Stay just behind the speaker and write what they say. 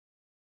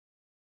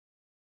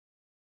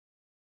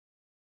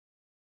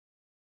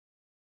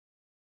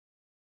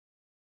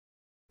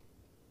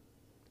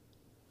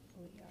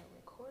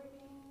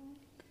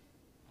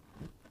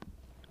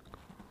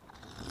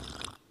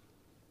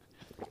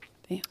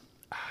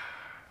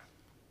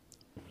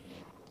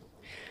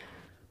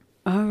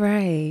All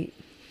right.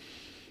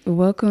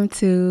 Welcome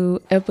to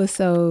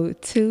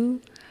episode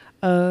 2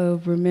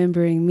 of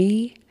Remembering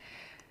Me,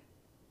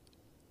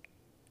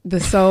 the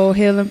Soul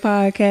Healing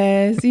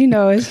Podcast. You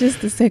know, it's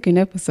just the second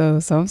episode,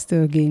 so I'm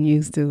still getting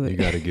used to You it.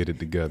 got to get it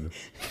together.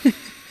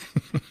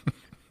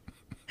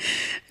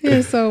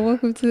 Yeah, so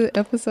welcome to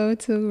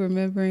episode 2,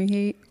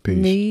 Remembering Peace.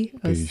 Me,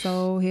 a Peace.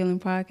 Soul Healing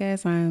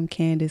Podcast. I am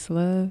Candace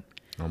Love.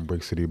 I'm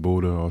Brick City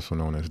Buddha, also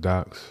known as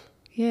Docs.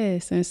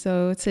 Yes, and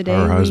so today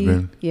Her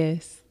husband.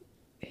 Yes,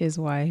 his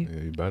wife.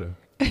 Yeah, you better.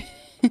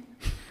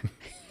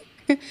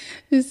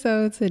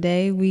 So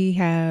today we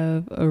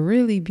have a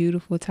really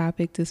beautiful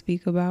topic to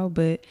speak about,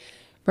 but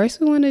first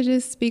we want to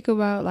just speak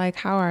about like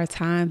how our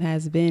time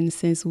has been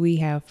since we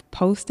have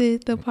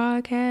posted the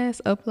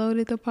podcast,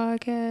 uploaded the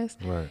podcast,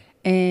 Right.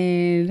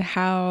 and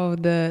how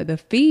the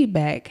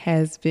feedback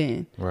has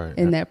been Right.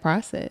 in that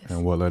process.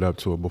 And what led up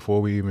to it.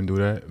 Before we even do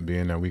that,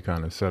 being that we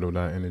kind of settled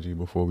our energy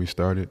before we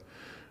started,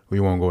 we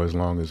won't go as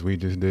long as we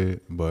just did,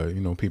 but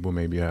people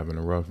may be having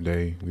a rough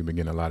day. We've been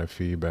getting a lot of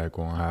feedback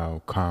on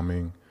how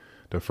calming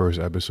the first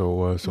episode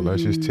was. So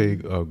let's just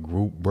take a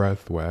group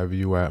breath wherever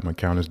you at. My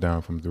count is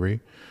down from 3.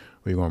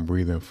 We're going to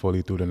breathe in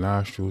fully through the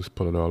nostrils,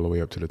 pull it all the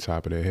way up to the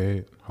top of the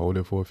head, hold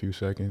it for a few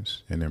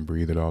seconds, and then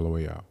breathe it all the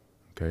way out.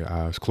 Okay,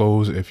 eyes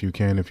closed if you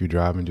can. If you're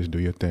driving, just do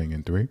your thing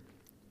in 3,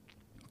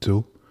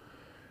 2.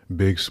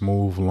 Big,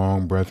 smooth,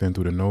 long breath in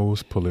through the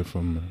nose, pull it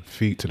from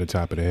feet to the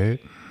top of the head.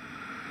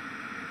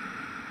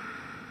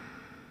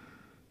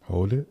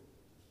 Hold it.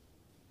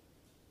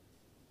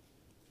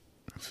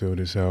 Feel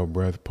this out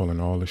breath, pulling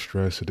all the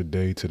stress of the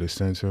day to the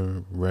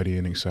center, ready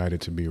and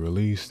excited to be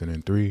released. And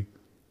in 3,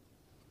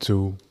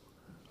 2,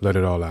 let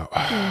it all out.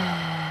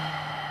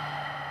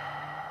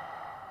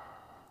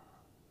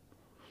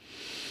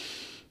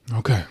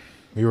 Okay,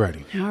 we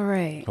ready. All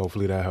right.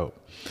 Hopefully that helped.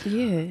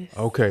 Yes.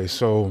 Okay,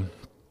 so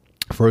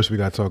first we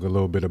got to talk a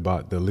little bit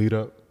about the lead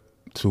up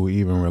to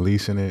even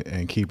releasing it.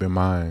 And keep in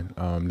mind,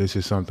 this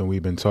is something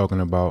we've been talking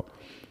about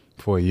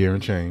for a year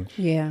and change.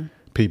 Yeah.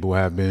 People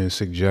have been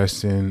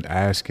suggesting,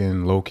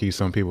 asking, low-key,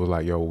 some people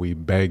like, yo, we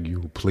beg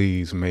you,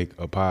 please make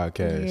a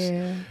podcast.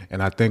 Yeah.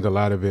 And I think a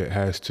lot of it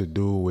has to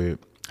do with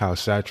how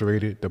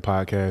saturated the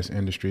podcast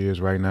industry is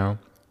right now.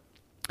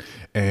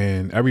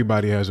 And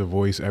everybody has a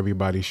voice.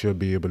 Everybody should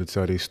be able to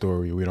tell their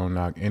story. We don't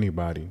knock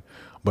anybody.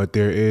 But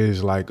there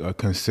is like a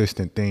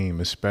consistent theme,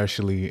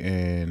 especially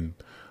in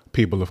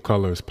people of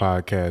color's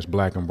podcast,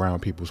 black and brown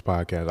people's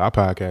podcast. Our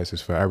podcast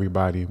is for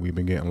everybody. We've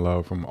been getting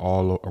love from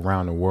all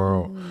around the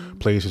world,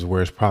 places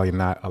where it's probably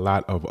not a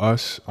lot of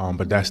us,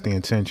 but that's the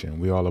intention.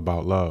 We all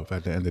about love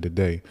at the end of the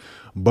day.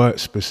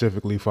 But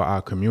specifically for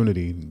our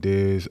community,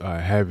 there's a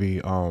heavy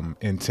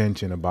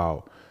intention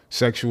about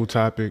sexual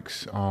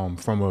topics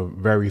from a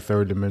very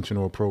third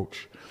dimensional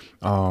approach.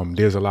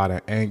 There's a lot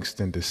of angst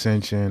and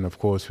dissension. Of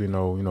course, we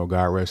know,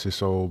 God rest his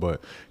soul,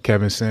 but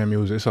Kevin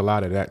Samuels, it's a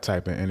lot of that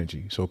type of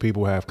energy. So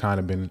people have kind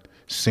of been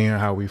seeing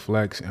how we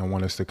flex and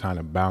want us to kind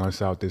of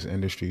balance out this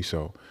industry.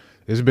 So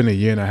it's been a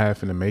year and a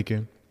half in the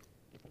making.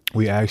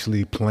 We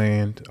actually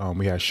planned,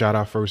 we had shot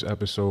our first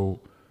episode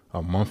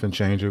a month and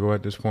change ago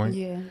at this point.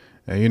 Yeah.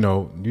 And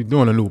you're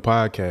doing a new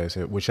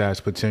podcast, which has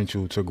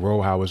potential to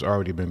grow how it's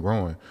already been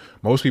growing.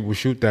 Most people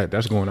shoot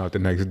that's going out the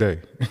next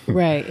day.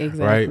 Right,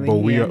 exactly. Right? But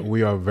yeah.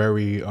 we are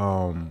very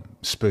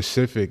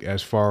specific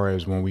as far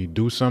as when we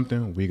do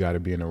something, we got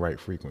to be in the right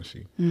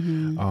frequency.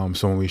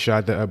 So when we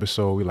shot the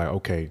episode, we like,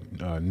 okay,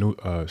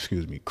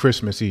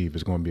 Christmas Eve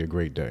is going to be a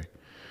great day.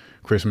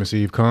 Christmas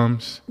Eve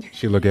comes,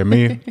 she look at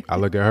me, I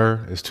look at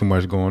her, it's too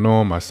much going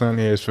on, my son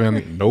here, his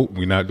family, nope,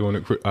 we're not doing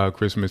it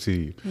Christmas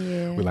Eve.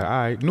 Yeah. We're like, all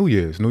right, New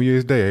Year's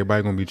Day,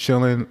 everybody gonna be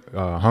chilling,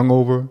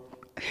 hungover.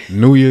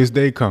 New Year's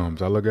Day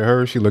comes, I look at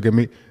her, she look at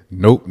me,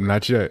 nope,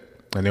 not yet.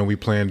 And then we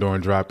planned on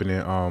dropping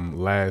it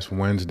last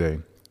Wednesday.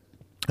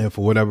 And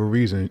for whatever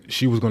reason,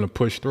 she was gonna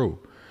push through.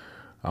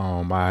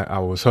 I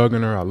was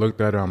hugging her, I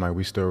looked at her, I'm like,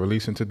 we still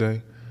releasing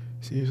today?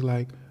 She was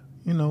like,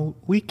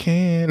 we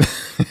can.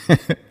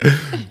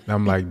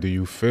 I'm like, do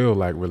you feel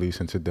like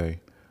releasing today?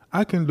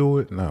 I can do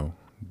it. No.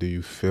 Do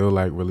you feel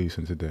like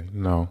releasing today?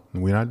 No,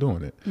 we're not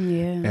doing it.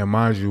 Yeah. And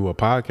mind you, a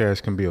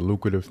podcast can be a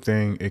lucrative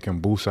thing. It can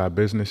boost our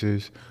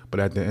businesses. But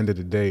at the end of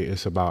the day,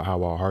 it's about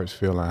how our hearts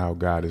feel and how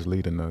God is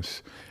leading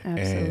us.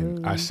 Absolutely.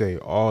 And I say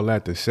all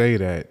that to say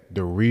that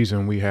the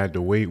reason we had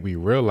to wait, we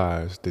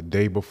realized the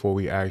day before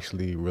we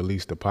actually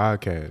released the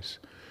podcast,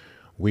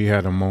 we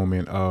had a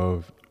moment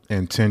of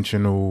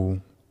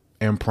intentional,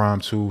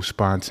 impromptu,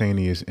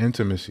 spontaneous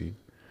intimacy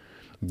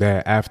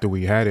that after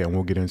we had it, and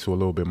we'll get into a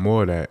little bit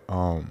more of that,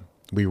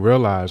 we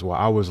realized,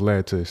 I was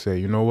led to say,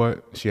 you know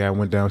what? She had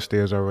went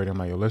downstairs already. I'm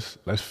like, yo,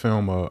 let's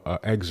film a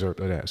excerpt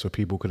of that so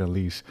people could at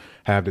least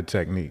have the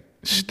technique.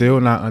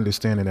 Still not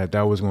understanding that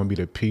was going to be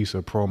the piece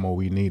of promo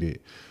we needed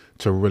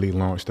to really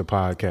launch the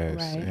podcast.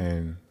 Right.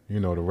 And,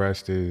 the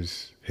rest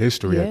is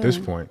history at this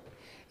point.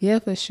 Yeah,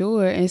 for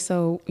sure. And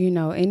so,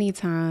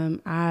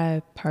 anytime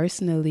I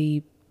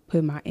personally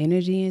put my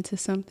energy into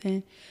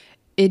something,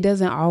 it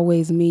doesn't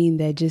always mean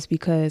that just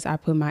because I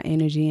put my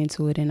energy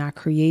into it and I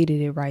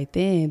created it right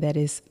then, that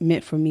it's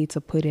meant for me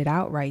to put it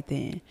out right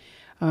then.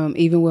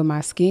 Even with my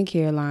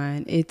skincare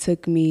line, it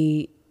took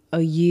me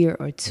a year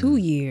or 2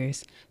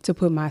 years to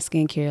put my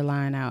skincare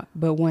line out.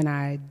 But when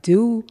I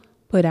do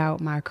put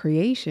out my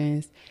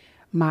creations,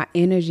 my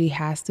energy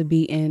has to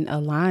be in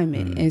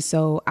alignment. And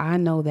so I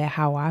know that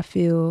how I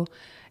feel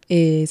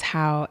is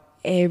how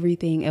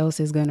everything else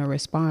is going to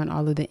respond.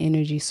 All of the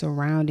energy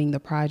surrounding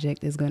the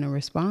project is going to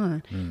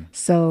respond.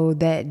 So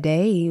that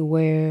day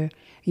where,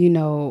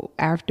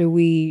 after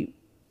we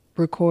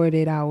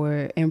recorded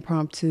our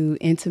impromptu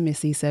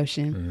intimacy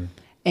session,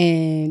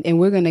 and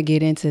we're going to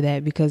get into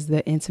that because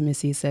the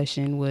intimacy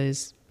session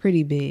was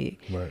pretty big.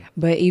 Right.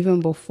 But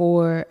even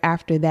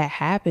after that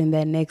happened,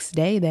 that next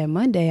day, that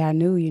Monday, I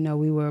knew,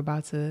 we were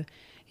about to,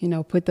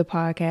 put the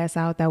podcast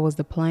out. That was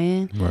the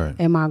plan. Right.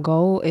 And my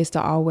goal is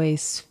to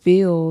always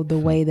feel the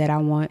way that I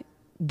want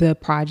the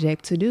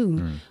project to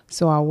do.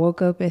 So I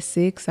woke up at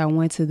 6, I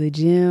went to the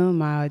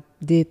gym, I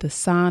did the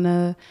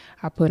sauna,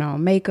 I put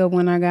on makeup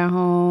when I got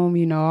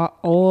home, all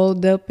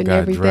oiled up and Got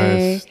everything.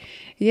 dressed.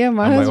 Yeah,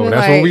 my I'm husband like,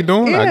 that's what we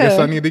doing? I guess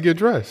I need to get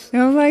dressed.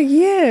 And I was like,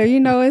 yeah,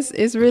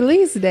 it's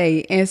release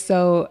day. And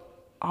so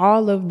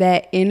all of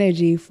that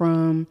energy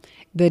from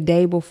the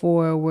day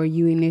before where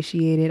you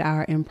initiated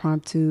our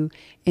impromptu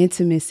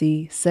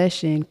intimacy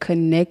session,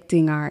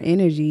 connecting our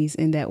energies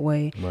in that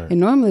way. Right. And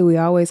normally we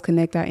always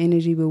connect our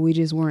energy, but we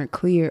just weren't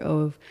clear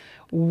of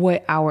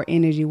what our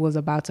energy was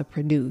about to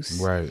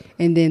produce. Right.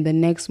 And then the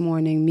next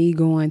morning, me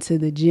going to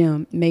the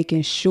gym,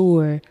 making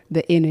sure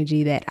the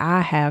energy that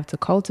I have to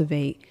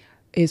cultivate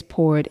is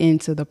poured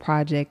into the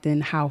project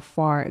and how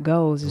far it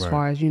goes as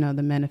far as, the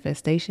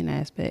manifestation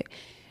aspect.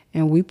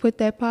 And we put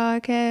that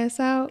podcast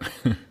out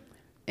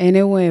and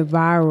it went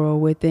viral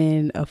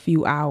within a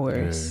few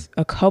hours,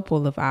 a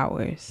couple of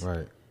hours.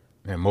 Right.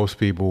 And most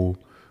people,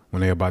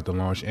 when they're about to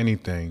launch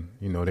anything,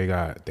 they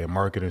got their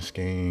marketing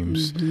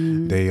schemes.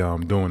 They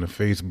doing the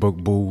Facebook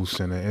boosts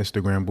and the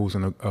Instagram boosts.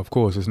 And of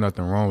course, there's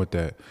nothing wrong with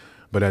that.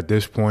 But at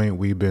this point,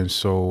 we've been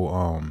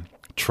so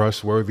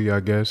trustworthy, I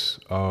guess,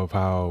 of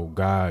how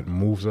God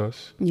moves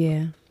us.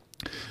 Yeah.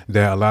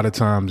 That a lot of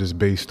times is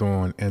based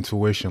on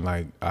intuition.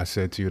 Like I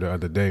said to you the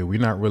other day, we're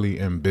not really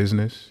in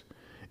business,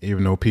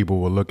 even though people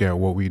will look at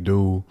what we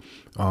do,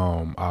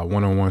 our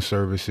one-on-one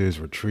services,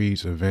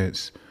 retreats,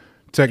 events.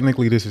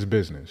 Technically, this is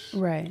business.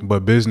 Right.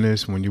 But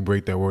business, when you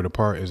break that word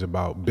apart, is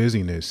about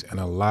busyness. And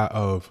a lot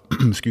of,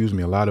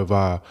 a lot of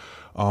our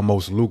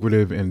most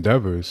lucrative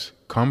endeavors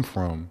come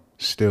from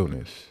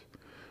stillness,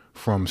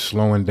 from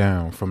slowing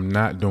down, from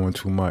not doing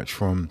too much,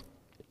 from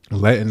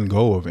letting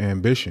go of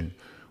ambition.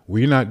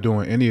 We're not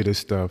doing any of this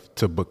stuff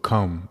to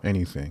become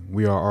anything.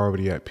 We are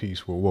already at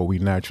peace with what we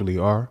naturally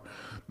are.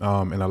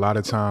 And a lot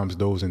of times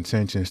those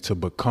intentions to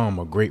become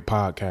a great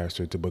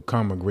podcaster, to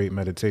become a great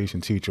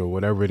meditation teacher, or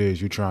whatever it is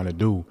you're trying to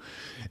do,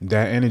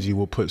 that energy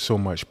will put so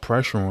much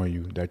pressure on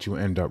you that you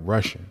end up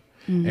rushing.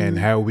 And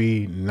had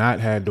we not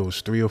had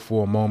those 3 or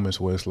 4 moments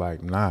where it's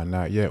like, nah,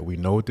 not yet. We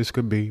know what this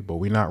could be, but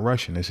we're not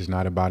rushing. This is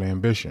not about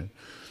ambition.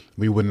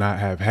 We would not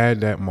have had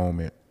that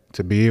moment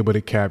to be able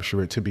to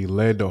capture it, to be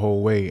led the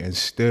whole way. And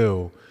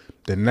still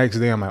the next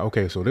day I'm like,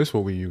 okay, so this is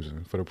what we're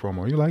using for the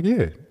promo. You're like,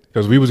 yeah,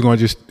 because we was going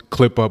to just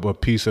clip up a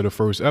piece of the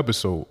first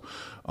episode.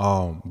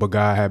 But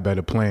God had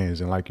better plans.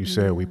 And like you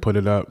said, we put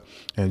it up,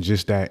 and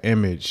just that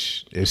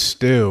image is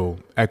still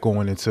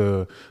echoing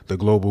into the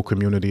global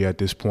community at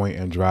this point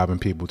and driving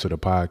people to the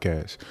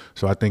podcast.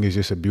 So I think it's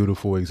just a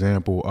beautiful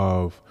example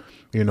of,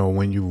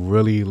 when you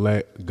really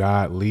let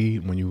God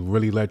lead, when you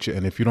really let you,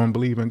 and if you don't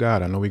believe in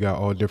God, I know we got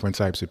all different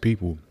types of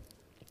people.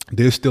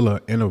 There's still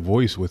an inner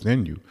voice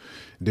within you.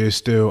 There's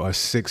still a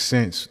sixth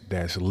sense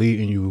that's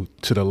leading you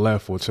to the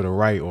left or to the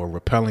right, or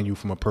repelling you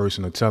from a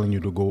person or telling you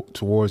to go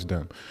towards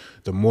them.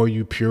 The more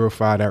you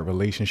purify that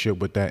relationship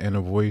with that inner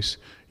voice,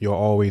 you'll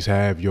always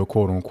have your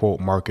quote unquote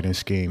marketing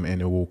scheme,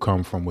 and it will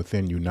come from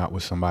within you, not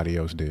what somebody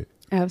else did.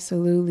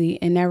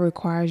 Absolutely. And that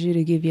requires you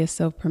to give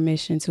yourself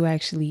permission to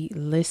actually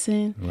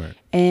listen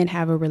and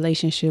have a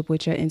relationship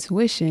with your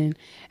intuition.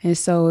 And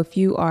so if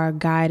you are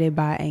guided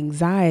by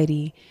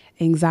anxiety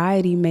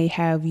may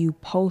have you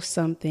post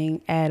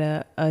something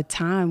at a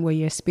time where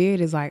your spirit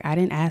is like, I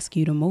didn't ask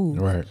you to move.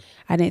 Right.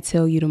 I didn't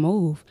tell you to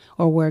move.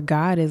 Or where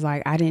God is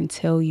like, I didn't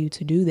tell you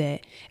to do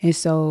that. And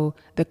so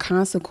the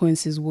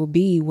consequences will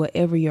be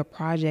whatever your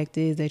project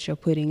is that you're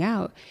putting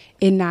out,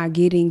 it not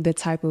getting the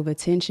type of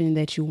attention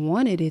that you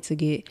wanted it to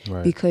get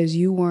because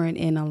you weren't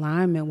in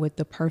alignment with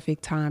the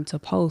perfect time to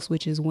post,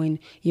 which is when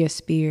your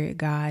spirit,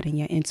 God, and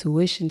your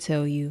intuition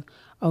tell you,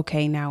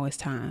 okay, now it's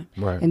time.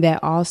 Right. And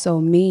that also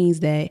means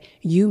that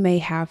you may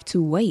have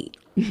to wait.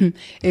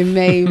 It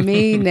may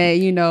mean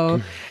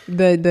that,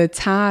 the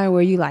time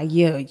where you like,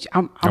 yeah,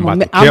 I'm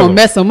gonna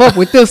mess them up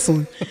with this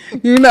one,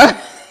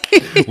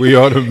 We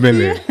ought to have been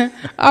there.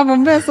 I'm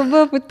gonna mess them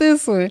up with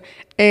this one.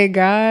 And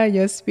God,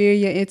 your spirit,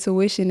 your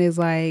intuition is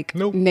like,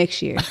 nope.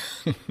 Next year,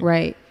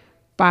 right?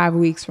 5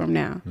 weeks from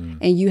now.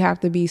 And you have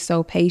to be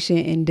so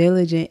patient and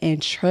diligent and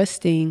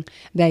trusting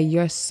that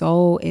your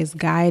soul is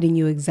guiding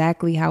you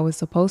exactly how it's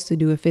supposed to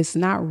do. If it's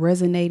not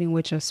resonating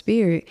with your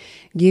spirit,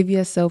 give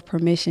yourself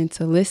permission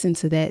to listen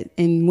to that.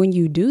 And when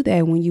you do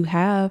that, when you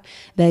have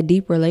that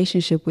deep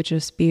relationship with your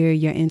spirit,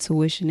 your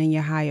intuition, and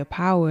your higher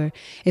power,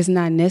 it's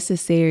not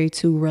necessary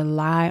to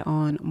rely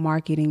on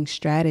marketing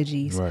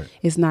strategies. Right.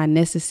 It's not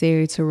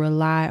necessary to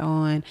rely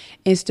on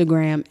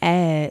Instagram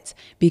ads,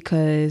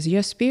 because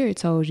your spirit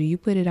told you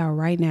put it out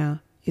right now,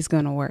 it's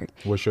going to work.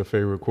 What's your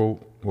favorite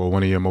quote? Well,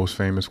 one of your most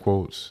famous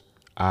quotes?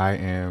 I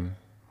am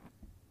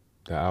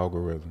the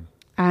algorithm.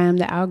 I am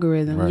the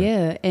algorithm. Right.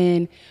 Yeah.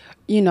 And,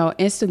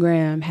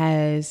 Instagram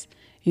has,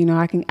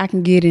 I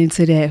can get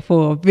into that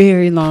for a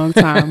very long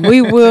time.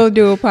 We will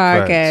do a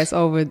podcast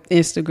over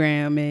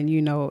Instagram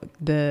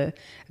and,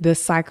 the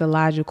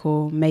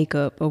psychological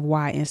makeup of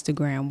why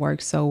Instagram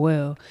works so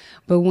well.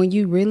 But when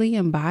you really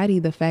embody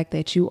the fact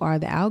that you are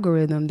the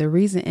algorithm, the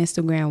reason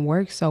Instagram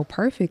works so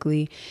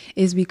perfectly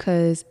is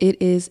because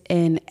it is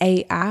an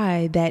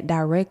AI that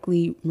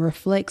directly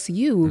reflects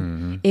you.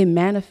 Mm-hmm. It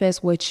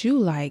manifests what you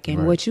like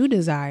and what you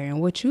desire and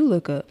what you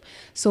look up.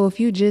 So if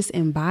you just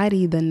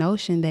embody the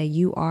notion that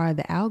you are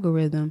the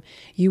algorithm,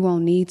 you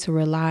won't need to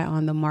rely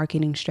on the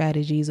marketing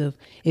strategies of,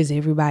 is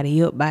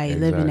everybody up by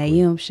 11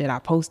 a.m.? Should I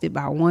post it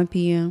by 1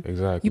 p.m.?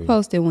 Exactly. You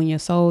post it when your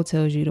soul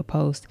tells you to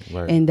post.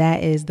 Right. And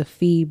that is the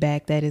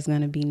feedback that is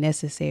going to be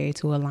necessary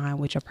to align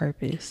with your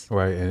purpose.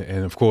 Right.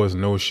 And of course,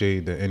 no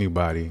shade to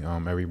anybody.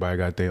 Everybody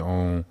got their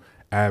own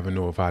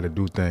avenue of how to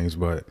do things.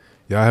 But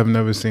y'all have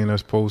never seen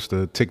us post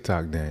a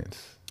TikTok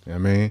dance. You know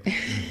what I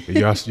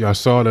mean? y'all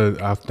saw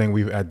I think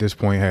we've at this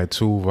point had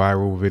 2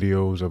 viral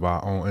videos of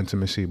our own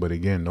intimacy, but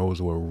again,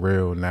 those were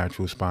real,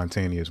 natural,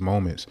 spontaneous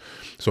moments.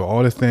 So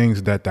all the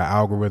things that the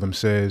algorithm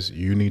says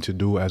you need to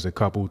do as a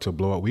couple to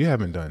blow up, we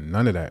haven't done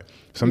none of that.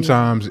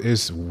 Sometimes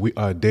it's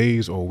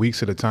days or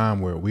weeks at a time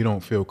where we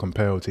don't feel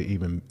compelled to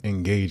even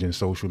engage in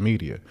social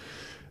media.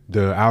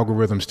 The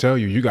algorithms tell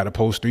you got to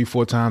post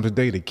 3-4 times a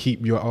day to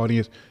keep your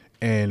audience.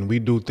 And we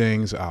do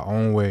things our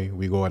own way.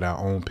 We go at our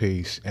own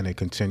pace, and it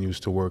continues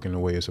to work in the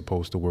way it's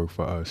supposed to work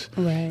for us.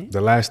 Right. The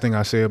last thing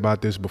I say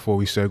about this before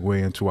we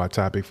segue into our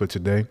topic for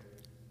today,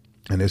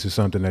 and this is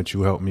something that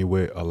you helped me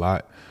with a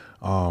lot.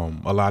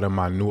 A lot of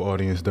my new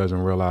audience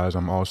doesn't realize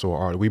I'm also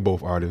an artist. We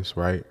both artists,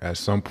 right? At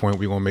some point,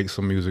 we're going to make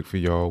some music for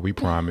y'all. We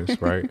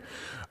promise, right?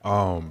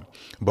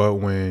 But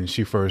when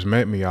she first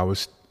met me, I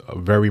was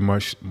very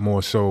much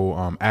more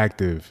so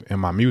active in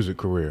my music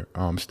career.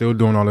 Still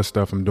doing all the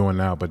stuff I'm doing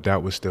now, but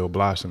that was still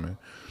blossoming.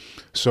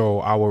 So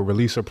I would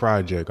release a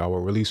project, I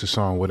would release a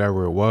song,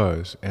 whatever it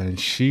was, and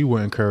she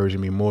would encourage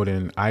me more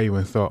than I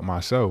even thought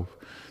myself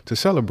to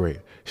celebrate.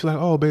 She's like,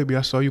 "Oh, baby,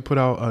 I saw you put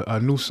out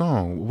a new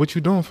song. What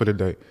you doing for the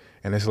day?"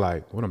 And it's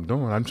like, what I'm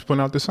doing, I'm just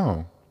putting out the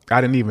song.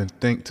 I didn't even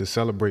think to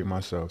celebrate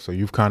myself. So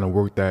you've kind of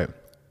worked that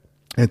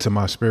into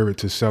my spirit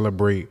to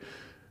celebrate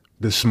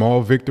the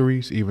small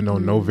victories, even though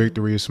no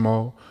victory is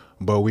small.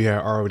 But we had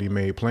already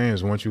made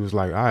plans. Once you was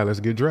like, all right,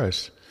 let's get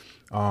dressed.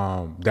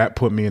 That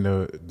put me in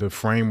the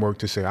framework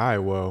to say, all right,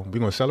 well, we're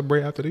going to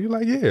celebrate after that. You're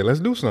like, yeah,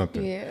 let's do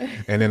something. Yeah.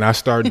 And then I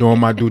started doing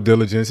my due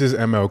diligence. It's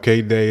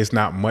MLK Day. It's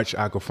not much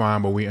I could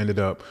find, but we ended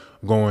up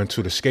going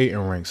to the skating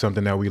rink,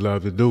 something that we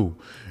love to do.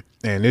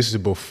 And this is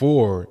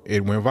before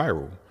it went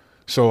viral.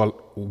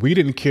 So we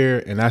didn't care.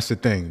 And that's the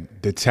thing,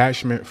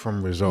 detachment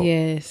from result.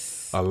 Yes.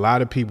 A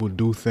lot of people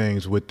do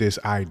things with this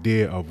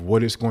idea of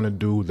what it's going to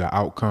do, the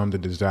outcome, the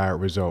desired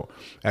result.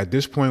 At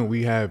this point,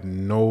 we have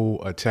no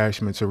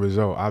attachment to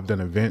result. I've done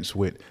events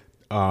with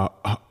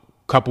a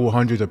couple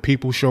hundreds of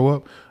people show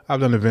up. I've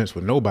done events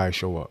with nobody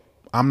show up.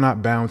 I'm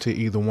not bound to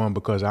either one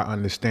because I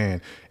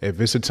understand if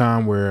it's a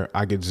time where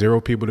I get 0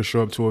 people to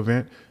show up to an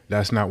event,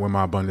 that's not where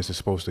my abundance is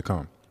supposed to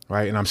come.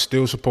 Right. And I'm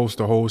still supposed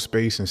to hold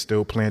space and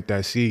still plant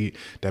that seed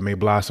that may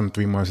blossom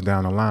 3 months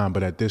down the line.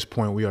 But at this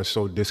point, we are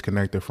so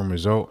disconnected from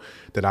result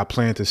that our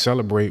plan to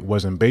celebrate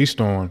wasn't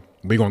based on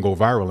we're going to go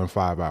viral in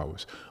 5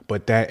 hours.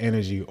 But that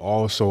energy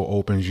also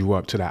opens you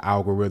up to the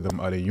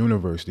algorithm of the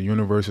universe. The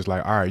universe is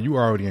like, all right, you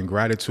already in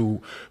gratitude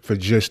for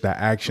just the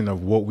action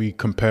of what we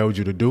compelled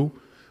you to do.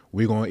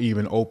 We're going to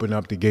even open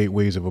up the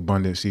gateways of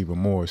abundance even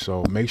more.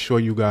 So make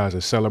sure you guys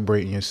are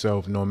celebrating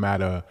yourself no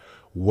matter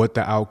what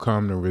the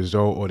outcome, the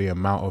result, or the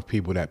amount of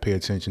people that pay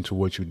attention to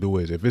what you do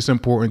is. If it's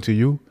important to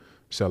you,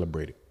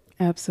 celebrate it.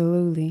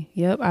 Absolutely.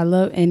 Yep. I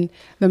love, and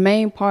the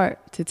main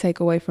part to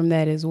take away from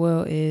that as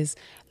well is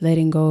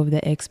letting go of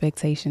the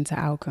expectation to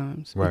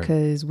outcomes, right?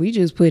 Because we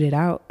just put it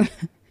out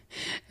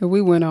and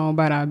we went on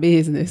about our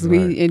business.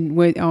 Right. We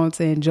went on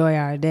to enjoy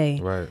our day.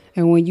 Right.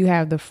 And when you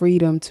have the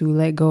freedom to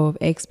let go of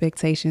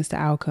expectations to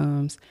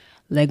outcomes,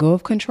 let go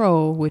of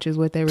control, which is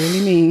what that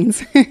really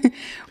means.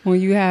 When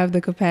you have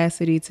the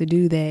capacity to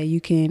do that, you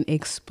can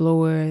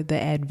explore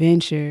the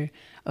adventure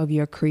of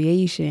your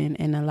creation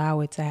and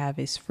allow it to have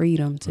its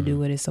freedom to do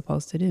what it's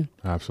supposed to do.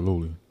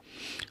 Absolutely.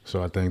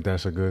 So I think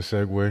that's a good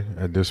segue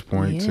at this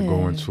point to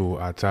go into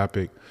our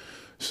topic.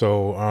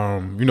 So,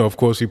 of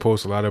course, we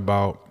post a lot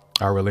about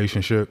our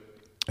relationship.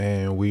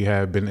 And we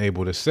have been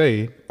able to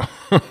say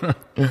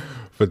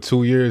for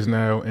 2 years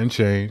now and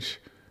change,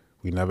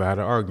 we never had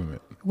an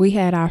argument. We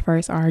had our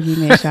first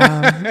argument,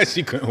 y'all.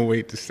 She couldn't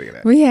wait to say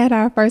that. We had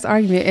our first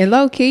argument. And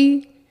low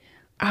key,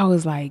 I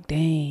was like,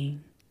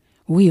 dang,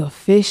 we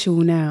official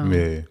now.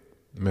 Yeah.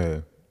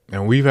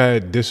 And we've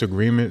had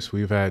disagreements.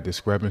 We've had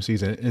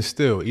discrepancies. And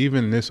still,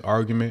 even this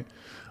argument,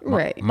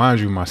 Right.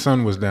 mind you, my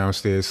son was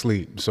downstairs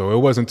asleep. So it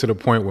wasn't to the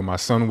point where my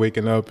son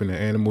waking up and the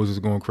animals is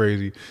going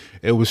crazy.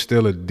 It was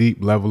still a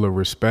deep level of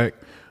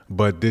respect.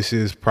 But this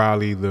is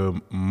probably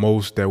the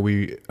most that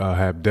we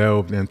have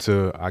delved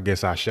into, I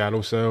guess, our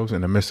shadow selves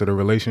in the midst of the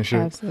relationship.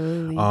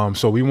 Absolutely.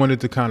 So we wanted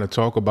to kind of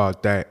talk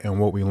about that and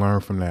what we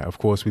learned from that. Of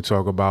course, we've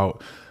talked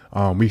about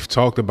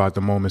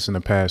the moments in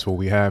the past where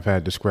we have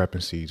had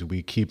discrepancies.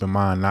 We keep in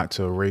mind not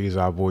to raise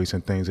our voice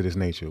and things of this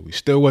nature. We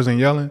still wasn't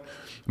yelling,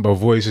 but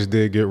voices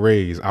did get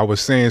raised. I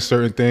was saying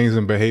certain things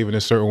and behaving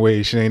in certain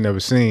ways she ain't never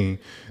seen.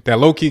 That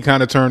low-key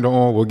kind of turned her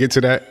on. We'll get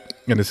to that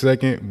in a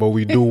second, but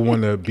we do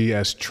want to be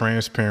as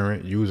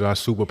transparent, use our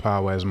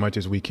superpower as much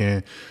as we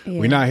can. Yeah.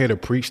 We're not here to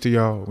preach to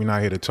y'all. We're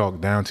not here to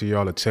talk down to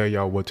y'all or tell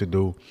y'all what to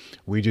do.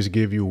 We just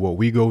give you what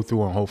we go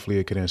through, and hopefully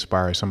it can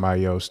inspire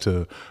somebody else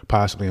to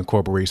possibly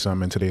incorporate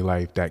something into their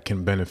life that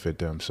can benefit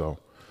them. So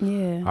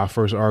yeah, our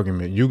first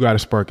argument, you got to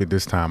spark it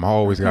this time. I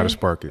always got to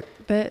spark it.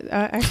 But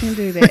I can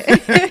do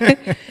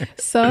that.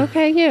 So,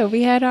 yeah,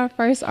 we had our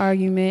first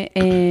argument,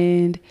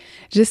 and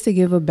just to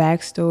give a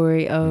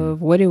backstory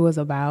of what it was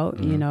about,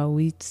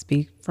 we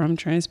speak from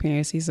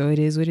transparency, so it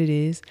is what it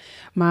is.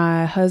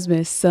 My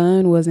husband's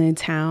son was in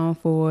town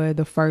for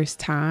the first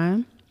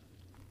time.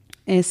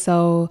 And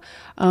so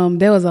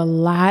there was a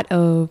lot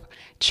of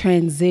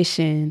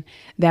transition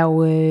that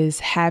was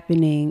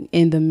happening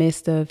in the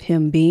midst of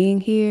him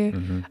being here,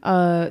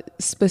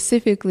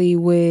 specifically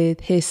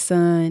with his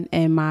son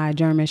and my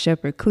German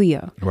Shepherd,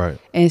 Cleo. Right.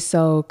 And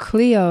so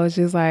Cleo is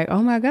just like,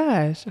 oh my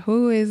gosh,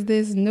 who is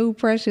this new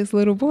precious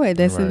little boy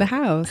that's in the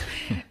house?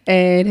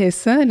 And his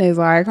son is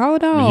like,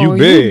 hold on, you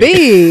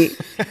big.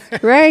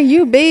 Right?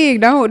 You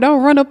big. Don't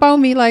run up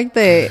on me like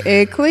that.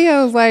 And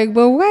Cleo's like,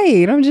 but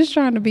wait, I'm just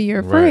trying to be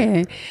your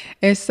friend.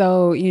 And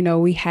so,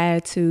 we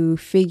had to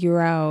figure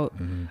out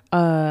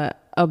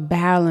a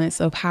balance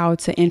of how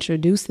to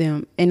introduce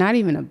them, and not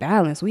even a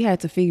balance. We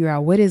had to figure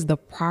out what is the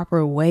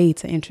proper way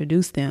to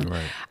introduce them.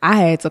 Right. I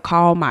had to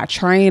call my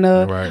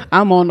trainer. Right.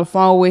 I'm on the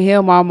phone with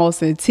him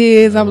almost in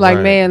tears. I'm like,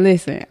 man,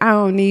 listen, I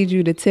don't need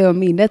you to tell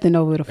me nothing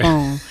over the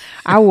phone.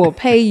 I will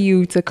pay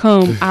you to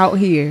come out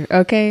here.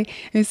 Okay.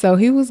 And so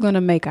he was going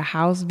to make a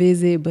house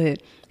visit,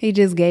 but he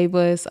just gave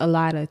us a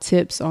lot of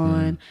tips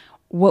on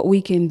what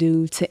we can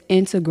do to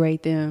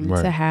integrate them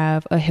to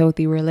have a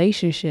healthy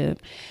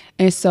relationship.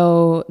 And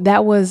so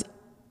that was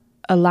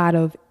a lot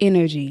of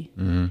energy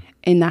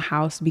in the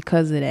house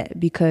because of that,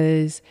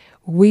 because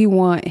we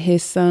want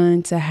his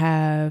son to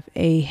have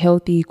a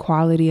healthy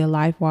quality of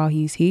life while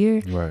he's here,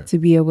 to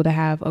be able to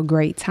have a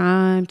great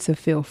time, to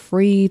feel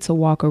free to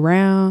walk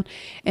around.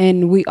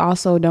 And we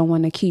also don't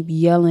want to keep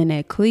yelling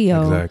at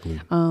Cleo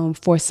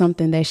for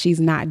something that she's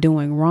not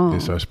doing wrong.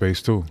 It's our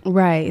space too.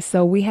 Right.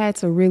 So we had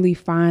to really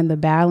find the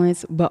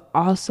balance, but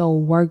also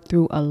work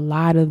through a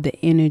lot of the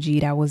energy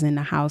that was in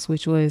the house,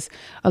 which was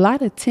a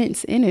lot of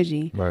tense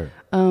energy. Right.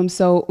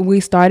 So we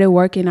started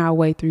working our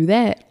way through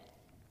that.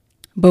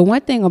 But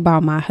one thing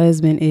about my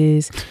husband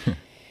is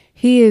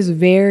he is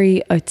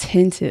very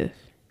attentive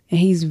and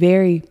he's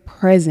very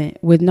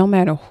present with no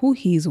matter who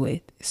he's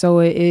with. So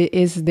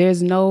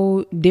there's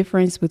no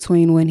difference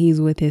between when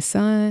he's with his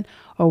son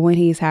or when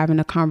he's having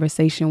a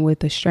conversation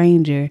with a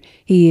stranger.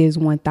 He is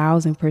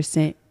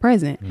 1000%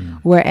 present.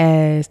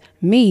 Whereas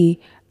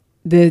me,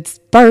 the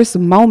first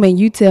moment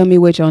you tell me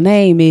what your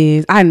name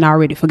is, I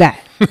already forgot.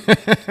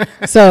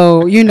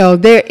 So,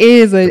 there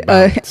is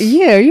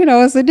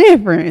it's a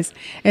difference.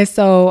 And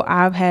so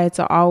I've had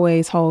to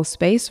always hold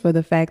space for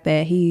the fact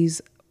that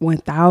he's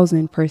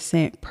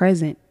 1000%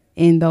 present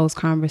in those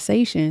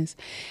conversations.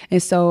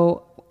 And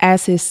so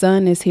as his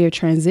son is here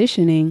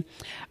transitioning,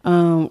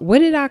 what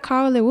did I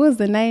call it? What was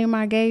the name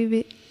I gave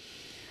it?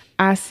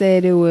 I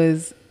said it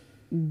was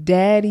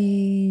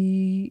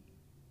Daddy.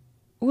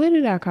 What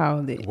did I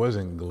call it? It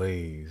wasn't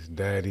Glaze.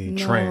 Daddy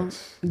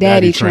Trance.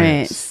 Daddy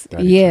Trance.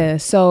 Yeah.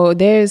 So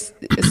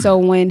so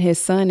when his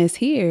son is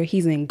here,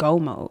 he's in go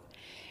mode.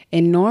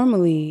 And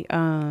normally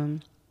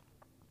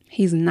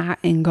he's not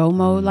in go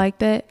mode like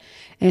that.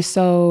 And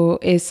so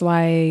it's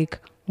like,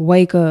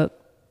 wake up.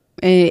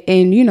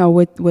 And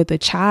with a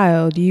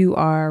child, you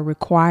are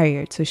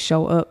required to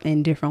show up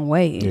in different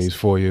ways. Yeah, he's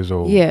 4 years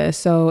old. Yeah,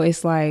 so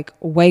it's like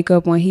wake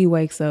up when he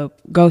wakes up,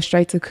 go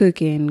straight to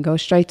cooking, go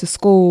straight to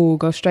school,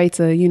 go straight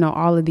to,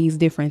 all of these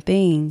different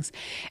things.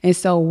 And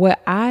so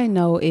what I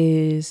know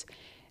is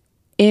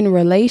in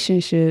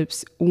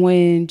relationships,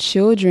 when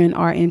children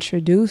are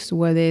introduced,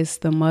 whether it's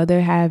the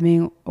mother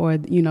having or,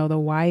 the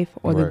wife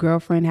or the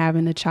girlfriend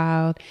having a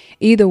child,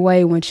 either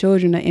way, when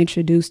children are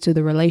introduced to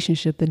the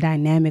relationship, the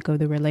dynamic of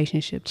the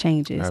relationship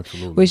changes.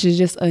 Absolutely. Which is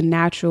just a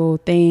natural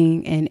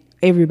thing. And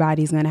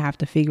everybody's going to have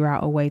to figure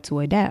out a way to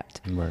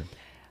adapt. Right.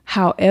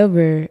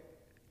 However,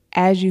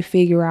 as you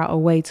figure out a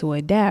way to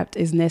adapt,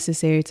 it's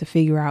necessary to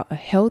figure out a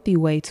healthy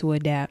way to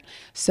adapt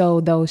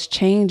so those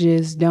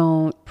changes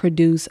don't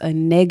produce a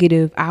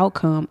negative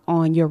outcome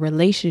on your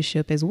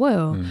relationship as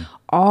well.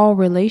 All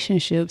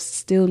relationships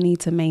still need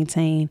to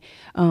maintain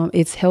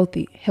its health.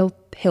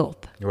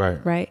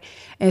 Right.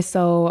 And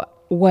so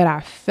what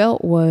I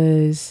felt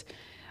was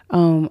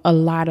a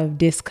lot of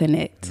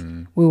disconnect.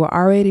 We were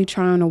already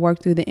trying to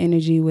work through the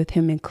energy with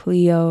him and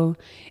Cleo,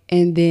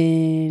 and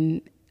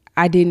then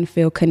I didn't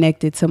feel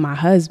connected to my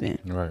husband.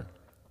 Right.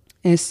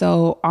 And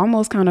so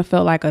almost kind of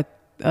felt like a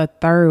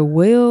third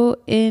wheel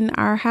in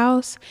our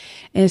house.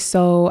 And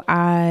so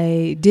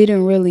I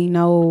didn't really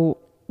know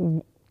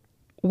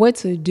what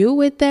to do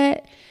with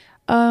that,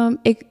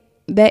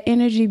 that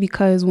energy,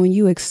 because when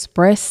you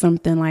express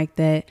something like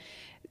that,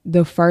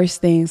 the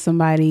first thing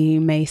somebody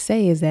may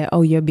say is that,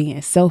 oh, you're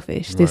being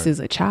selfish. This is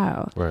a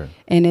child. Right.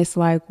 And it's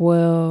like,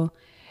 well,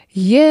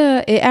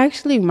 yeah, it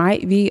actually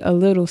might be a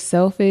little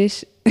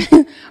selfish,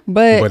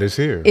 but it's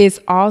here. It's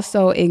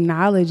also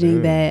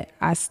acknowledging that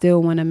I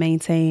still want to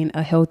maintain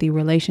a healthy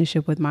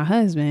relationship with my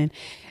husband.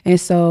 And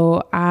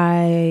so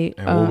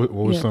what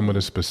were some of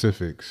the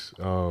specifics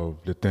of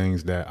the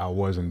things that I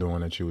wasn't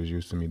doing that you was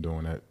used to me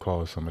doing that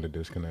caused some of the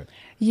disconnect?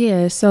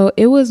 Yeah, so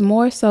it was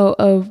more so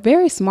of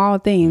very small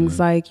things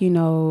like,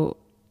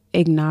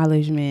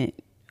 acknowledgement,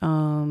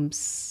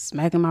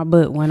 smacking my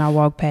butt when I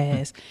walk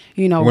past,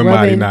 when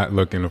rubbing, not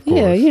looking, of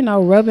course. Yeah,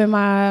 rubbing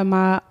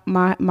my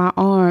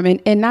arm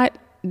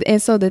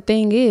and so the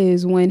thing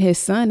is, when his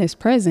son is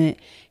present,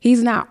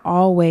 he's not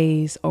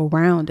always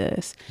around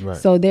us. Right.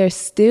 So there's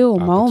still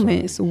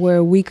moments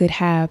where we could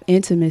have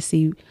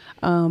intimacy,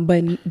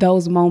 but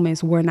those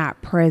moments were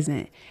not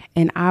present.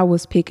 And I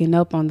was picking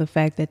up on the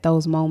fact that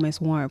those moments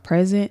weren't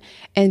present.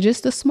 And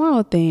just the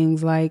small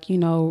things like,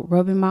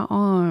 rubbing my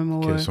arm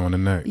or kiss on the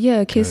neck.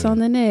 Yeah, kiss on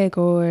the neck,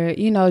 or,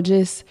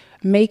 just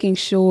making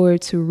sure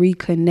to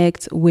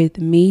reconnect with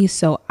me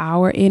so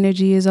our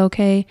energy is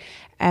okay,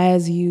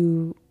 as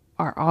you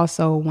are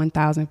also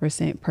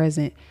 1000%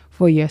 present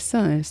for your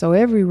son. So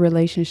every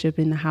relationship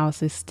in the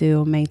house is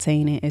still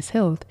maintaining its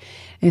health.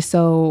 And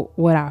so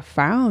what I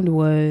found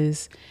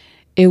was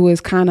it was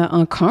kind of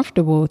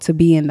uncomfortable to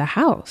be in the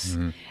house.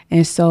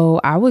 And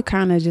so I would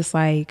kind of just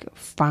like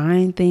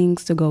find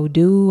things to go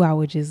do. I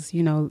would just,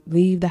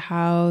 leave the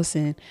house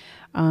and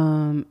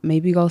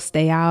maybe go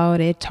stay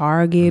out at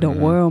Target or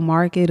World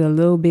Market a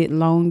little bit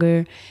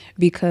longer,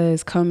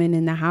 because coming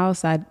in the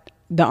house,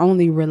 the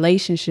only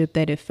relationship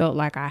that it felt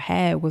like I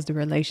had was the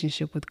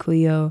relationship with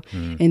Cleo,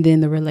 and then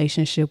the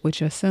relationship with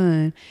your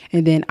son.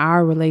 And then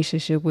our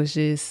relationship was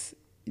just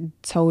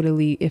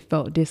totally, it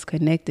felt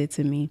disconnected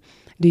to me.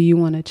 Do you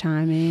want to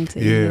chime in to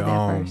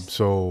that first?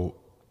 So,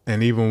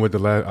 and even with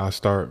I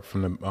start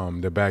from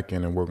the back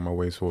end and work my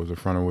way towards the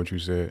front of what you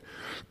said.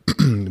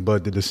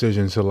 But the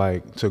decision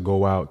to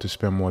go out, to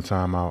spend more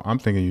time out, I'm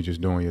thinking you're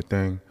just doing your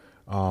thing.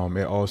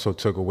 It also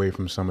took away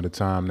from some of the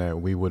time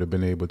that we would have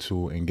been able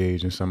to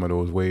engage in some of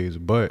those ways.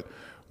 But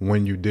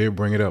when you did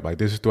bring it up, like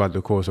this is throughout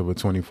the course of a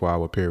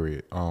 24-hour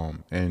period.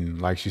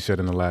 And like she said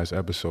in the last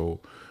episode,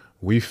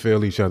 we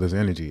feel each other's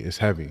energy. It's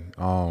heavy.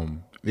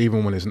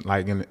 Even when it's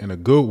like in a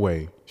good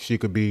way, she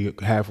could be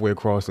halfway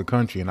across the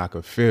country and I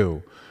could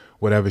feel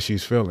whatever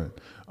she's feeling.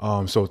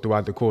 So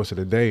throughout the course of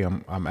the day,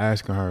 I'm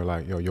asking her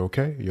like, yo, you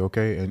okay? You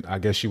okay? And I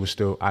guess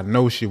I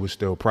know she was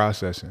still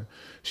processing.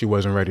 She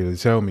wasn't ready to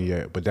tell me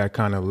yet, but that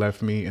kind of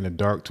left me in the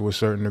dark to a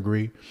certain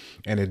degree.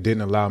 And it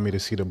didn't allow me to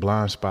see the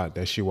blind spot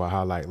that she will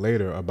highlight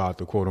later about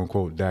the quote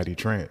unquote daddy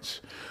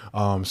trance.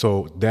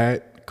 So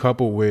that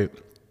coupled with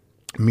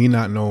me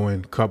not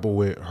knowing, coupled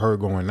with her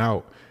going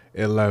out,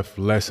 it left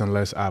less and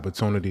less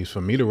opportunities for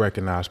me to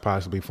recognize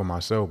possibly for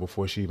myself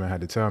before she even had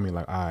to tell me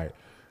like, all right,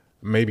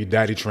 maybe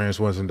daddy trance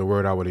wasn't the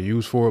word I would have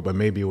used for it, but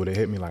maybe it would have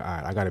hit me like, all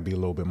right, I got to be a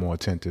little bit more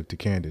attentive to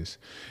Candace.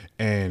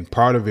 And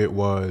part of it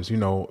was,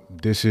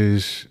 this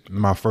is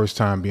my first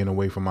time being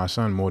away from my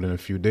son more than a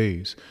few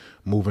days,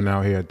 moving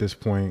out here at this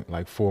point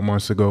like 4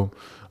 months ago.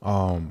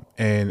 And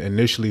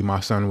initially my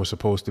son was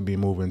supposed to be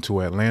moving to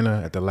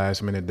Atlanta. At the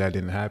last minute, that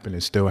didn't happen.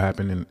 It still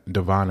happened in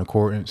divine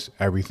accordance.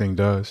 Everything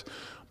does.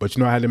 But,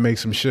 I had to make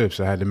some shifts.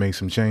 I had to make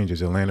some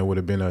changes. Atlanta would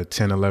have been a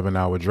 10,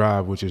 11-hour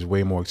drive, which is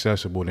way more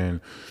accessible than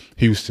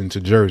Houston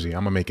to Jersey.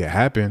 I'm going to make it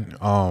happen.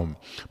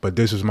 But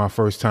this was my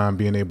first time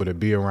being able to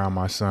be around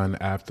my son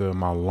after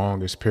my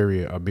longest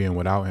period of being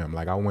without him.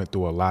 Like, I went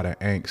through a lot of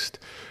angst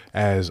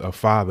as a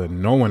father,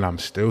 knowing I'm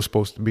still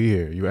supposed to be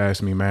here. You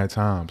asked me mad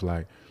times,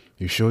 like,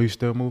 you sure you're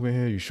still moving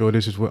here? You sure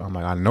this is what? I'm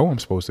like, I know I'm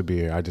supposed to be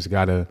here. I just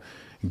got to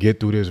get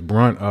through this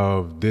brunt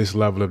of this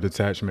level of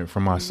detachment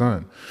from my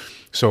son.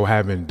 So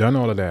having done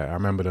all of that, I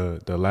remember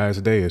the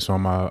last day, it's on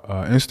my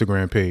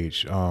Instagram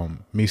page,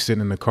 me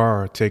sitting in the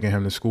car, taking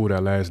him to school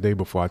that last day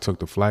before I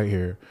took the flight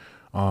here,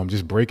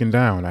 just breaking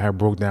down. I had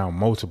broke down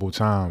multiple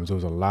times. There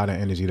was a lot of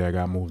energy that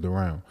got moved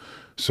around.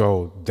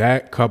 So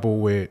that coupled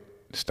with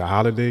it's the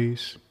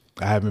holidays,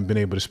 I haven't been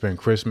able to spend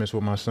Christmas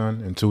with my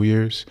son in 2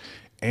 years,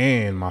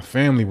 and my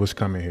family was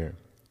coming here.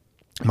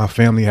 My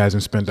family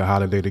hasn't spent a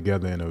holiday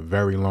together in a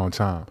very long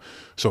time.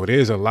 So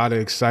there's a lot of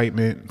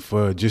excitement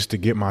for just to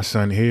get my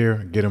son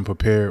here, get him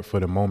prepared for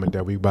the moment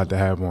that we about to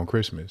have on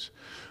Christmas.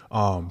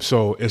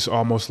 So it's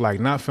almost like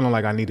not feeling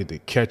like I needed to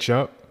catch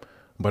up,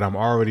 but I'm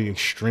already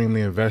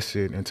extremely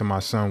invested into my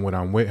son when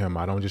I'm with him.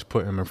 I don't just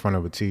put him in front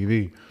of a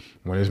TV.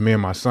 When it's me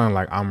and my son,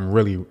 like I'm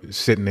really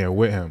sitting there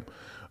with him.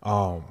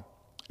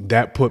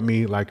 That put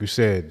me, like you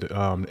said,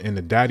 in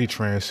the daddy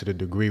trance to the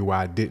degree where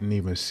I didn't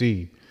even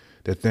see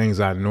the things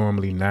I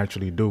normally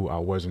naturally do, I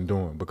wasn't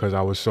doing because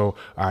I was so,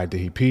 all right, did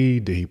he pee?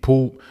 Did he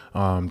poop?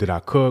 Did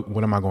I cook?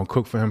 What am I going to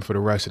cook for him for the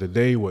rest of the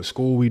day? What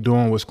school we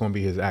doing? What's going to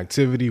be his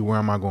activity? Where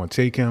am I going to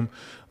take him?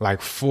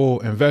 Like full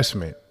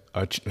investment.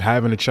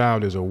 Having a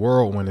child is a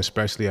whirlwind,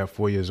 especially at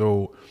 4 years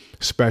old,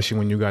 especially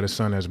when you got a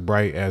son as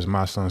bright as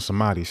my son,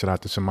 Samadi. Shout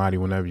out to Samadi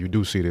whenever you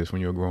do see this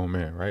when you're a grown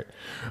man, right?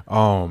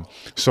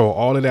 So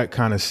all of that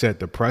kind of set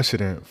the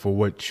precedent for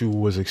what you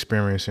was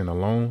experiencing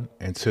alone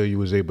until you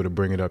was able to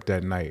bring it up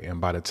that night. And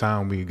by the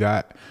time we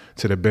got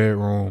to the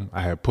bedroom,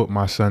 I had put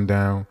my son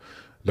down.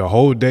 The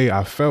whole day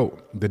I felt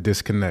the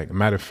disconnect.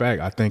 Matter of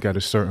fact, I think at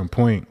a certain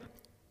point,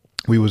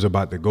 we was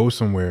about to go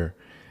somewhere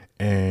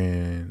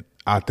and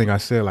I think I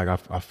said, like,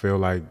 I feel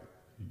like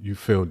you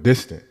feel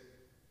distant.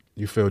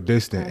 You feel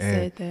distant. I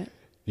said that.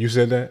 You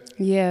said that?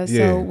 Yeah,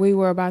 so we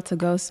were about to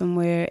go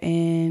somewhere,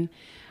 and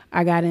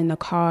I got in the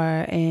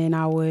car, and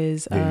I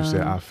was... Yeah, you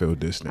said, I feel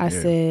distant. I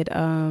said,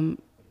 I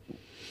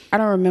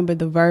don't remember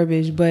the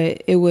verbiage,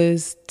 but it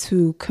was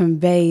to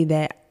convey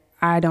that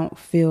I don't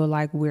feel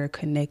like we're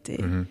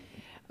connected.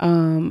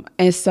 Mm-hmm.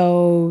 And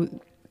so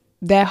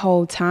that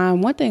whole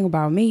time, one thing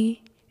about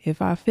me,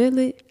 if I feel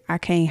it, I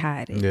can't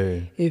hide it.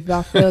 Yeah. If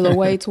I feel a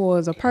way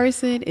towards a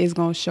person, it's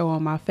going to show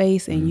on my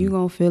face and you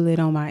going to feel it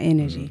on my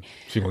energy.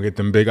 She going to get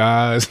them big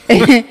eyes.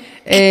 And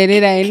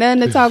it ain't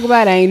nothing to talk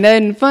about. It ain't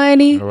nothing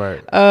funny.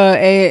 Right.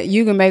 And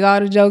you can make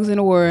all the jokes in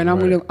the world and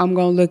I'm going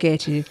to look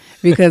at you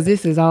because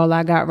this is all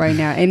I got right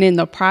now. And in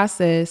the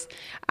process,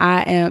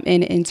 I am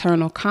in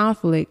internal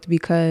conflict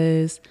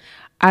because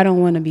I don't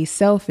want to be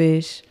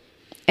selfish.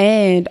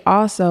 And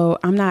also,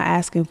 I'm not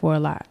asking for a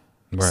lot.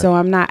 Right. So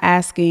I'm not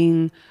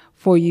asking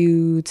for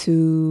you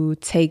to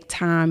take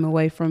time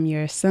away from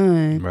your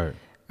son. Right.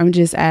 I'm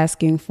just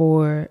asking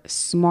for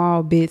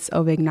small bits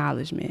of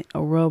acknowledgement,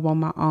 a rub on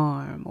my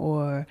arm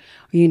or,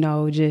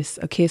 just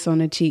a kiss on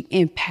the cheek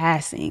in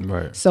passing.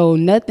 Right. So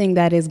nothing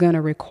that is going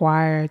to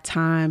require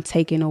time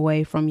taken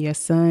away from your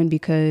son,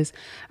 because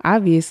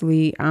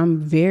obviously I'm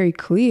very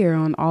clear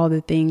on all the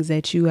things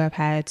that you have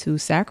had to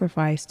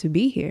sacrifice to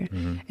be here.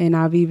 Mm-hmm. And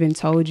I've even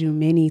told you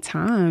many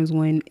times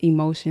when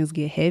emotions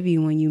get heavy,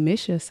 when you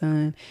miss your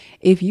son,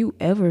 if you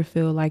ever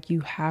feel like you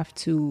have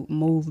to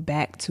move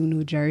back to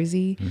New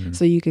Jersey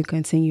so you can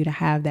continue to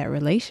have that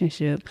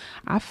relationship,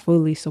 I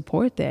fully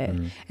support that.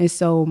 And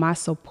so my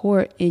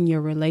support in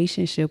your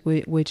relationship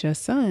with your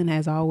son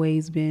has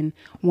always been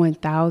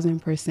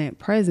 1000%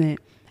 present,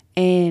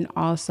 and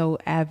also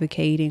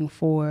advocating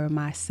for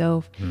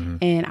myself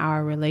and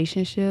our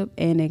relationship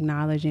and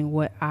acknowledging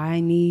what I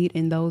need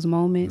in those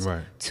moments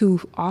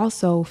to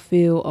also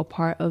feel a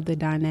part of the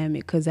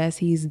dynamic. Because as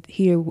he's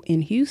here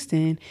in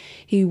Houston,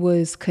 he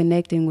was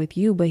connecting with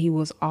you, but he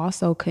was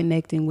also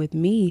connecting with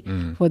me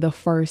for the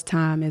first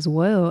time as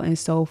well. And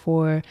so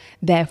for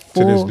that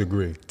full...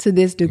 To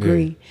this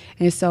degree.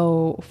 Yeah. And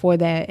so for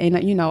that,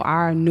 and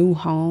our new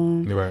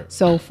home. Right.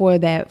 So for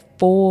that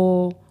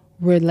full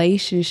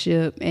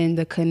relationship and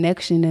the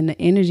connection and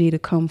the energy to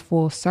come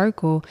full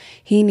circle,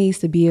 he needs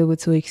to be able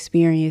to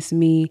experience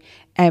me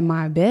at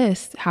my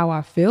best, how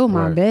I feel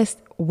my best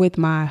with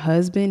my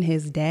husband,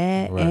 his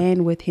dad,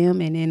 and with him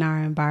and in our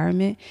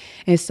environment.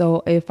 And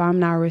so if I'm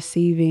not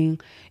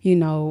receiving,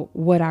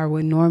 what I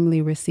would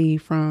normally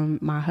receive from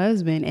my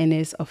husband and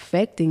it's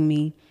affecting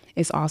me,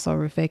 it's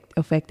also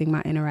affecting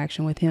my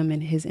interaction with him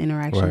and his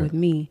interaction with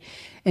me.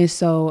 And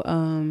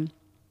so,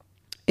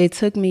 it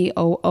took me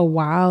a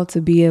while to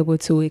be able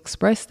to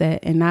express that.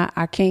 And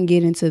I can't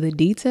get into the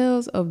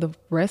details of the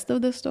rest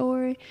of the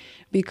story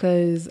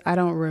because I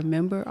don't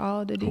remember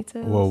all the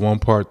details. Well, one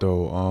part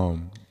though,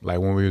 like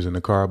when we was in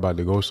the car about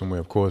to go somewhere,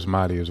 of course,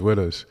 Madi is with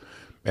us.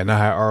 And I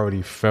had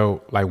already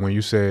felt like when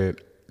you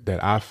said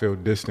that I feel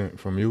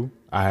distant from you,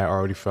 I had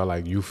already felt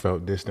like you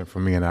felt distant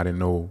from me and I didn't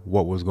know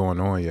what was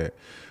going on yet.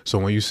 So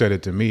when you said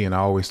it to me, and I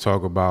always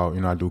talk about,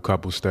 I do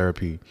couples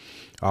therapy,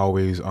 I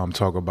always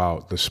talk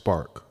about the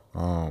spark.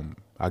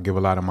 I give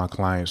a lot of my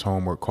clients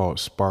homework called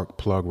Spark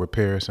Plug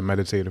Repair. It's a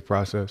meditative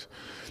process.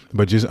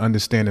 But just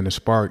understanding the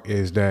spark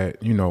is that,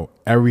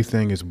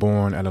 everything is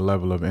born at a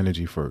level of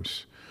energy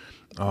first.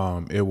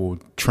 It will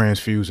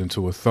transfuse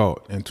into a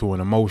thought, into an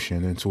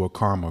emotion, into a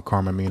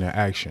karma meaning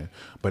action.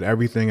 But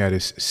everything at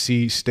its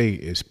seed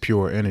state is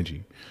pure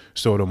energy.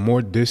 So the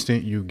more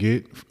distant you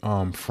get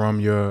from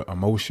your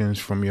emotions,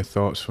 from your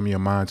thoughts, from your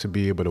mind, to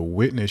be able to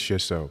witness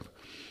yourself,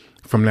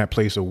 from that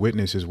place of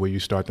witness is where you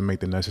start to make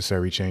the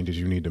necessary changes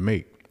you need to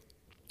make.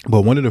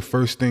 But one of the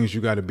first things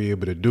you got to be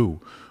able to do,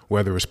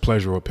 whether it's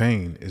pleasure or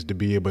pain, is to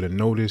be able to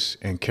notice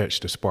and catch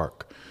the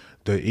spark.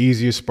 The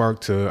easiest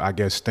spark to, I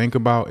guess, think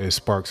about is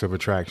sparks of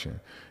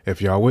attraction.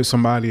 If y'all with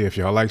somebody, if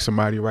y'all like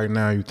somebody right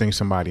now, you think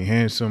somebody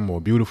handsome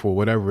or beautiful,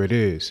 whatever it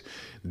is,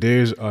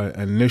 there's an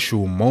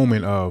initial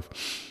moment of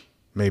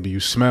maybe you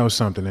smell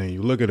something and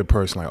you look at a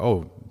person like,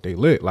 oh, they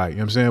lit, like, you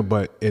know what I'm saying?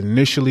 But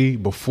initially,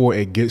 before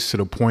it gets to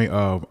the point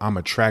of I'm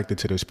attracted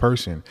to this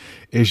person,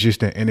 it's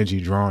just the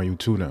energy drawing you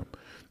to them.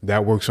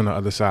 That works on the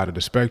other side of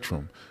the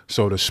spectrum.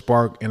 So the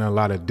spark in a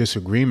lot of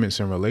disagreements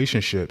in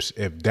relationships,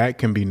 if that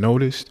can be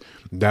noticed,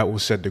 that will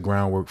set the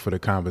groundwork for the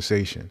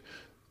conversation.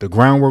 The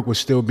groundwork was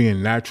still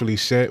being naturally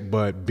set,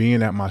 but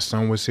being that my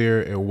son was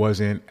here, it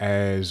wasn't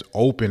as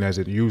open as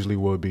it usually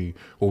would be,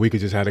 where we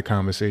could just have a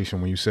conversation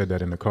when you said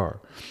that in the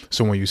car.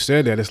 So when you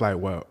said that, it's like,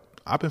 well,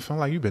 I've been feeling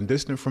like you've been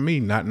distant from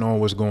me, not knowing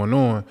what's going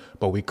on,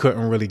 but we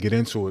couldn't really get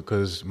into it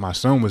because my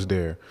son was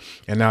there.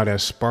 And now that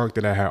spark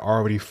that I had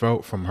already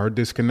felt from her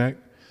disconnect,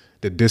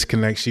 the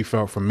disconnect she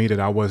felt from me that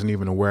I wasn't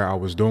even aware I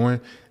was doing,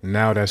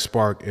 now that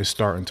spark is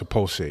starting to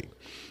pulsate.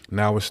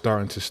 Now it's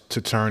starting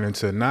to turn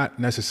into not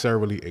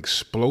necessarily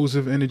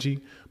explosive energy,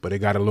 but it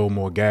got a little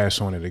more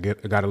gas on it.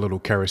 It got a little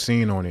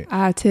kerosene on it.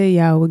 I'll tell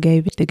y'all what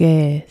gave it the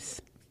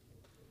gas.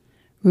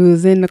 We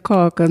was in the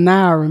car, because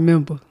now I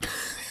remember.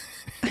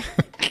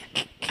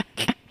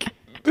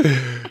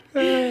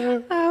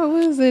 I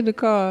was in the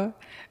car,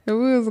 and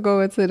we was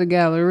going to the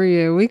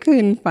Galleria. We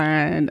couldn't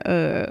find,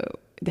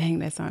 dang,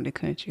 that sounded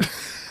country.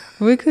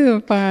 We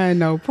couldn't find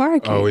no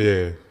parking. Oh,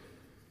 yeah.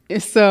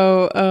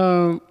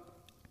 So,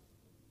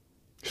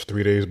 it's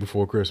 3 days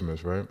before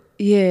Christmas, right?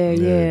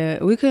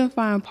 Yeah. We couldn't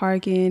find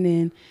parking,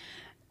 and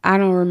I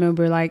don't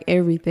remember like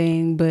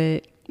everything,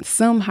 but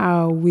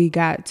somehow we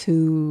got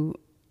to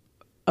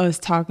us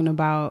talking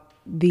about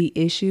the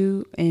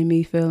issue and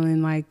me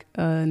feeling like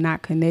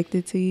not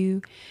connected to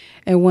you.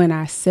 And when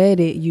I said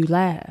it, you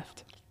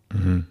laughed.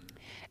 Mm-hmm.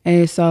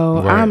 And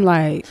so right. I'm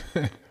like,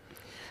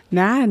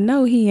 now I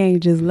know he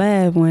ain't just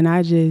laughed when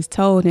I just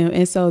told him.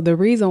 And so the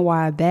reason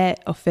why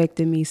that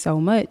affected me so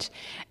much,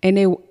 and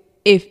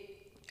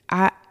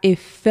it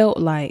felt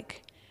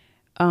like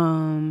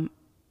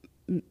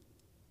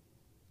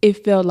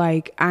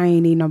I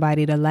ain't need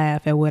nobody to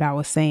laugh at what I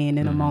was saying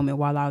in a moment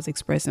while I was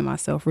expressing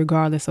myself,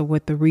 regardless of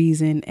what the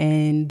reason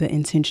and the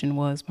intention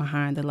was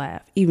behind the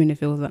laugh, even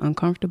if it was an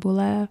uncomfortable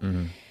laugh.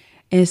 Mm-hmm.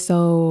 And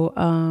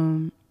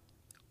so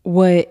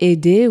what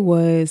it did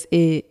was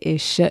it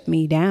shut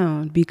me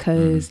down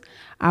because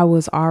I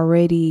was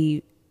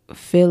already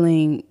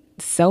feeling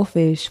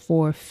selfish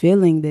for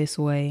feeling this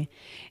way,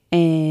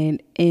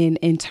 and in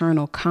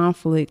internal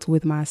conflict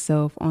with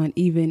myself on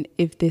even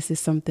if this is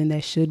something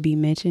that should be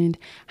mentioned.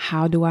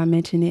 How do I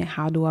mention it?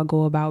 How do I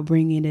go about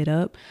bringing it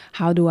up?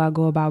 How do I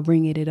go about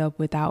bringing it up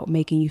without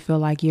making you feel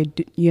like you're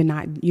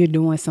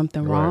doing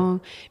something wrong?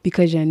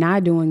 Because you're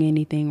not doing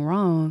anything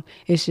wrong.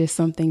 It's just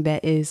something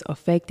that is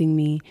affecting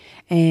me.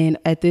 And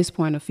at this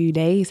point, a few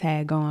days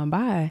had gone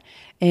by,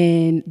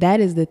 and that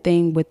is the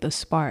thing with the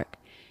spark.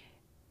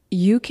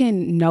 You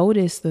can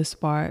notice the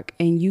spark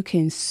and you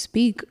can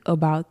speak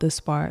about the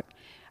spark.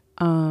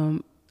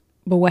 But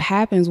what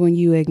happens when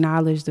you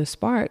acknowledge the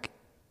spark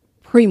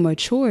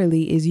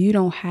prematurely is you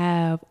don't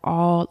have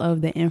all of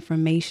the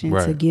information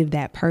to give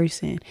that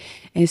person.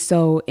 And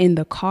so in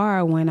the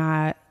car, when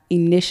I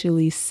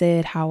initially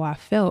said how I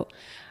felt,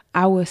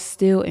 I was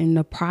still in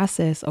the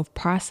process of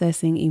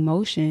processing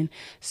emotion.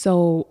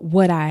 So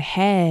what I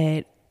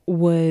had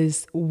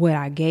was what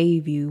I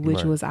gave you,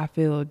 which was I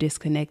feel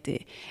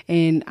disconnected,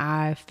 and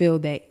I feel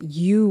that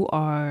you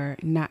are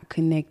not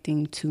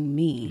connecting to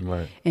me.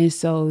 And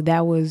so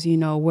that was,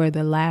 where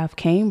the laugh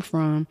came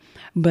from,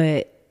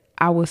 but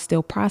I was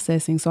still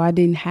processing. So I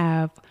didn't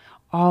have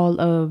all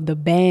of the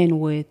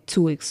bandwidth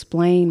to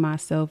explain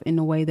myself in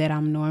the way that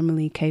I'm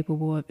normally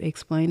capable of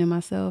explaining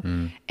myself,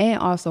 and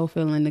also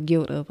feeling the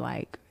guilt of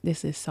like,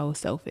 this is so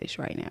selfish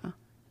right now.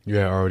 You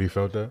had already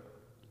felt that?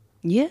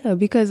 Yeah,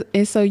 because,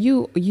 and so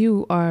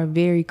you are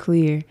very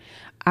clear.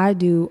 I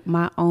do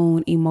my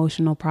own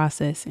emotional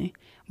processing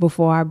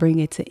before I bring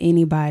it to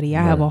anybody.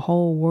 I have a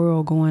whole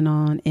world going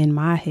on in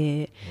my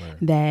head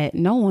that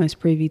no one's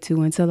privy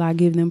to until I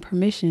give them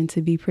permission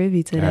to be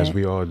privy to that. As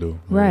we all do.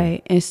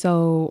 Right. And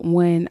so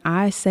when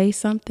I say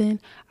something,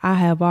 I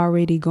have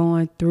already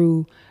gone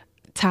through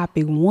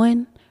topic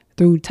 1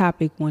 through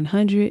topic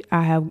 100.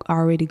 I have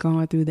already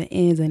gone through the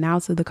ins and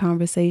outs of the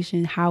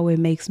conversation, how it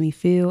makes me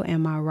feel.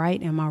 Am I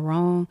right? Am I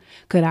wrong?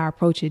 Could I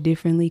approach it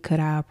differently? Could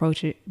I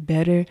approach it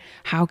better?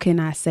 How can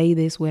I say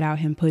this without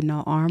him putting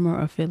on armor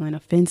or feeling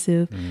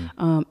offensive?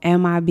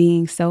 Am I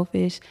being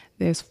selfish?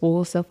 There's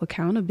full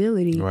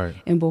self-accountability.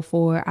 And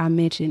before I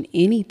mention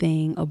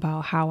anything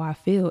about how I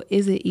feel,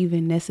 is it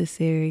even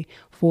necessary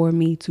for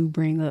me to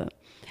bring up?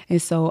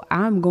 And so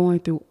I'm going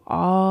through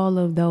all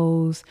of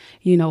those,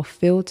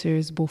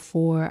 filters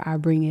before I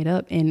bring it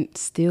up, and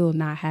still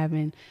not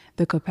having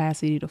the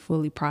capacity to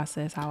fully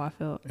process how I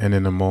felt. And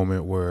in the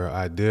moment where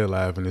I did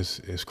laugh, and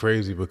it's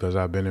crazy because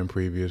I've been in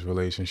previous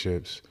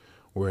relationships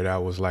where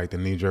that was like the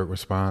knee-jerk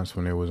response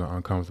when there was an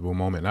uncomfortable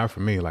moment. Not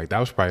for me, like that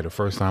was probably the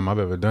first time I've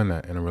ever done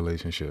that in a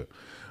relationship.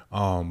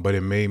 But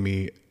it made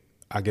me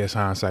I guess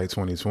hindsight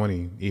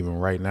 2020, even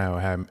right now,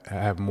 I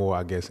have more,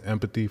 I guess,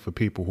 empathy for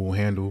people who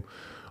handle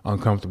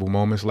uncomfortable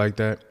moments like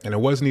that. And it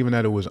wasn't even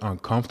that it was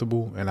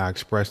uncomfortable, and I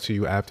expressed to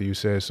you after you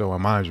said so.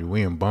 And mind you,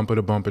 we in bumper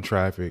to bumper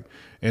traffic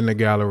in the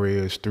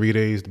Galleria. It's 3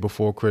 days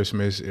before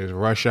Christmas. It's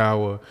rush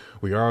hour.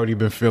 We already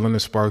been feeling the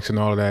sparks and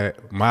all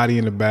that. Marty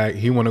in the back,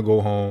 he want to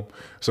go home.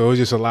 So it was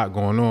just a lot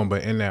going on.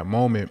 But in that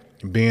moment,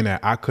 being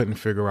that I couldn't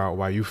figure out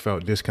why you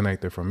felt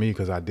disconnected from me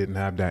because I didn't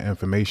have that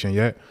information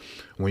yet,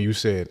 when you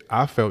said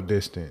I felt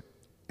distant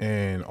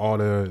and all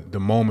the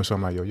moments,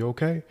 I'm like, yo, you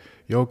okay?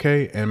 You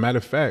okay? And matter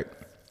of fact,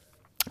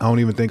 I don't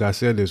even think I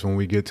said this when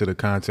we get to the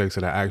context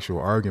of the actual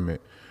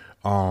argument.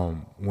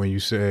 When you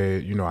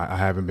said, you know, I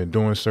haven't been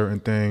doing certain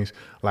things,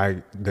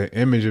 like the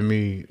image of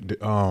me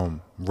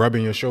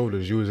rubbing your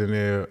shoulders, you was in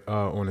there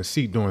on a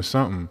seat doing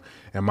something,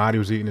 and Marty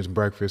was eating his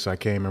breakfast. I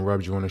came and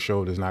rubbed you on the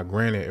shoulders. Now,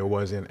 granted, it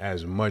wasn't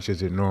as much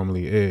as it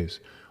normally is,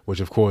 which,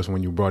 of course,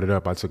 when you brought it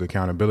up, I took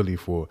accountability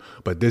for.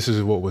 But this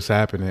is what was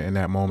happening in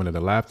that moment of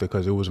the laughter,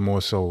 because it was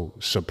more so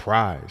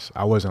surprise.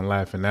 I wasn't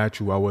laughing at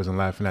you. I wasn't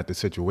laughing at the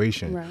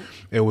situation. Right.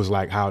 It was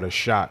like how the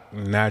shock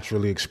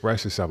naturally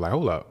expressed itself. Like,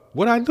 hold up,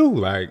 what I do?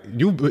 Like,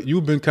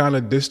 you've been kind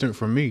of distant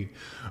from me.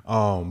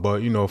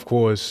 But, you know, of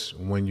course,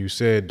 when you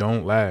said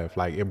don't laugh,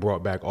 like it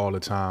brought back all the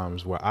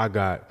times where I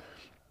got,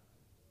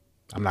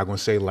 I'm not going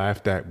to say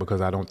laughed at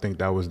because I don't think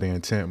that was the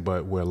intent,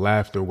 but where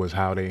laughter was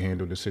how they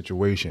handled the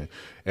situation.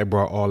 It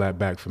brought all that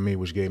back for me,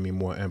 which gave me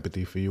more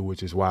empathy for you,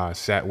 which is why I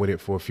sat with it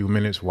for a few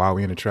minutes while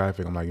we in the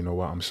traffic. I'm like, you know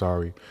what? I'm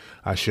sorry.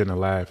 I shouldn't have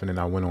laughed. And then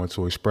I went on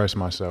to express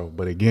myself.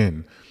 But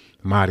again,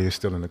 Marty is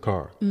still in the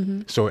car.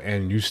 Mm-hmm. So,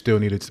 and you still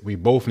we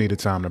both needed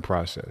time to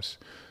process.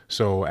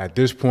 So at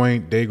this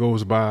point, day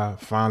goes by,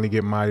 finally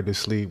get Marty to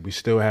sleep. We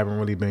still haven't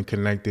really been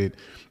connected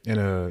in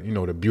a, you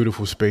know, the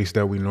beautiful space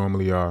that we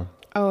normally are.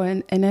 Oh,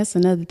 and that's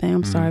another thing.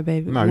 I'm sorry,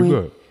 baby. No, you're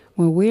good.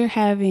 When we're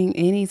having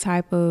any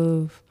type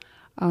of,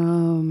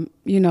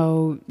 you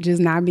know, just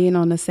not being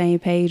on the same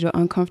page or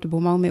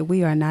uncomfortable moment,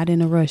 we are not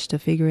in a rush to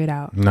figure it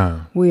out.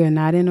 Nah. We are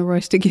not in a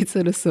rush to get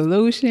to the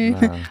solution.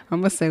 Nah. I'm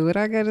going to say what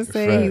I got to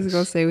say. Facts. He's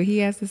going to say what he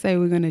has to say.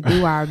 We're going to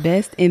do our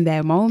best in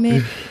that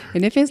moment.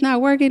 And if it's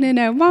not working in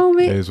that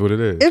moment, It is what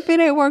it is. if it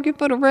ain't working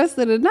for the rest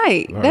of the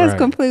night, All that's right.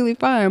 completely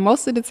fine.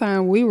 Most of the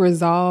time, we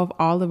resolve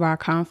all of our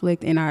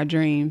conflict in our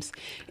dreams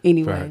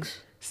anyway. Facts.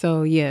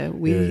 So yeah,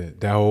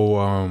 that whole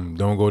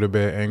don't go to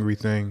bed angry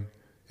thing.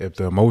 If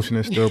the emotion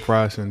is still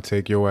processing,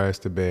 take your ass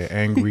to bed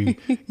angry.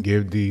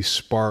 Give the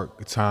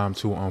spark time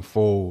to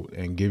unfold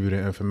and give you the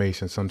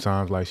information.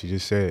 Sometimes, like she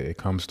just said, it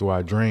comes through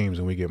our dreams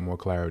and we get more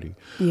clarity.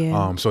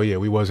 Yeah. So yeah,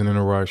 we wasn't in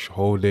a rush.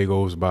 Whole day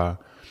goes by.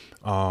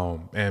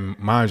 And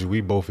mind you,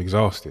 we both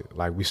exhausted.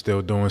 Like we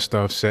still doing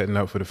stuff, setting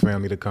up for the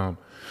family to come.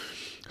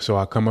 So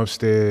I come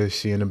upstairs,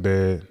 she in the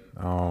bed.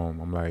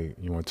 I'm like,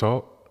 you want to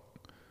talk?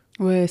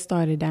 Well, it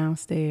started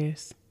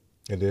downstairs.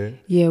 It did?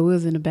 Yeah, we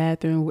was in the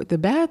bathroom. The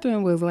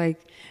bathroom was like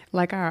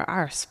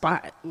our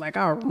spot, like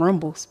our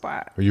rumble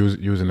spot. You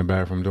was in the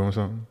bathroom doing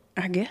something?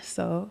 I guess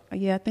so.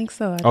 Yeah, I think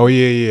so. Oh,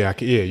 yeah.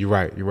 Yeah, you're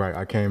right.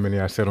 I came in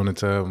there, I sat on the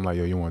tub. I'm like,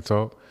 yo, you want to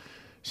talk?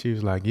 She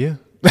was like, yeah.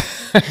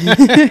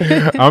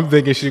 I'm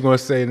thinking she's going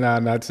to say, nah,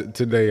 not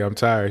today. I'm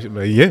tired. She's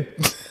like, yeah.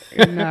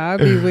 Nah, I'll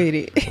be with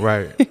it.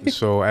 Right.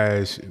 So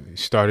as she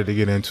started to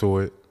get into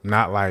it,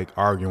 not like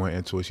arguing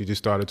into it, she just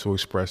started to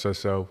express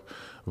herself,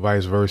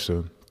 vice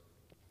versa.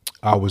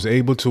 I was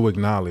able to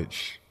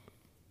acknowledge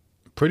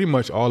pretty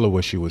much all of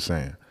what she was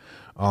saying.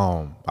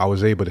 I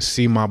was able to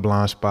see my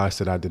blind spots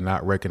that I did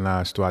not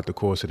recognize throughout the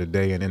course of the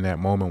day. And in that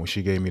moment when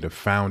she gave me the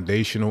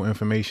foundational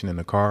information in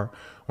the car,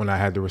 when I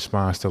had the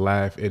response to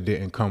laugh, it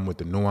didn't come with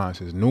the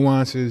nuances.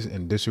 Nuances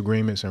and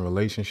disagreements and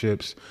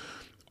relationships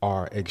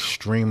are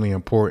extremely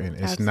important.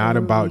 It's not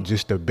about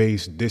just the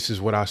base, this is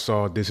what I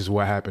saw, this is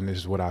what happened, this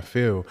is what I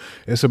feel.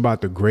 It's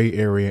about the gray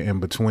area in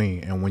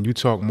between. And when you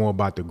talk more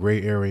about the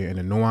gray area and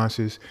the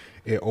nuances,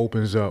 it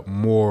opens up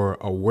more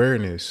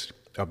awareness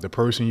of the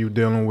person you're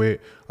dealing with,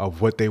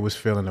 of what they was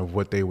feeling, of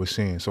what they were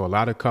seeing. So a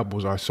lot of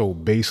couples are so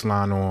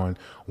baseline on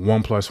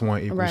 1 +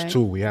 1 =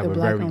 2. We have a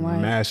very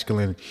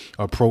masculine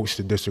approach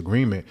to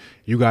disagreement.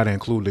 You got to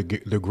include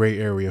the gray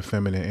area of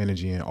feminine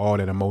energy and all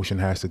that emotion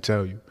has to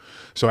tell you.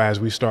 So as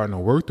we starting to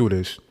work through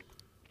this,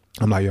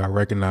 I'm like, yo,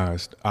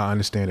 I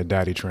understand the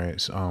daddy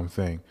trance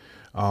thing.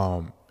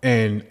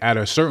 And at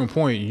a certain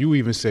point, you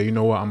even say, you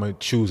know what, I'm going to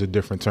choose a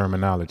different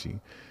terminology.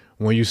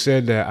 When you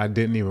said that, I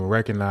didn't even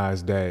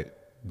recognize that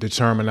the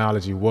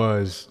terminology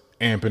was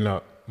amping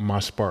up my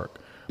spark.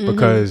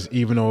 Because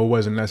even though it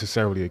wasn't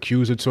necessarily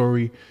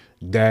accusatory,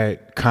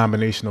 that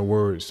combination of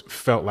words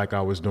felt like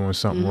I was doing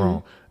something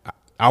wrong.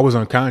 I was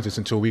unconscious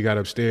until we got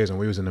upstairs and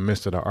we was in the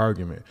midst of the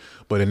argument.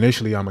 But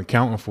initially I'm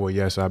accounting for,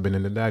 yes, I've been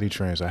in the daddy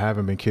trance. I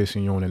haven't been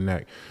kissing you on the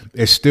neck.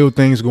 It's still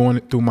things going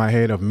through my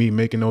head of me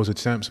making those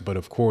attempts, but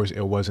of course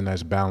it wasn't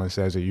as balanced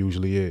as it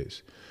usually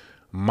is.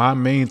 My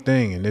main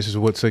thing, and this is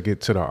what took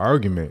it to the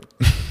argument.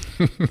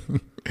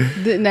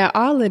 Now,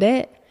 all of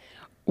that,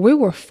 we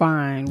were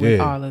fine with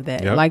all of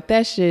that. Yep. Like,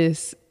 that's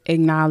just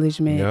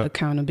acknowledgement,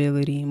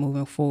 accountability, and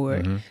moving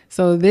forward.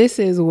 So this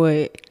is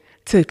what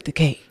took the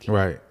cake.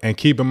 Right. And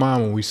keep in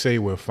mind, when we say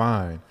we're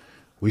fine,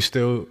 we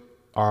still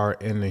are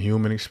in the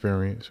human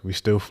experience. We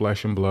still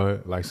flesh and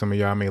blood. Like some of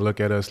y'all may look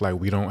at us like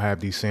we don't have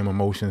these same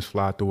emotions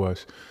fly through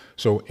us.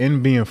 So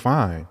in being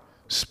fine,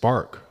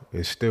 spark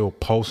is still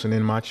pulsing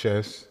in my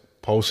chest,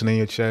 pulsing in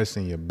your chest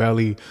and your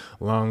belly,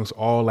 lungs,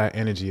 all that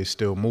energy is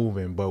still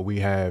moving. But we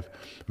have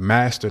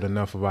mastered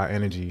enough of our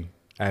energy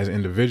as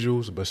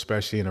individuals, but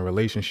especially in a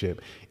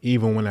relationship,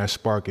 even when that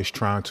spark is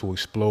trying to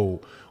explode,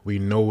 we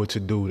know what to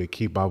do to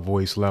keep our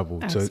voice level,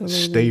 Absolutely. to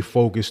stay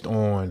focused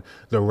on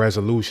the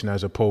resolution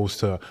as opposed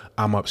to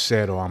I'm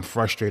upset or I'm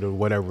frustrated or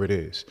whatever it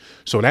is.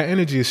 So that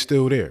energy is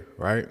still there,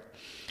 right?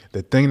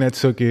 The thing that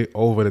took it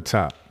over the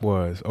top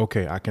was,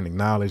 okay, I can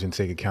acknowledge and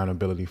take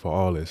accountability for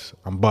all this.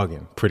 I'm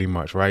bugging pretty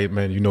much, right,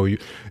 man? You know,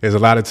 there's a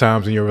lot of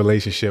times in your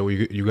relationship where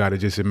you got to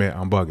just admit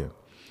I'm bugging.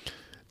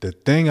 The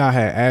thing I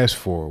had asked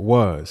for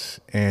was,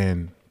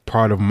 and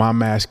part of my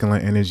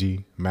masculine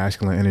energy,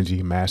 masculine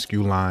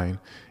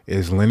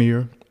is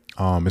linear.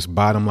 It's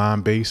bottom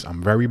line based.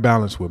 I'm very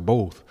balanced with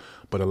both.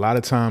 But a lot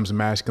of times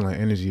masculine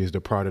energy is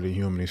the part of the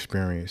human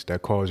experience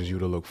that causes you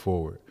to look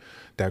forward,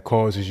 that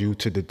causes you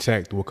to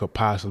detect what could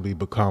possibly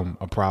become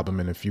a problem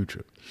in the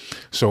future.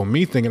 So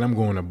me thinking I'm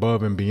going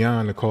above and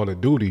beyond the Call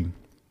of Duty,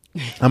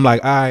 I'm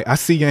like, all right, I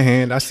see your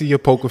hand, I see your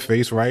poker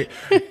face, right?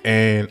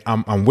 And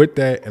I'm with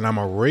that, and I'm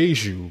gonna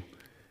raise you.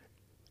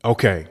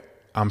 Okay,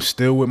 I'm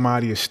still with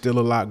Marty. There's still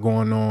a lot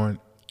going on.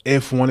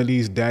 If one of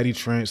these daddy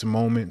trance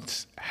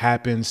moments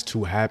happens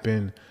to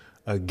happen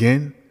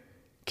again,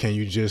 can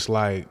you just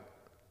like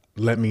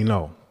let me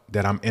know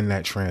that I'm in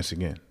that trance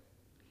again?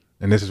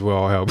 And this is where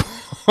all hell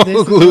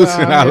broke loose,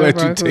 and I'll let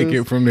you take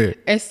it from there.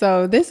 And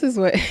so this is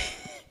what.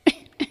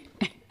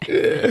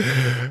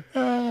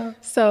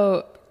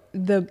 So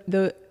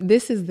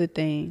this is the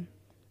thing.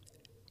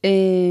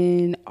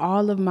 In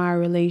all of my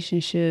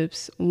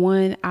relationships,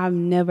 one, I've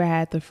never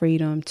had the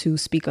freedom to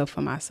speak up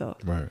for myself.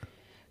 Right.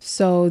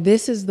 So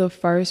this is the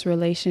first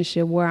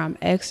relationship where I'm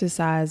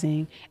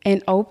exercising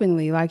and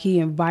openly, like he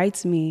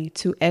invites me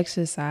to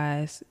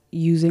exercise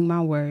using my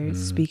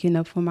words, speaking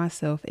up for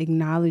myself,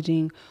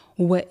 acknowledging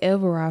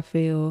whatever I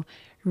feel,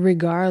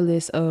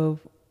 regardless of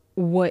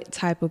what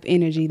type of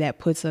energy that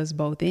puts us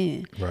both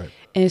in. Right.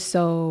 And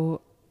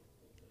so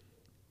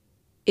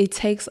it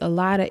takes a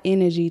lot of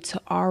energy to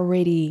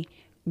already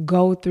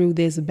go through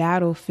this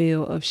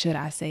battlefield of should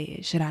I say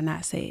it? Should I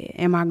not say it?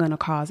 Am I going to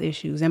cause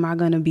issues? Am I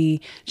going to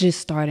be just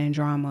starting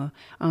drama?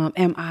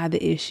 Am I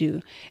the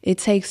issue? It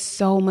takes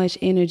so much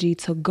energy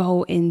to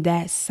go in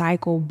that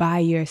cycle by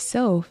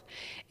yourself.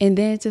 And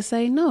then to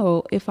say,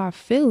 no, if I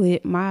feel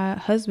it, my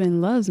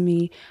husband loves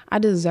me, I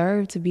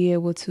deserve to be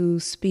able to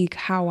speak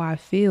how I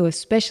feel,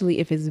 especially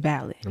if it's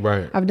valid.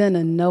 Right. I've done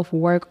enough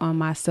work on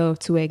myself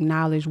to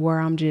acknowledge where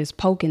I'm just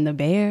poking the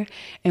bear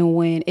and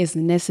when it's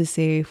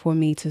necessary for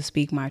me to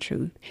speak my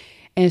truth.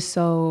 And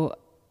so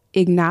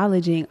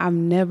acknowledging I've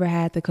never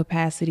had the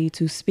capacity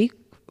to speak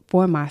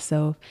for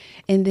myself.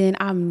 And then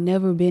I've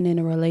never been in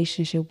a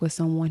relationship with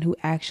someone who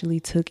actually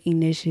took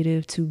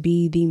initiative to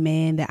be the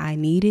man that I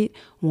needed,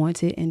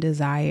 wanted, and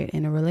desired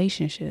in a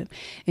relationship.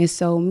 And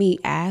so me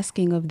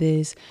asking of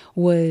this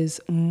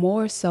was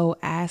more so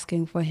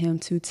asking for him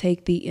to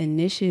take the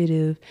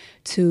initiative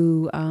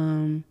to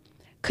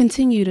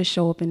continue to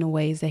show up in the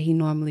ways that he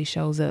normally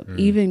shows up.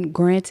 Even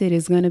granted,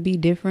 it's going to be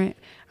different.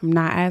 I'm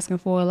not asking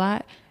for a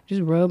lot.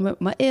 Just rub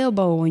my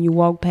elbow when you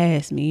walk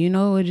past me,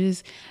 or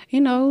just,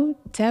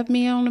 tap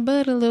me on the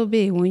butt a little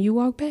bit when you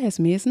walk past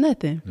me. It's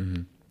nothing.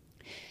 Mm-hmm.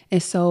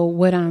 And so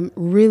what I'm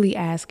really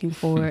asking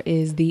for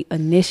is the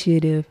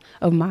initiative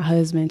of my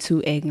husband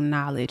to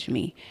acknowledge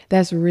me.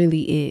 That's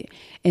really it.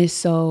 And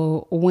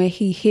so when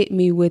he hit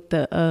me with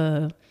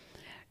the,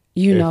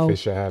 if it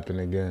should happen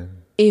again.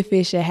 If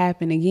it should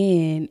happen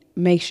again,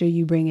 make sure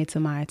you bring it to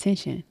my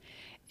attention.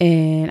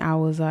 And I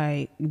was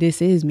like,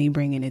 this is me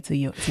bringing it to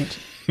your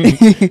attention.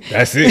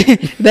 That's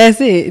it.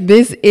 That's it.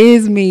 This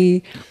is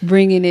me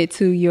bringing it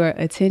to your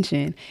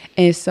attention.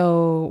 And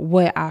so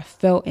what I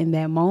felt in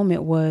that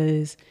moment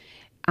was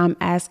I'm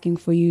asking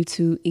for you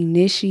to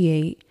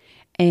initiate.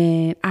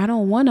 And I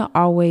don't want to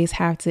always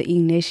have to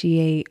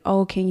initiate.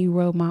 Oh, can you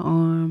rub my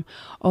arm?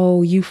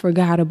 Oh, you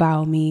forgot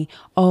about me.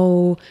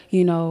 Oh,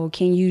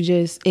 can you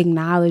just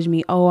acknowledge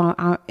me? Oh,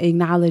 I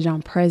acknowledge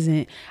I'm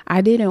present.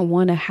 I didn't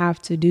want to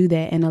have to do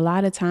that. And a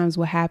lot of times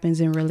what happens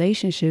in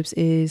relationships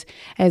is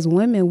as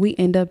women, we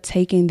end up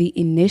taking the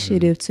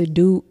initiative to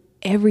do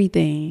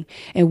everything.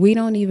 And we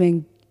don't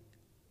even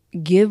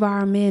give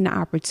our men the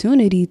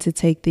opportunity to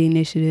take the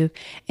initiative.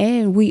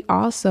 And we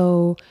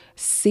also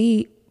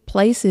see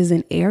places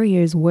and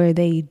areas where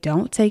they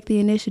don't take the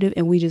initiative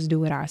and we just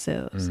do it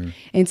ourselves.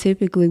 And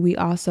typically we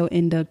also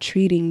end up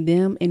treating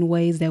them in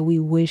ways that we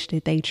wish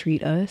that they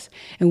treat us.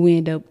 And we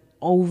end up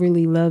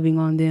overly loving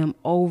on them,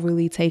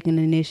 overly taking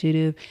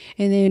initiative.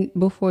 And then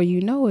before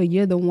you know it,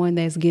 you're the one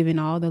that's giving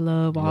all the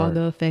love, all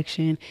the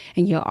affection,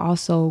 and you're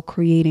also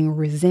creating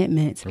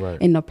resentment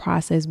in the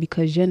process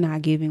because you're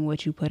not giving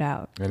what you put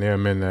out. And there are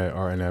men that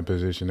are in that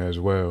position as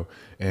well.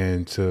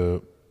 And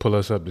to pull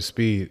us up to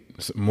speed.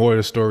 More of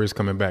the stories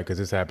coming back because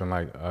this happened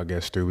like I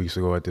guess 3 weeks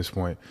ago at this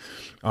point.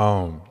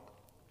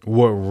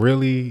 What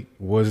really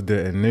was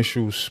the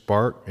initial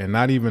spark, and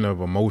not even of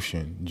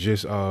emotion,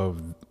 just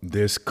of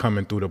this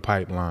coming through the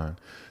pipeline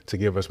to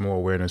give us more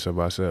awareness of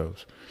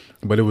ourselves.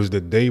 But it was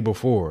the day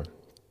before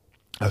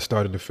I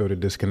started to feel the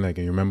disconnect.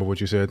 And you remember what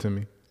you said to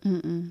me?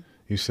 Mm-mm.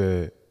 You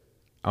said,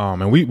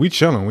 and we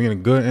chilling, we in a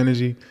good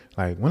energy.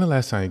 Like, when the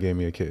last time you gave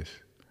me a kiss?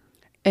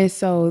 And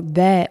so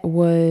that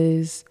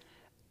was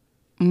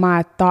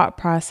my thought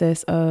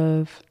process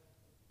of,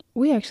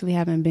 we actually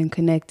haven't been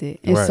connected.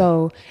 And Right.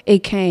 so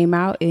it came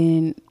out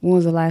in, when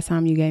was the last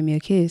time you gave me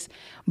a kiss?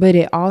 But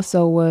it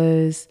also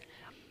was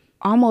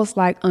almost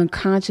like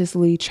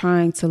unconsciously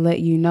trying to let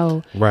you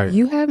know, Right.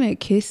 you haven't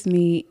kissed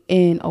me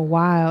in a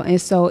while. And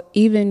so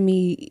even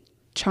me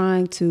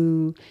trying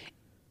to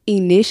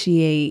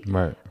initiate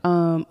Right.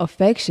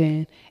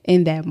 affection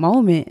in that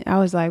moment, I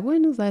was like,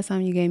 when was the last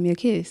time you gave me a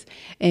kiss?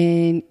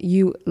 And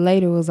you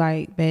later was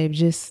like, babe,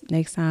 just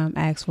next time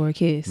ask for a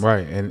kiss.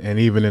 Right. And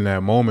even in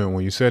that moment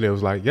when you said it, it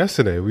was like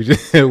yesterday. We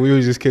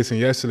were just kissing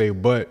yesterday,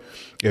 but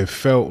it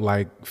felt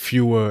like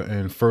fewer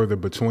and further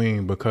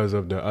between because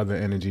of the other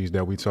energies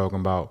that we talking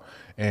about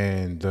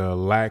and the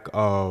lack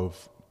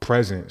of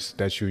presence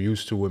that you're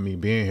used to with me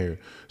being here.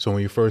 So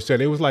when you first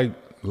said it, was like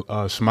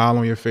a smile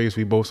on your face.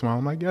 We both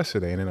smiled like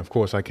yesterday. And then of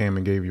course I came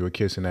and gave you a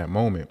kiss in that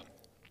moment.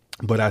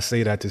 But I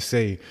say that to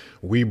say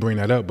we bring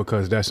that up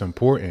because that's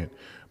important,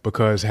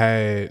 because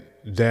had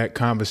that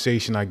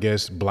conversation, I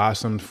guess,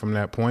 blossomed from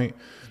that point,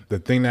 the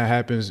thing that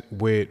happens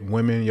with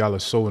women, y'all are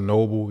so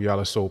noble,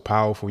 y'all are so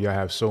powerful, y'all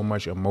have so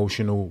much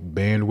emotional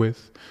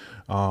bandwidth.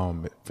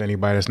 If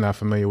anybody that's not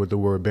familiar with the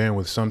word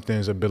bandwidth,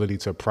 something's ability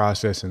to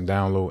process and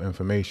download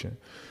information.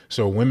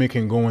 So women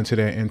can go into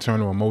that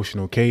internal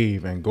emotional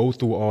cave and go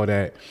through all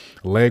that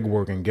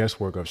legwork and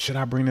guesswork of, should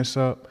I bring this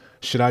up?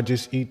 Should I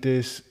just eat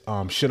this?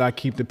 Should I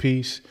keep the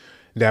peace?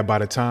 That by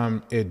the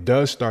time it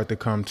does start to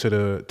come to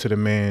the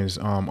man's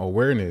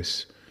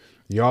awareness,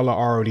 y'all are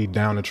already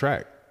down the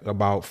track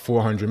about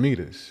 400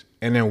 meters.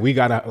 And then we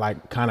gotta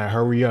like kind of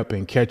hurry up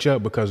and catch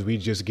up because we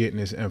just getting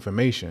this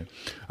information.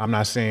 I'm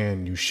not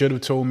saying you should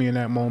have told me in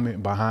that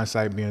moment, but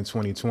hindsight being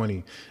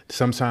 2020,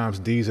 sometimes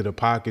these are the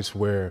pockets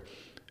where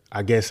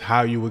I guess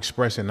how you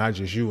express it, not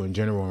just you in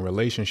general in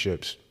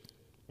relationships,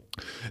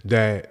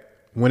 that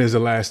when is the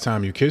last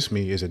time you kissed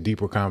me is a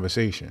deeper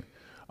conversation.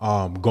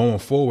 Going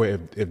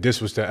forward, if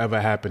this was to ever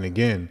happen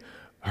again,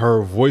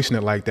 her voicing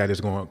it like that is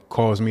going to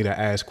cause me to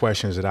ask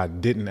questions that I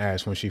didn't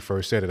ask when she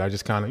first said it. I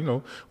just kind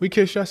of, we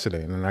kissed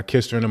yesterday and then I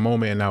kissed her in a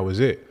moment and that was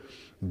it.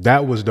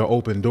 That was the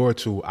open door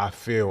to, I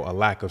feel a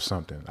lack of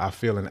something. I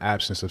feel an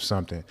absence of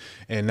something.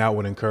 And that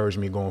would encourage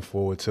me going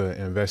forward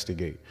to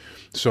investigate.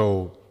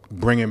 So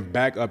bringing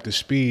back up to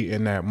speed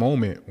in that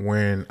moment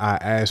when I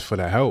asked for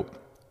the help,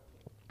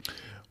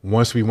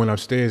 once we went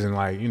upstairs and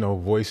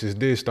voices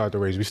did start to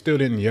raise. We still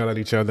didn't yell at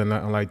each other,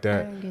 nothing like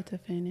that. I didn't get to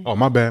finish. Oh,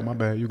 my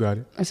bad. You got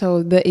it.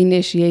 So the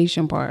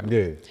initiation part.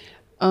 Yeah.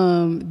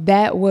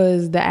 That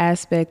was the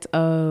aspect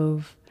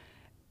of,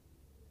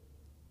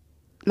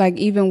 like,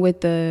 even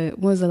with when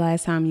was the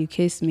last time you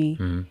kissed me?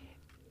 Mm-hmm.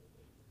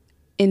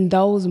 In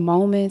those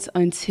moments,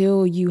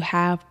 until you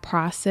have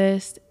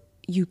processed,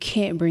 you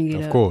can't bring it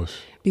up. Of course.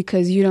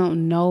 Because you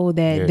don't know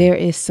that there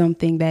is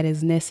something that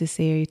is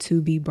necessary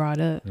to be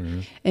brought up. Mm-hmm.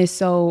 And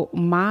so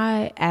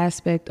my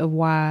aspect of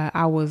why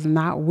I was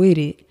not with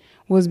it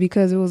was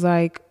because it was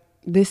like,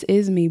 this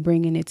is me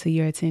bringing it to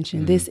your attention.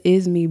 Mm-hmm. This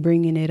is me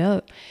bringing it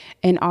up.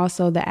 And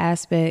also the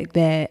aspect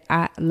that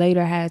I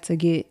later had to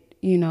get,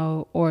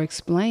 or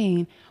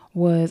explain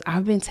was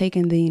I've been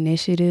taking the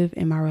initiative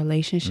in my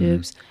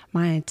relationships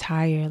my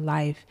entire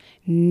life.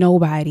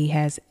 Nobody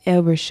has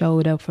ever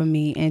showed up for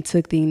me and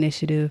took the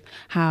initiative.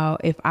 How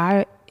if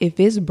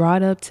it's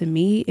brought up to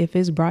me, if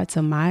it's brought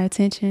to my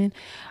attention,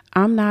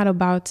 I'm not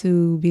about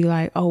to be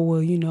like, oh,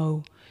 well,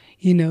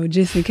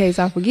 just in case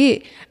I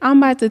forget. I'm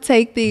about to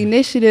take the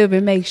initiative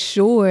and make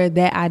sure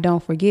that I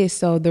don't forget.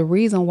 So the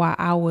reason why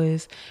I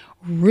was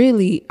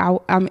really,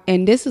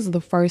 and this is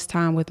the first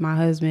time with my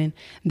husband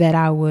that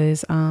I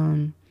was,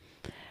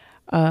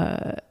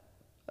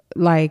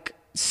 like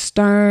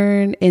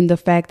stern in the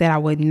fact that I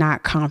would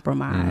not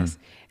compromise.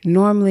 Mm-hmm.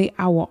 Normally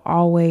I will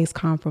always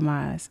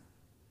compromise,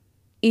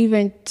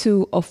 even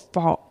to a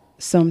fault.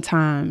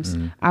 Sometimes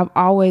I've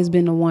always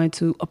been the one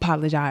to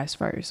apologize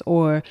first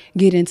or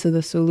get into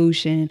the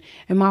solution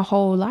in my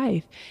whole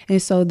life.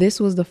 And so this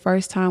was the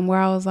first time where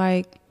I was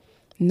like,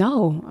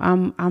 no,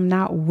 I'm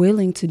not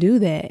willing to do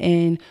that.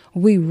 And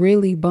we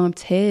really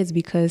bumped heads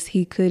because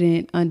he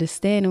couldn't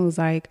understand. It was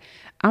like,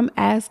 I'm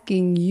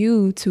asking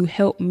you to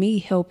help me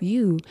help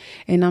you.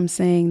 And I'm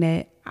saying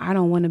that I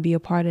don't want to be a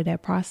part of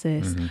that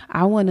process.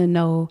 I want to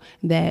know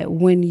that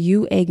when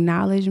you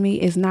acknowledge me,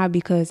 it's not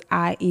because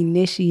I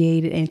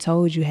initiated and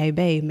told you, hey,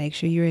 babe, make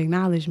sure you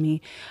acknowledge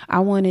me. I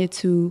want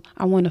to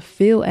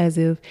feel as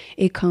if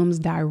it comes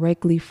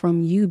directly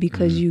from you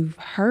because you've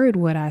heard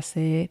what I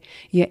said,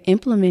 you're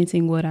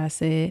implementing what I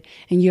said,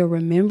 and you're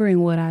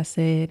remembering what I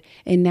said,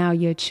 and now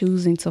you're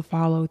choosing to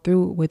follow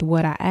through with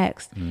what I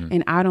asked.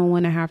 And I don't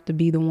want to have to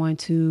be the one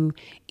to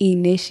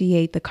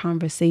initiate the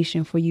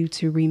conversation for you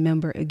to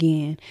remember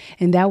again.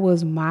 And that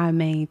was my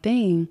main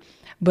thing.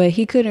 But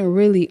he couldn't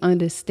really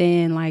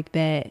understand like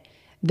that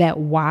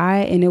why.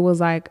 And it was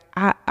like,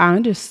 I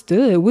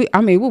understood. We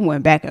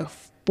went back and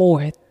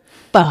forth.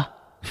 Back,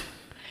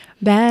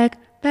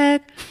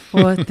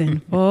 forth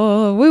and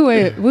forth.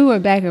 We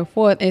went back and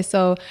forth. And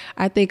so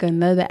I think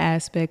another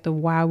aspect of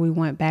why we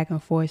went back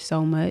and forth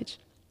so much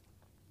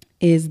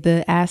is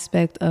the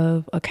aspect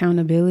of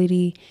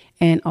accountability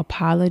and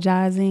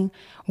apologizing,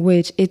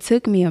 which it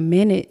took me a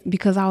minute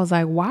because I was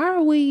like, why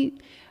are we,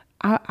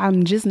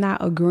 I'm just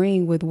not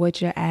agreeing with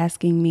what you're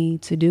asking me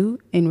to do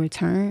in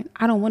return.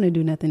 I don't want to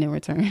do nothing in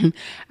return.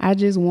 I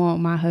just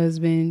want my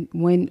husband,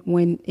 when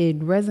it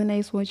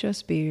resonates with your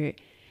spirit,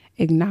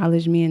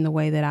 acknowledge me in the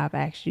way that I've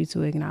asked you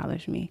to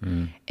acknowledge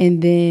me.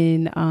 And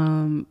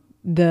then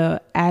the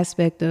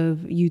aspect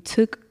of you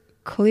took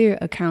clear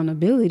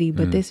accountability,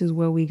 but this is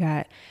where we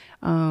got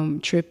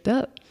tripped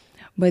up.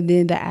 But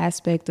then the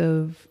aspect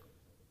of,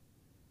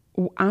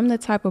 I'm the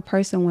type of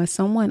person when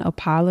someone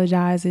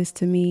apologizes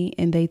to me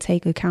and they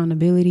take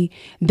accountability,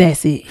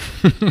 that's it.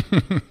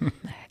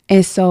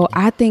 And so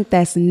I think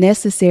that's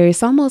necessary.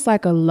 It's almost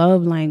like a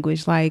love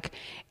language, like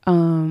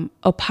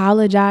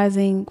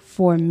apologizing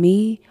for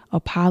me,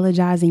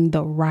 apologizing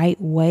the right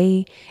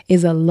way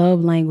is a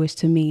love language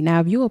to me. Now,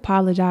 if you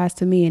apologize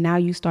to me and now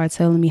you start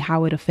telling me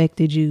how it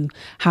affected you,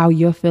 how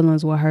your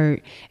feelings were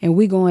hurt, and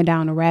we going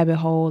down a rabbit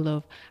hole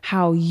of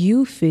how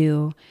you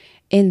feel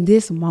in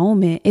this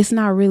moment, it's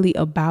not really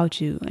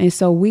about you. And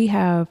so we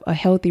have a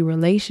healthy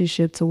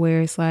relationship to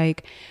where it's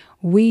like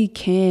we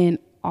can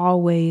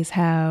always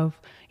have,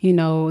 you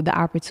know, the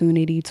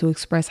opportunity to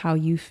express how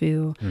you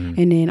feel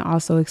and then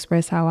also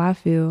express how I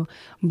feel.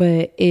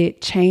 But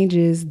it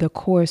changes the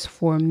course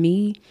for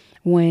me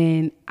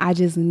when I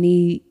just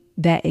need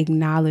that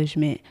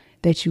acknowledgement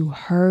that you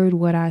heard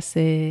what I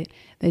said,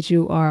 that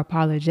you are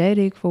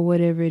apologetic for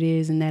whatever it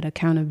is, and that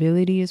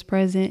accountability is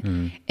present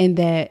and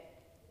that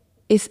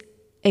it's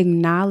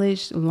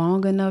acknowledged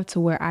long enough to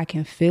where I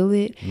can feel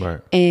it. Right.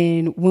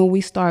 And when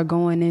we start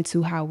going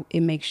into how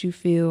it makes you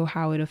feel,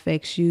 how it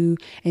affects you,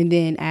 and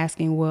then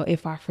asking, well,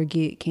 if I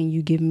forget, can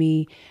you give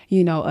me,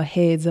 you know, a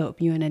heads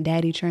up, you in a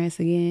daddy trance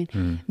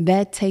again?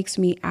 That takes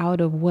me out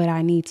of what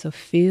I need to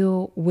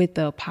feel with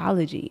the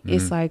apology.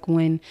 It's like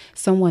when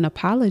someone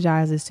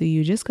apologizes to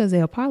you, just because they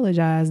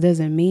apologize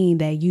doesn't mean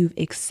that you've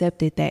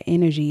accepted that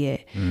energy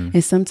yet.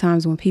 And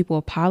sometimes when people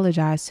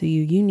apologize to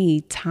you, you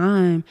need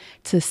time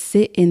to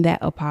sit in that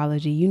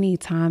apology. You need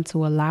time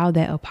to allow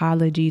that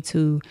apology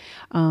to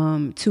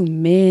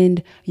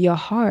mend your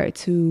heart,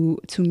 to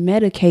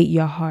medicate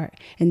your heart.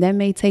 And that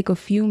may take a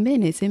few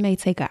minutes. It may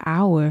take an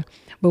hour.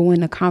 But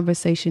when the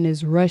conversation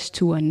is rushed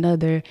to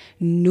another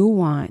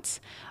nuance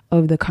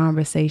of the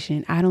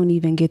conversation, I don't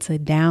even get to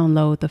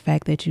download the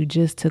fact that you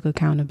just took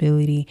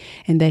accountability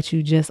and that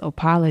you just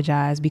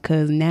apologized,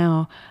 because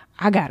now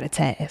I got a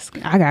task.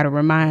 I got to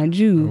remind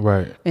you.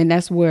 Right. And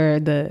that's where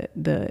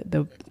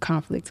the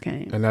conflicts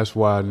came. And that's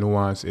why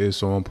nuance is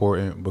so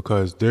important,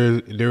 because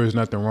there is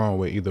nothing wrong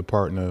with either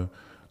partner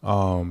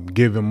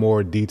giving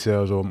more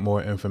details or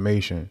more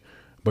information.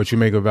 But you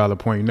make a valid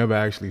point. You never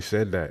actually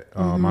said that.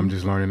 I'm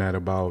just learning that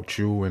about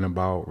you and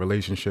about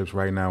relationships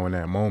right now in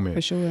that moment.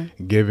 For sure.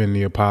 Giving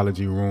the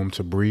apology room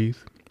to breathe.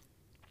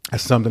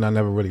 That's something I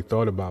never really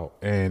thought about.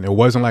 And it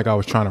wasn't like I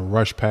was trying to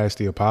rush past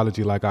the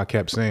apology like I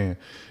kept saying.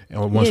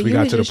 And once we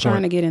got to the point,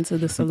 trying to get into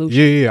the solution.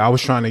 Yeah, I was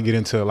trying to get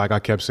into, like I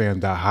kept saying,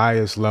 the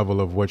highest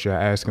level of what you're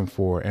asking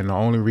for. And the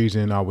only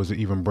reason I was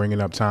even bringing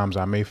up times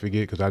I may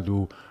forget, because I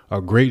do a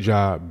great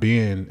job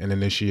being an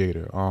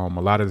initiator. A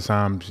lot of the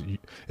times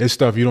it's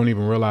stuff you don't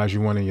even realize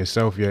you want in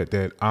yourself yet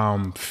that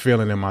I'm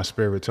feeling in my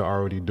spirit to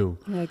already do.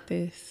 Like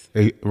this.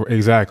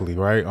 Exactly,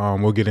 right?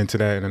 We'll get into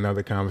that in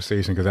another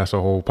conversation, because that's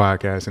a whole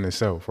podcast in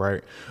itself,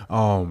 right?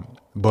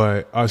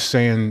 But us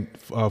saying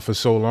for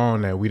so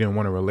long that we didn't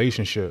want a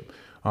relationship,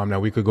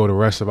 that we could go the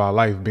rest of our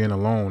life being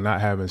alone, not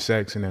having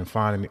sex, and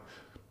then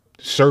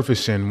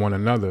surfacing one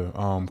another,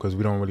 because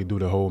we don't really do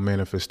the whole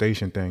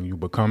manifestation thing. You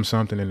become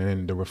something and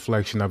then the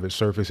reflection of it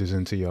surfaces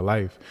into your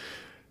life.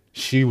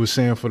 She was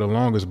saying for the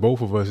longest,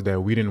 both of us,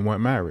 that we didn't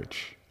want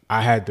marriage.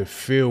 I had to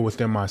feel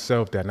within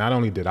myself that not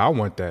only did I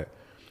want that,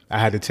 I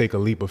had to take a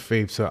leap of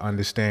faith to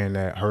understand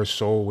that her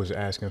soul was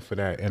asking for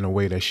that in a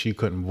way that she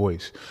couldn't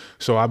voice.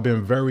 So I've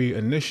been very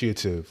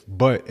initiative,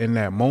 but in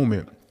that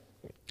moment,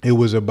 it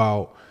was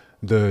about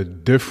the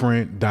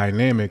different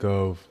dynamic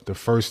of the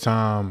first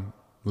time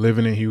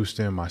living in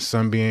Houston, my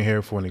son being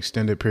here for an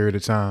extended period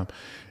of time.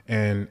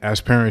 And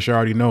as parents, you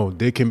already know,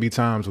 there can be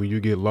times where you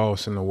get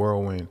lost in the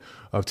whirlwind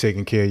of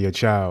taking care of your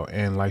child.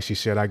 And like she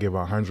said, I give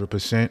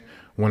 100%.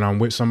 When I'm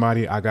with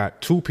somebody, I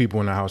got 2 people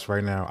in the house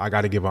right now I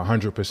got to give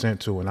 100%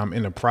 to, and I'm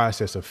in the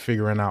process of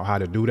figuring out how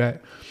to do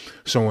that.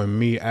 So in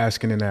me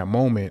asking in that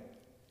moment,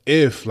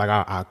 if like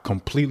I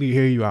completely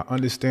hear you, I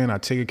understand, I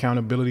take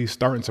accountability,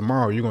 starting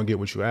tomorrow, you're going to get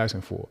what you're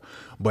asking for.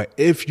 But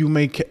if you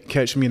may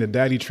catch me in a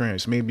daddy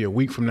trance, maybe a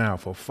week from now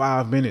for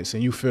 5 minutes,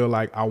 and you feel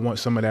like I want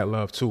some of that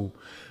love too,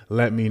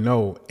 let me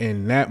know.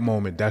 In that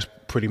moment, that's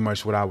pretty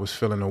much what I was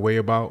feeling a way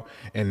about.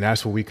 And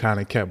that's what we kind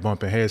of kept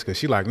bumping heads, because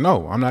she like,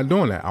 no, I'm not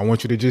doing that. I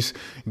want you to just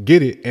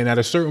get it. And at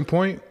a certain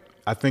point,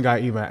 I think I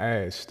even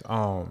asked,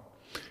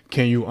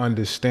 can you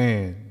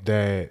understand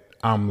that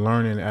I'm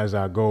learning as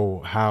I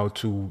go how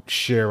to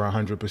share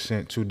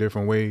 100% 2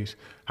 different ways,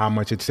 how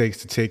much it takes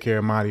to take care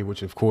of Madi,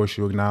 which of course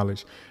you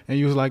acknowledge. And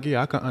you was like,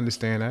 yeah, I can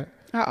understand that.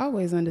 I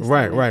always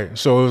understand. Right.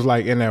 So it was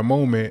like in that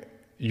moment,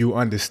 you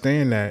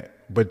understand that,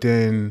 but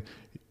then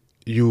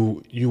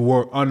you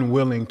were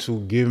unwilling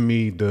to give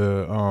me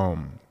the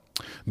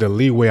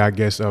leeway, I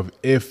guess, of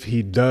if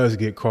he does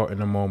get caught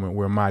in a moment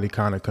where Madi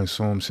kind of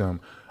consumes him,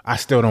 I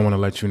still don't want to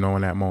let you know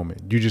in that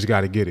moment. You just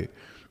got to get it.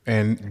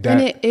 And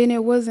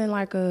it wasn't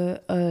like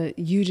a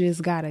you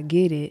just gotta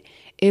get it.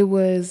 It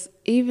was,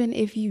 even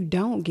if you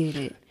don't get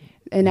it,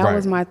 and that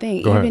was my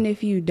thing. Even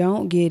if you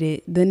don't get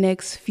it the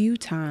next few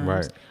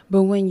times,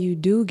 but when you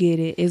do get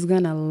it, it's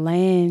gonna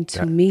land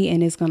to me,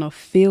 and it's gonna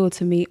feel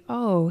to me,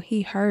 oh,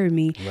 he heard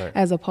me,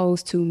 as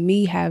opposed to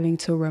me having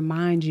to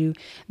remind you.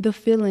 The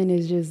feeling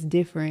is just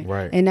different,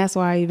 and that's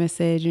why I even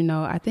said,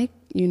 I think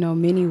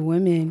many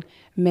women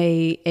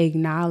may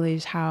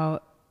acknowledge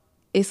how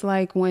it's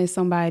like when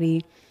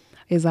somebody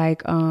is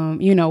like,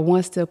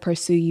 wants to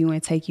pursue you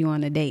and take you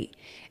on a date.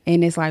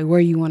 And it's like, where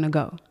you want to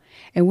go?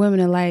 And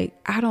women are like,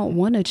 I don't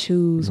want to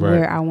choose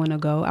where I want to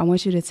go. I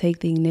want you to take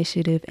the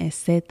initiative and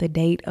set the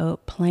date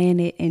up, plan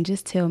it, and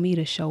just tell me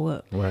to show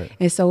up.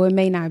 And so it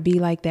may not be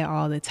like that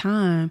all the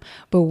time,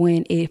 but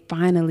when it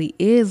finally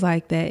is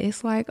like that,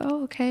 it's like,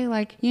 oh, okay,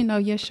 like,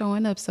 you're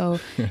showing up. So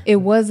it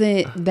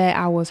wasn't that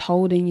I was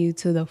holding you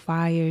to the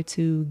fire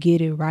to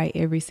get it right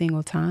every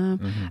single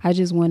time. I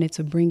just wanted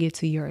to bring it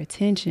to your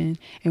attention.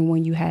 And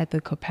when you had the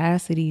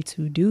capacity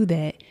to do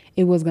that,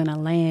 it was going to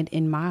land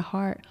in my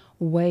heart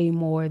way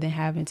more than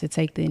having to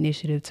take the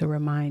initiative to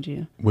remind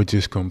you. Which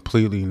is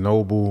completely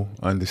noble,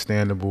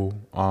 understandable,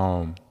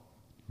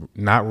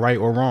 not right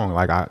or wrong.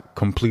 Like, I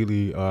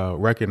completely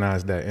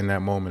recognize that in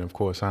that moment, of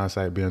course,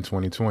 hindsight being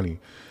 2020.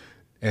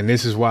 And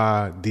this is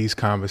why these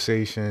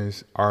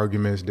conversations,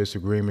 arguments,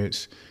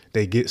 disagreements,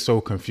 they get so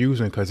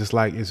confusing, because it's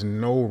like it's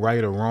no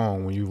right or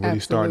wrong when you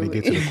really starting to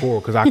get to the core.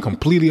 Because I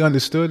completely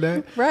understood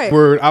that.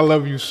 Word, I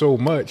love you so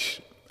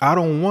much. I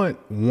don't want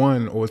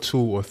 1 or 2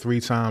 or 3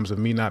 times of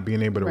me not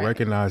being able to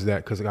recognize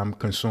that because I'm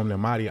consuming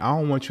Madi. I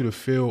don't want you to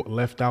feel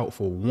left out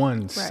for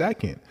 1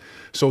 second.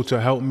 So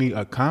to help me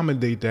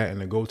accommodate that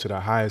and to go to the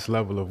highest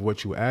level of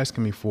what you're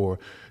asking me for,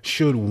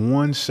 should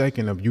 1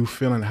 second of you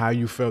feeling how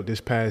you felt this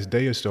past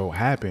day or so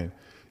happen,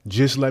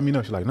 just let me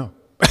know. She's like, no.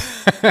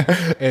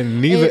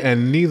 and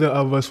neither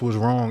of us was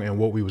wrong in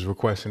what we was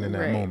requesting in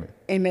that moment.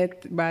 And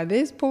by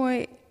this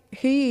point,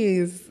 he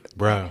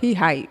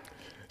hyped.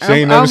 She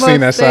ain't never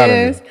seen that side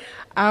of me.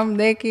 I'm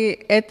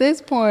naked. At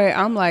this point,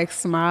 I'm like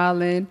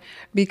smiling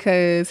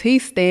because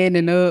he's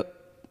standing up.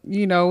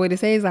 What it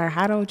says, like,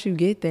 how don't you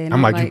get that? And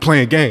I'm like, you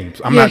playing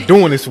games. I'm not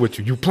doing this with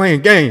you. You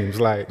playing games.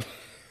 Like,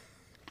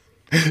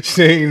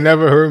 she ain't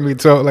never heard me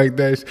talk like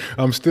that.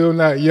 I'm still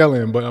not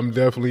yelling, but I'm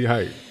definitely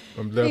hyped.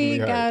 He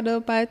got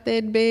up out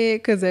that bed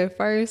because at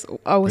first, he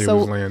was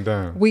laying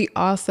down. We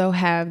also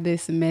have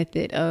this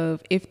method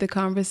of, if the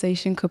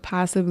conversation could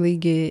possibly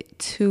get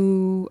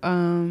too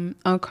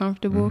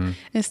uncomfortable,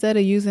 instead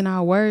of using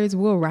our words,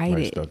 we'll write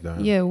it. Stuff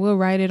down. Yeah, we'll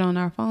write it on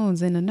our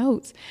phones in the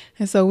notes.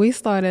 And so we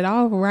started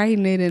off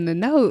writing it in the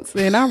notes,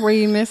 and I'm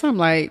reading this. I'm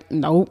like,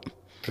 nope,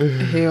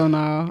 hell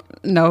no,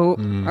 nope.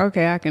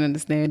 Okay, I can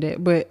understand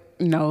that, but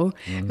no.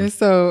 And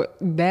so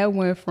that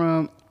went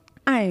from,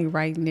 I ain't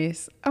writing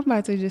this, I'm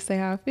about to just say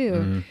how I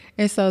feel.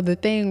 And so the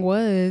thing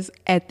was,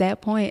 at that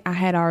point, I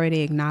had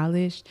already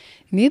acknowledged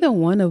neither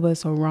one of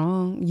us are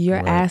wrong.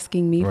 You're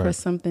asking me for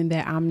something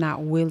that I'm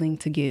not willing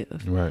to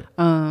give.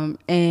 And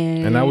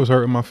that was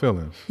hurting my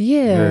feelings.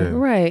 Yeah,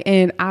 right.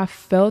 And I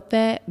felt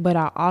that, but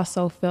I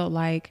also felt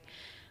like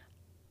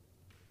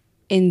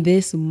in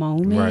this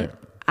moment,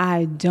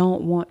 I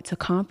don't want to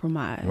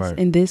compromise.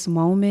 In this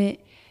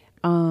moment,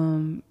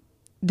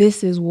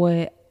 this is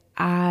what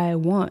I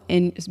want,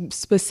 and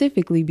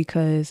specifically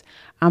because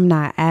I'm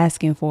not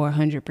asking for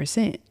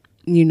 100%.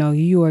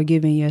 You are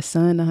giving your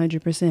son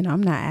 100%.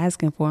 I'm not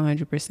asking for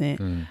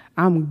 100%.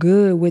 I'm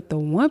good with the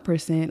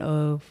 1%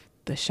 of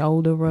the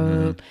shoulder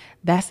rub.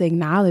 That's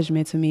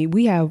acknowledgement to me.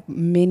 We have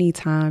many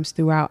times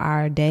throughout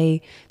our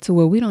day to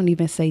where we don't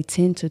even say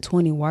 10 to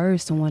 20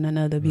 words to one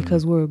another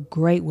because we're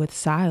great with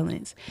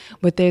silence.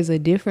 But there's a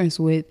difference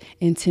with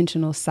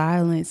intentional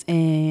silence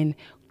and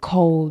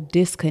cold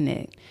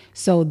disconnect.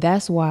 So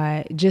that's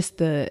why just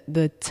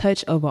the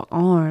touch of an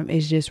arm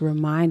is just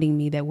reminding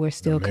me that we're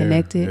still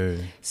connected.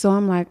 Yeah. So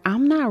I'm like,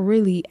 I'm not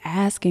really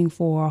asking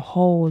for a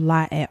whole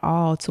lot at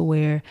all to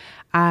where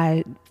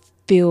I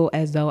feel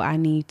as though I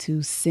need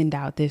to send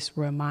out this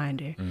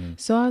reminder.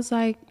 So I was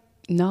like,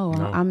 no,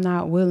 I'm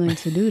not willing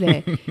to do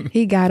that.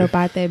 He got up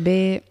out that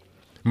bed.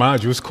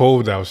 Mind you, it's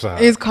cold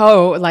outside. It's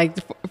cold, like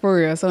for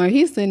real. So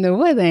he's sitting there,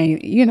 it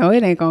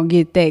ain't gonna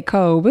get that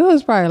cold. But it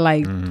was probably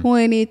like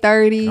 20,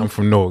 30. I'm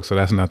from Newark, so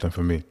that's nothing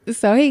for me.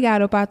 So he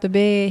got up out the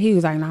bed. He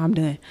was like, "Nah, I'm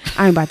done.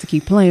 I ain't about to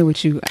keep playing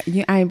with you.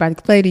 I ain't about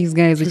to play these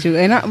games with you."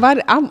 And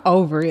I'm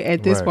over it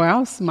at this Right. point.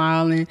 I'm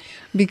smiling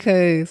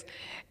because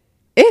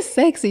it's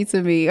sexy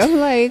to me. I'm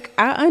like,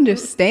 I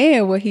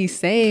understand what he's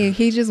saying.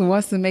 He just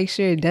wants to make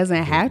sure it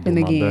doesn't happen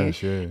do my again.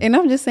 best, yeah. And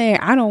I'm just saying,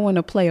 I don't want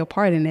to play a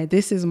part in that.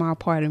 This is my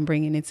part in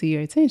bringing it to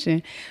your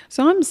attention.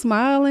 So I'm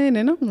smiling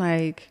and I'm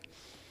like,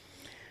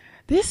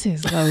 this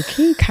is low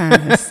key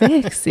kind of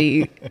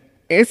sexy.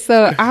 And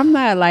so I'm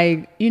not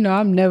like,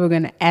 I'm never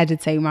going to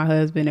agitate my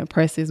husband and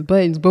press his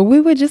buttons. But we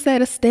were just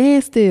at a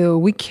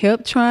standstill. We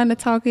kept trying to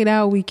talk it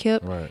out.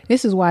 Right.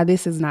 This is why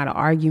this is not an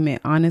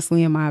argument,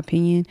 honestly, in my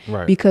opinion.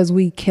 Right. Because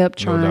we kept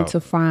No trying doubt. to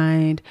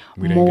find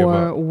We didn't give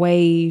more up.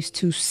 ways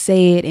to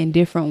say it in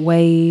different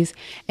ways.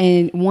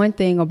 And one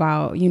thing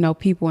about,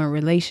 people in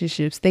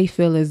relationships, they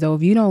feel as though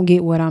if you don't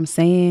get what I'm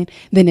saying,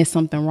 then there's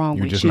something wrong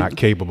You're with just you. not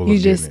capable You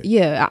of just, getting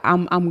it.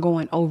 I'm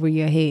going over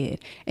your head.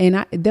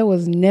 And there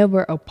was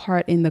never a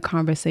part in the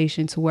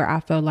conversation to where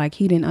I felt like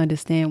he didn't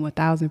understand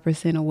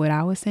 1000% of what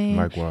I was saying.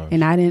 Likewise.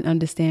 And I didn't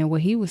understand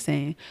what he was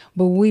saying.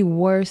 But we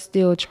were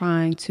still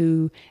trying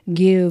to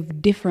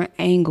give different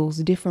angles,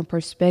 different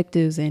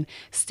perspectives, and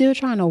still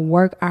trying to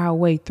work our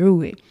way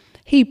through it.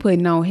 He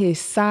putting on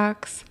his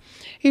socks.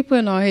 He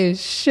putting on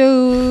his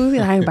shoes.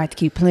 I ain't about to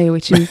keep playing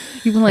with you.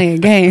 You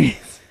playing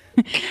games.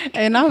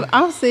 And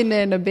I'm sitting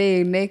there in the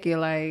bed naked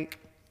like,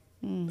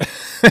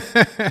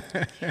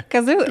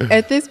 because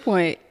at this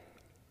point,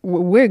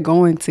 we're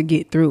going to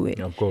get through it.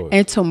 Of course.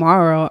 And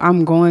tomorrow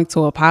I'm going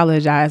to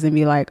apologize and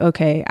be like,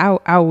 okay,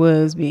 I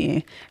was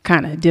being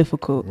kind of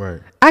difficult. Right.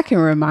 I can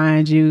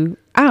remind you.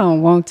 I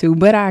don't want to,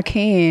 but I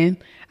can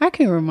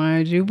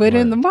remind you. But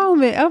in the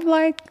moment, I'm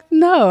like,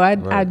 no,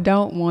 I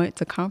don't want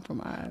to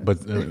compromise. But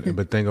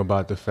think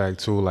about the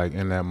fact too, like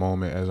in that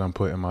moment as I'm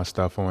putting my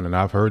stuff on, and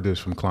I've heard this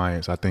from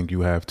clients, I think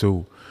you have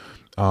too,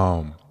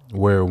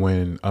 where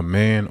when a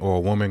man or a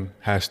woman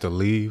has to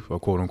leave a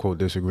quote unquote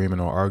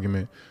disagreement or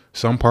argument,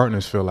 some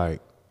partners feel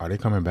like, are they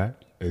coming back?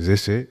 Is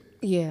this it?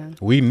 Yeah.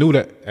 We knew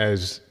that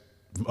as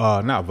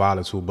not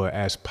volatile, but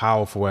as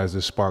powerful as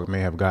this spark may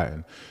have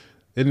gotten,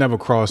 it never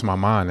crossed my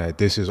mind that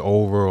this is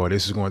over or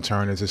this is going to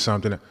turn into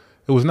something.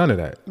 It was none of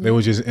that. It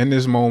was just in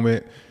this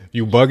moment,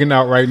 you bugging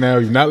out right now.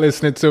 You're not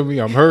listening to me.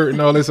 I'm hurting,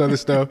 all this other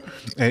stuff.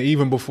 And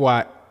even before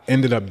I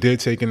ended up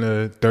taking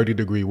a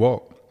 30-degree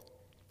walk,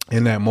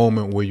 in that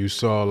moment where you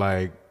saw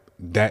like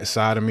that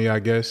side of me, I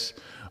guess,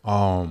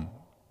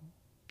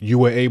 you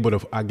were able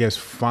to, I guess,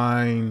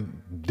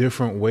 find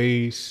different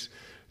ways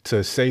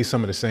to say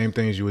some of the same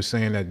things you were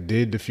saying that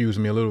did diffuse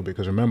me a little bit.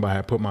 Because remember, I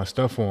had put my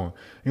stuff on.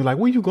 You're like,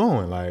 where you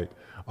going? Like,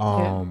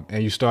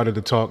 and you started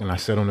to talk, and I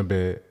sat on the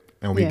bed,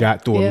 and we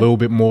got through a little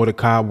bit more of the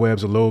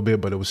cobwebs, a little bit,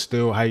 but it was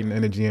still heightened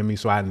energy in me,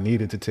 so I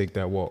needed to take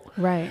that walk.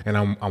 Right. And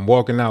I'm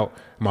walking out.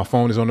 My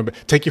phone is on the bed.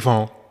 Take your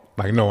phone.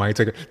 Like, no, I ain't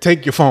taking.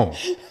 Take your phone.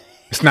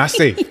 It's not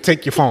safe.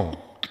 Take your phone.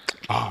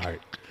 All right.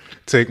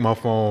 Take my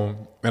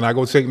phone, and I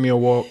go take me a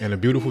walk. And the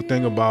beautiful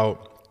thing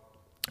about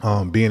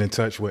being in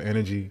touch with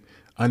energy,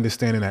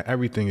 understanding that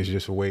everything is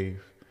just a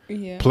wave.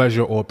 Yeah.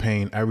 Pleasure or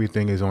pain,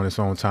 everything is on its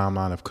own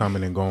timeline of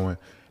coming and going.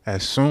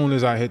 As soon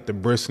as I hit the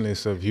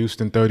briskness of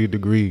Houston 30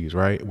 degrees,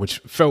 right, which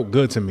felt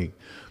good to me,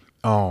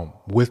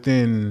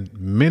 within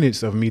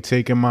minutes of me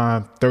taking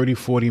my 30,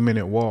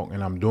 40-minute walk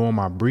and I'm doing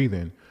my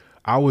breathing,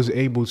 I was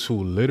able to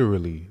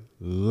literally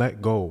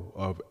let go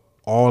of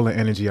all the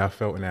energy I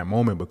felt in that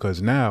moment,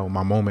 because now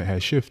my moment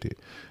has shifted.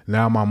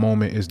 Now my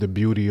moment is the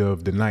beauty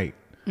of the night,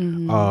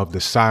 of the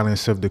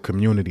silence of the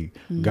community.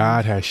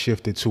 God has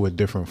shifted to a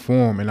different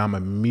form, and I'm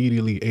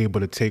immediately able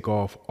to take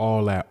off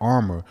all that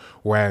armor.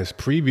 Whereas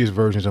previous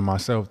versions of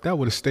myself, that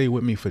would have stayed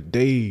with me for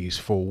days,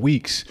 for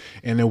weeks,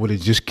 and it would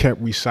have just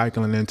kept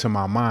recycling into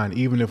my mind.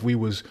 Even if we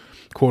was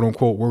quote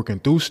unquote working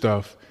through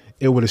stuff,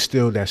 it would have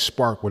still, that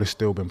spark would have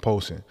still been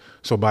pulsing.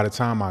 So by the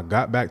time I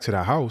got back to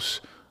the house,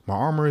 my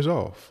armor is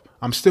off.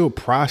 I'm still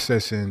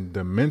processing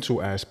the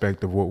mental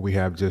aspect of what we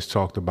have just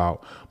talked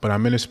about, but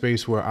I'm in a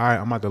space where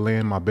I'm about to lay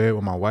in my bed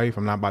with my wife.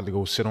 I'm not about to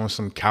go sit on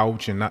some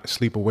couch and not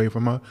sleep away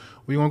from her.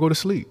 We're going to go to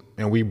sleep.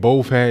 And we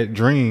both had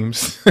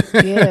dreams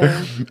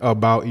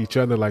about each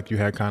other, like you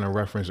had kind of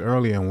referenced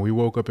earlier. And when we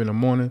woke up in the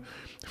morning,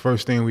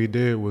 first thing we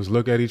did was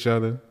look at each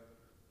other,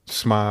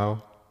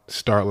 smile,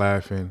 start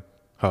laughing,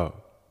 hug.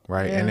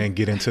 Right. And then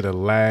get into the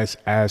last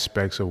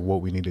aspects of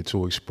what we needed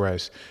to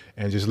express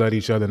and just let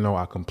each other know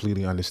I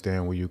completely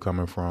understand where you're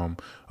coming from.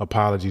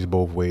 Apologies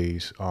both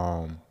ways.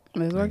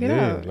 Let's work it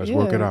out. Let's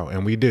work it out.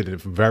 And we did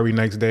it. The very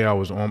next day I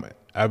was on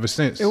ever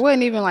since. It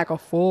wasn't even like a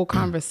full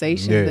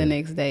conversation Yeah. the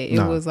next day. It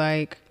Nah. was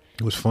like,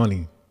 It was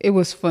funny. it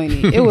was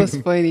funny. It was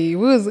funny.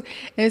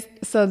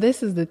 So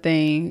this is the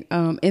thing.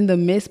 In the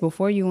midst,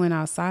 before you went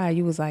outside,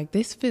 you was like,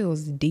 this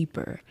feels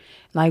deeper.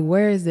 Like,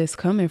 where is this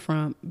coming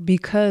from?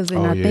 Because,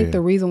 and I think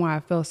the reason why I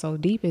felt so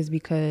deep is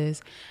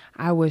because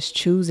I was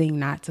choosing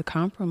not to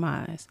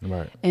compromise.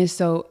 Right. And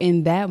so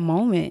in that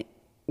moment,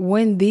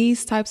 when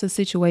these types of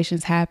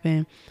situations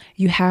happen,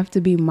 you have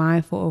to be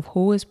mindful of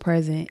who is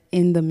present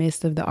in the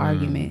midst of the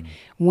argument.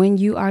 When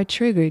you are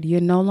triggered, you're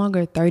no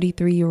longer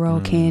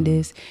 33-year-old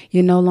Candace.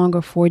 You're no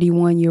longer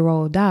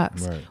 41-year-old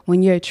Docs. Right.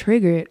 When you're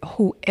triggered,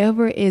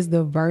 whoever is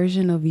the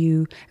version of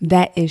you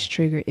that is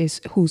triggered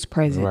is who's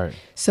present. Right.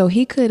 So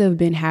he could have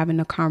been having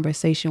a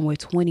conversation with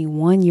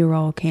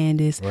 21-year-old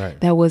Candace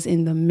that was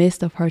in the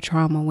midst of her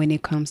trauma when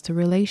it comes to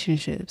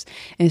relationships.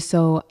 And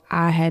so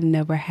I had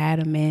never had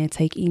a man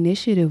take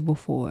initiative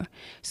before.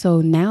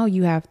 So now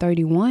you have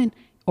 31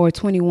 or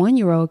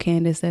 21-year-old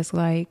Candace that's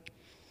like,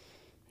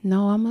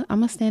 no, I'm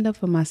gonna stand up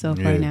for myself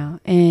right now.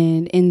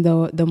 And in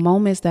the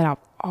moments that I've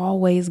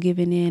always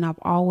given in, I've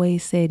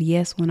always said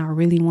yes when I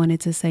really wanted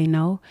to say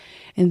no.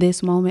 In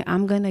this moment,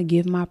 I'm gonna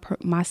give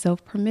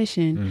myself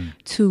permission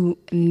to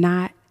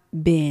not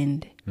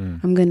bend.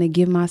 I'm gonna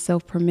give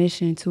myself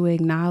permission to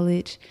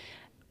acknowledge,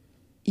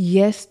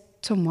 yes,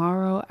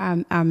 tomorrow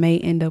I may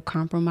end up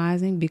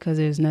compromising, because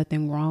there's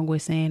nothing wrong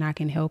with saying I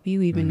can help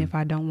you even if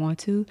I don't want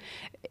to.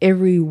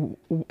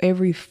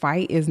 Every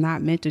fight is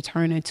not meant to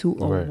turn into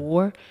a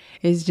war.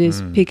 It's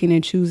just picking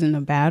and choosing the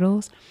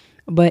battles.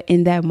 But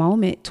in that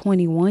moment,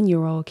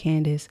 21-year-old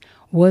Candace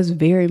was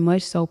very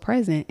much so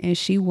present, and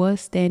she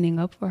was standing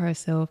up for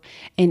herself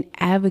and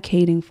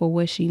advocating for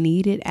what she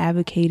needed,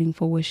 advocating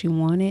for what she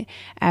wanted,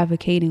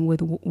 advocating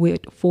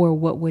for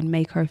what would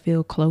make her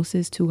feel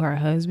closest to her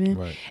husband,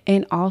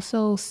 and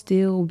also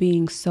still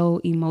being so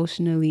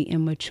emotionally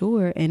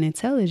immature and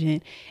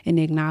intelligent and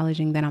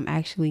acknowledging that I'm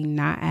actually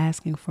not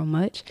asking for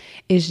much.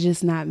 It's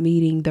just not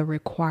meeting the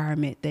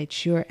requirement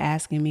that you're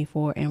asking me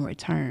for in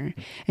return.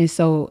 And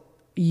so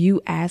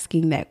you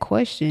asking that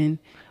question,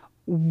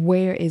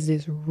 where is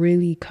this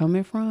really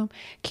coming from,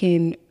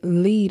 can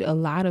lead a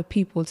lot of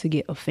people to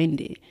get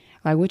offended.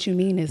 Like, what you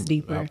mean is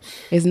deeper?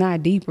 It's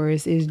not deeper.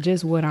 It's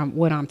just what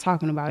I'm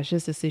talking about. It's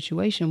just a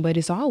situation, but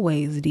it's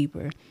always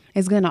deeper.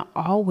 It's gonna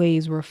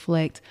always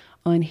reflect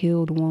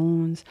unhealed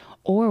wounds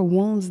or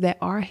wounds that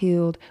are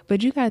healed.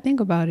 But you gotta think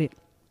about it.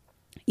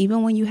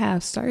 Even when you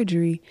have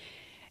surgery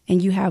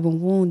and you have a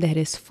wound that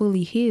is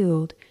fully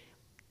healed,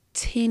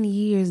 10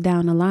 years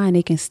down the line,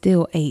 it can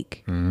still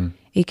ache.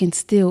 It can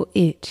still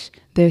itch.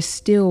 There's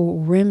still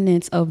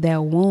remnants of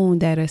that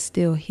wound that are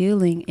still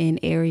healing in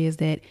areas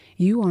that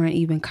you aren't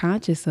even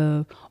conscious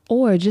of,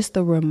 or just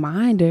the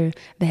reminder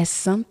that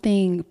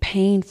something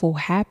painful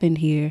happened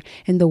here,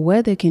 and the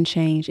weather can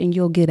change and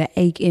you'll get an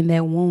ache in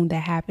that wound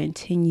that happened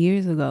 10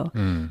 years ago.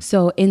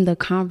 So in the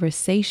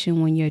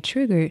conversation, when you're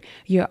triggered,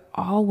 you're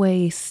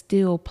always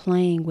still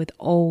playing with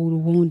old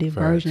wounded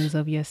versions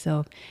of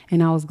yourself.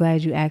 And I was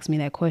glad you asked me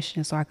that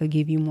question so I could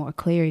give you more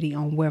clarity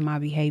on where my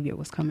behavior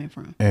was coming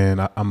from. And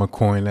I'm going to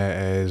coin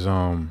that as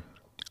I'm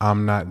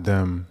not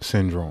them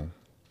syndrome.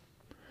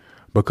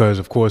 Because,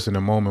 of course, in the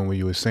moment when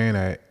you were saying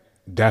that,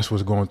 that's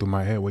what's going through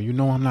my head. Well,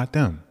 I'm not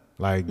them.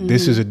 Like,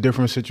 this is a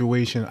different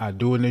situation. I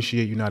do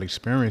initiate. You're not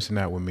experiencing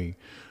that with me.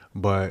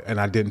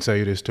 And I didn't tell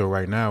you this till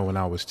right now when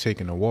I was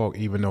taking a walk,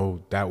 even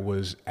though that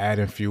was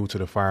adding fuel to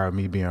the fire of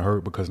me being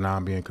hurt, because now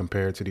I'm being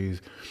compared to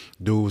these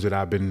dudes that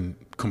I've been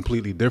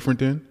completely different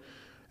than.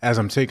 As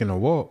I'm taking a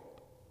walk,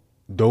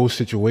 those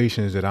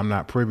situations that I'm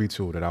not privy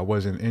to, that I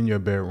wasn't in your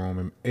bedroom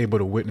and able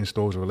to witness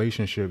those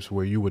relationships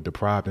where you were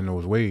deprived in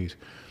those ways.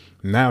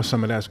 Now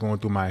some of that's going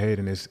through my head,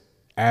 and it's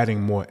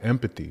adding more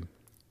empathy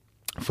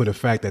for the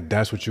fact that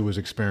that's what you was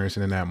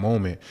experiencing in that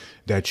moment,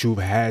 that you've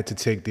had to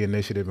take the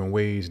initiative in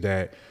ways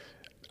that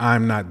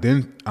I'm not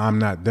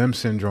them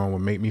syndrome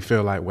would make me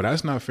feel like, well,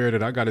 that's not fair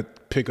that I got to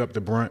pick up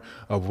the brunt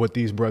of what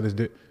these brothers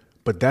did.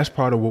 But that's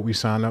part of what we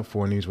sign up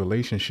for in these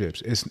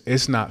relationships.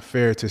 It's not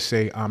fair to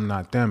say I'm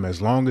not them, as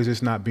long as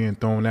it's not being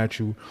thrown at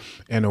you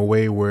in a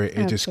way where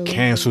it just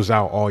cancels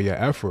out all your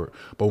effort.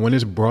 But when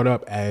it's brought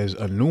up as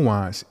a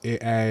nuance,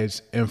 it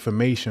adds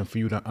information for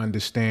you to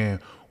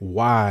understand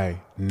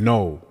why.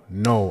 No,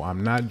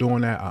 I'm not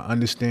doing that. I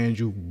understand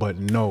you, but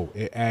no.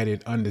 It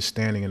added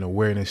understanding and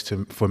awareness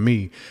for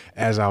me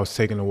as I was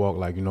taking the walk.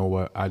 Like, you know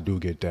what? I do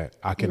get that.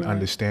 I can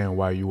understand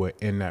why you were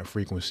in that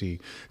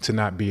frequency to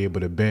not be able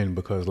to bend,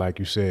 because like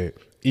you said,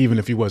 even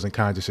if you wasn't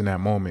conscious in that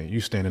moment, you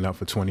standing up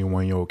for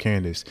 21-year-old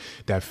Candace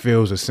that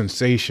feels a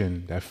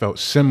sensation that felt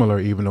similar,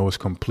 even though it's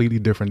completely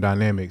different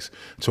dynamics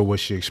to what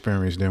she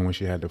experienced then when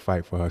she had to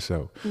fight for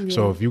herself.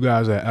 So if you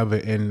guys are ever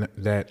in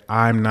that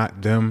I'm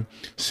not them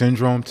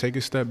syndrome, take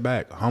a step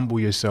back,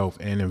 humble yourself,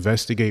 and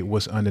investigate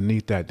what's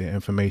underneath that, the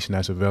information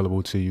that's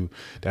available to you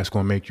that's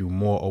going to make you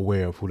more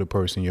aware of who the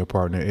person your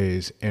partner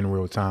is in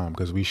real time,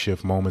 because we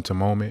shift moment to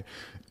moment.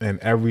 And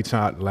every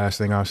time, last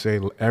thing I'll say,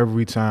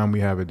 every time we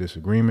have a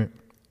disagreement,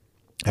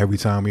 every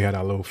time we had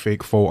our little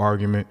faux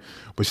argument,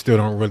 but still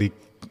don't really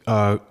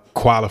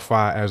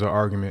qualify as an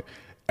argument,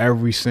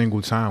 every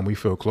single time we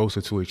feel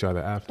closer to each other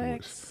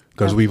afterwards.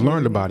 Because we've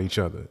learned about each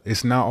other.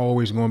 It's not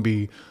always going to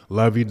be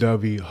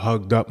lovey-dovey,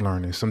 hugged up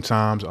learning.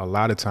 Sometimes, a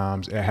lot of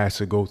times, it has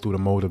to go through the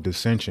mode of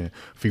dissension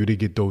for you to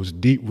get those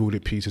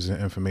deep-rooted pieces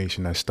of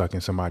information that's stuck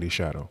in somebody's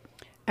shadow.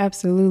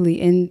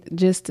 Absolutely. And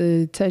just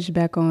to touch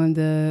back on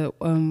the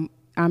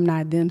I'm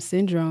not them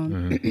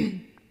syndrome. Mm-hmm.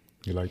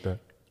 You like that?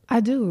 I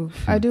do.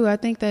 I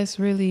think that's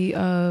really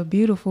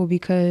beautiful,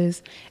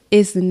 because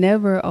it's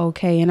never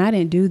okay. And I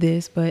didn't do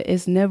this, but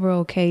it's never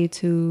okay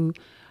to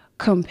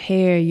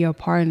compare your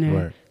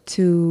partner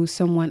to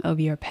someone of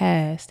your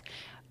past.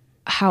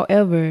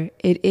 However,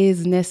 it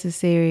is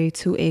necessary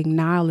to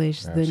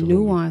acknowledge the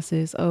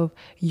nuances of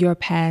your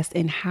past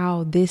and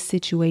how this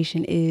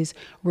situation is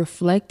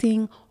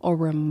reflecting or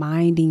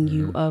reminding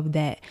you of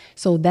that.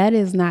 So that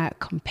is not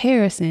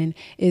comparison,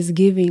 is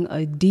giving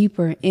a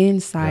deeper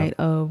insight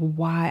of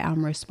why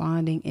I'm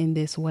responding in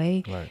this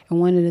way. And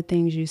one of the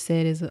things you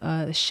said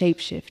is shape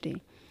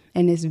shifting.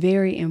 And it's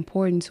very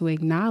important to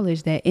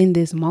acknowledge that in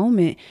this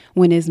moment,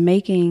 when it's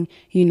making,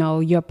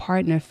 your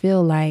partner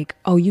feel like,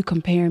 oh, you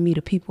comparing me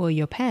to people of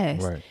your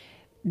past.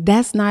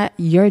 That's not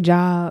your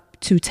job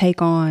to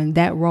take on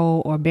that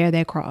role or bear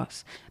that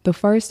cross. The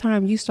first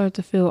time you start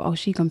to feel, oh,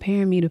 she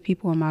comparing me to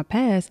people in my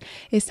past,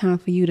 it's time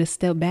for you to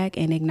step back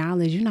and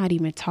acknowledge you're not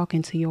even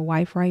talking to your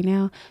wife right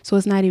now. So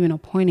it's not even a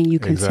point in you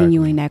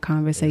continuing that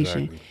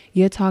conversation.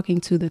 You're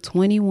talking to the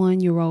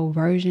 21-year-old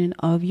version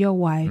of your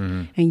wife,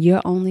 and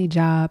your only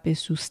job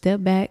is to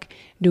step back,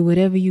 do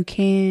whatever you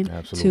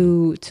can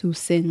to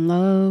send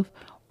love,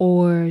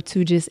 or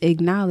to just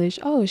acknowledge,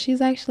 oh,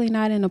 she's actually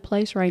not in a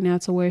place right now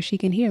to where she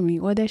can hear me,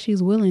 or that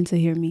she's willing to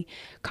hear me.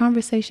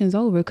 Conversation's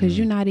over, because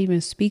you're not even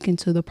speaking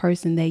to the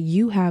person that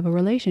you have a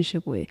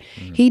relationship with.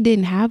 He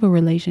didn't have a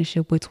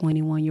relationship with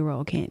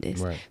 21-year-old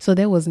Candace. So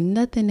there was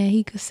nothing that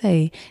he could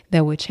say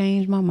that would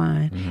change my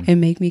mind and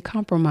make me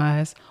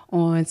compromise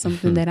on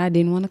something that I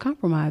didn't want to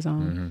compromise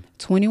on.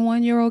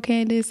 21-year-old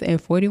Candace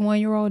and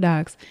 41-year-old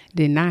Docs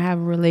did not have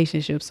a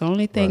relationship. So the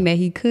only thing that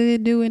he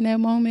could do in that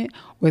moment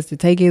was to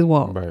take his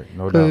walk.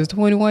 Because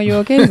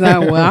 21-year-old Candace,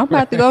 well, I'm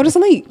about to go to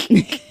sleep.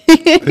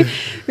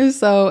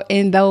 So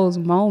in those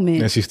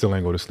moments, and she still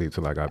ain't go to sleep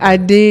till I got back. I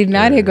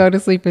didn't go to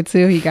sleep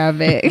until he got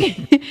back.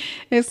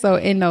 And so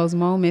in those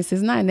moments,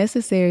 it's not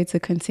necessary to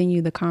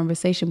continue the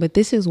conversation, but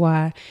this is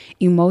why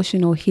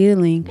emotional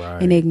healing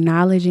and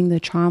acknowledging the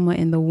trauma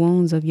and the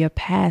wounds of your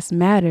past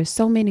matters.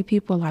 So many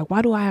people are like,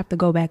 why do I have to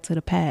go back to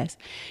the past?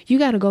 You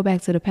got to go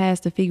back to the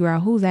past to figure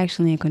out who's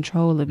actually in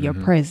control of your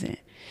present.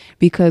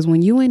 Because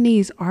when you in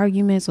these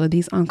arguments or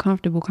these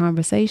uncomfortable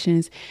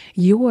conversations,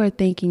 you are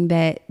thinking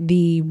that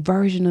the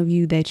version of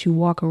you that you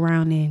walk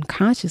around in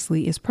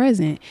consciously is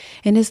present.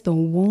 And it's the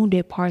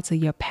wounded parts of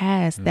your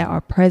past that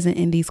are present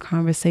in these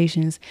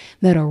conversations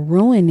that are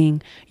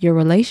ruining your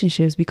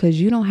relationships, because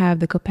you don't have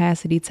the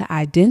capacity to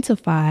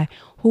identify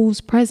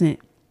who's present.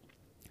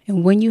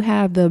 And when you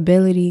have the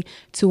ability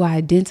to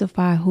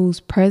identify who's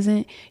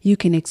present, you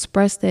can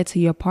express that to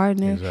your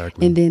partner,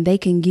 and then they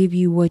can give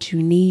you what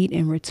you need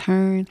in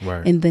return.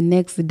 And the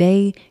next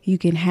day, you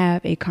can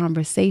have a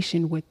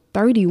conversation with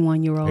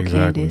 31-year-old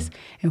Candace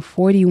and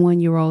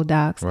 41-year-old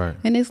Docs.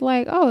 And it's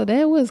like, oh,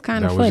 that was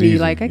kind of funny.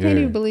 Like, I can't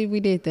even believe we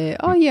did that.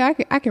 Oh, yeah,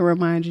 I can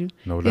remind you.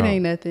 It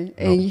ain't nothing.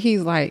 And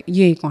he's like,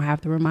 you ain't going to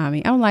have to remind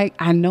me. I'm like,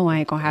 I know I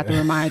ain't going to have to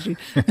remind you.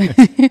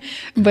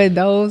 But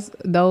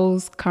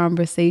those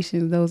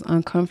conversations, those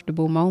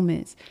uncomfortable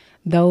moments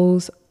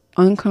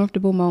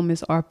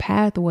are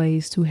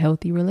pathways to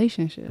healthy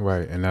relationships.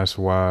 And that's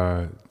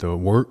why the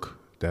work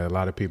that a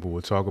lot of people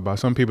will talk about.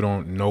 Some people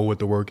don't know what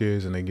the work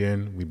is. And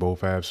again, we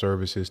both have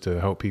services to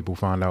help people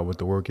find out what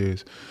the work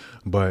is.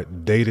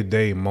 But day to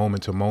day,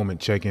 moment to moment,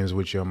 check-ins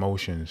with your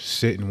emotions,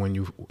 sitting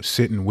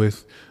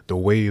with the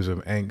waves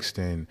of angst,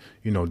 and,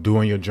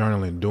 doing your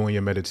journaling, doing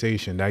your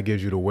meditation, that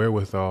gives you the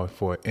wherewithal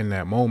for in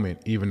that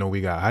moment, even though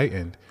we got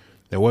heightened.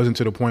 It wasn't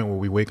to the point where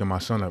we waking my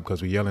son up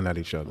because we yelling at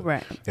each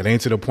other. It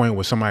ain't to the point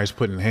where somebody's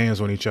putting hands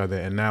on each other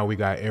and now we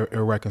got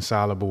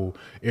irreconcilable,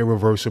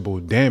 irreversible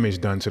damage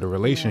done to the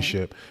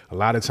relationship. A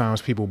lot of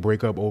times people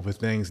break up over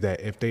things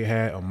that if they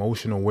had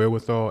emotional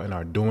wherewithal and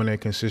are doing that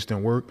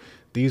consistent work,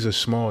 these are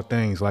small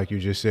things like you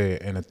just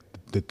said. And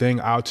the thing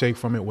I'll take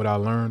from it, what I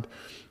learned,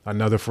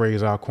 another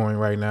phrase I'll coin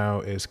right now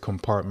is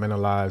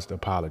compartmentalized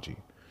apology.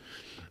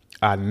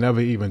 I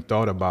never even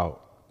thought about,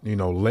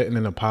 letting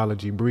an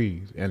apology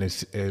breathe. And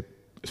it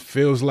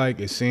seems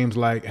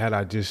like had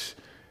I just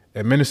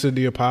administered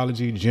the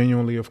apology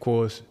genuinely, of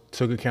course,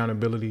 took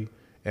accountability,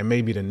 and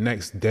maybe the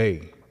next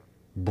day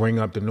bring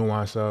up the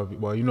nuance of,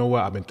 well, you know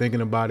what, I've been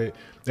thinking about it.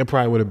 It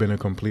probably would have been a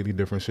completely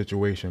different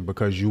situation,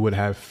 because you would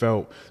have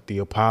felt the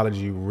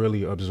apology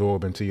really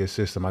absorb into your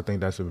system. I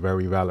think that's a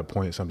very valid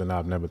point, something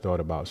I've never thought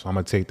about. So I'm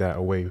going to take that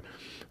away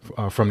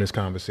from this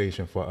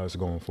conversation for us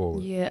going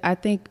forward. Yeah, I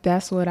think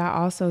that's what I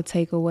also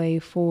take away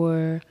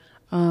for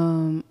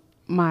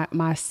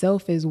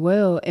myself as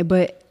well,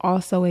 but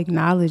also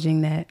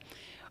acknowledging that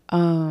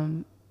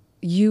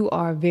you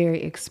are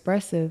very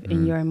expressive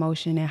in your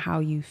emotion and how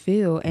you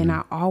feel. And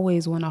I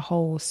always want to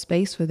hold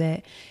space for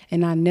that.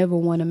 And I never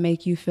want to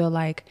make you feel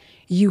like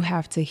you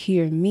have to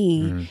hear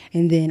me.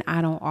 And then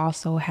I don't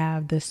also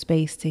have the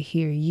space to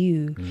hear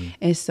you.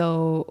 And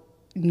so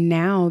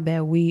now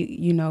that we,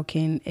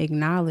 can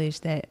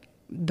acknowledge that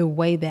the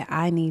way that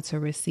I need to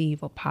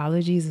receive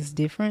apologies is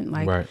different.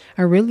 Like, Right.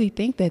 I really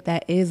think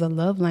that is a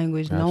love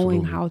language, knowing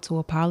Absolutely. how to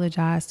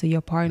apologize to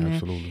your partner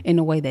Absolutely. in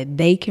a way that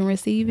they can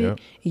receive it. Yep.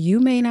 You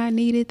may not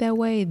need it that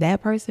way.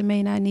 That person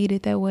may not need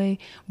it that way.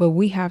 But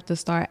we have to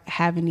start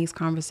having these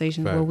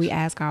conversations where we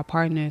ask our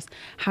partners,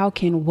 how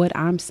can what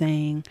I'm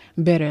saying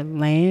better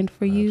land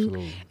for you?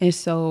 Absolutely. And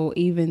so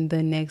even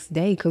the next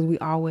day, because we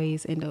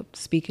always end up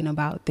speaking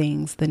about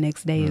things the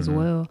next day as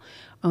well,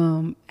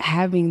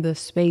 having the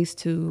space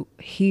to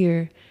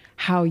hear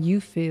how you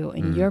feel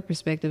and your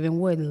perspective and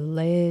what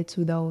led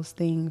to those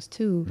things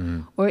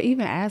too, or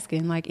even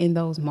asking, like, in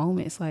those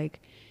moments,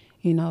 like,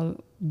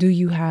 do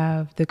you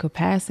have the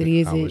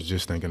capacity? I was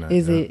just thinking that.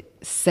 Is yeah. it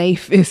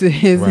safe? Is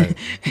Right.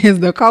 is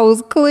the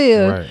coast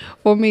clear Right.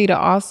 for me to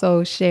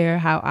also share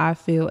how I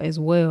feel as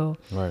well?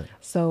 Right.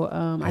 So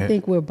I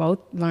think we're both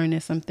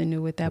learning something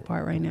new with that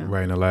part right now.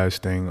 Right, and the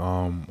last thing,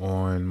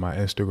 on my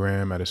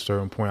Instagram at a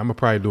certain point, I'm gonna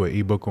probably do an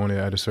ebook on it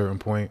at a certain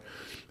point.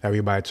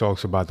 Everybody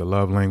talks about the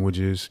love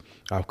languages.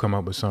 I've come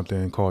up with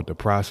something called the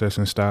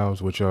processing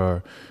styles, which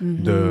are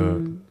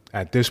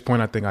at this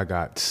point, I think I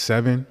got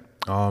 7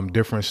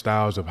 different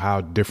styles of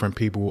how different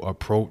people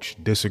approach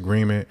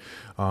disagreement.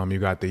 You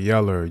got the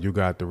yeller, you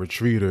got the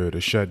retreater, the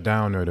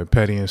shutdowner, the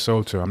petty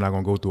insulter. I'm not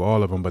gonna go through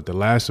all of them, but the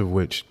last of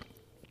which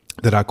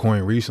that I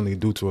coined recently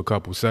due to a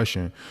couple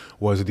session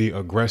was the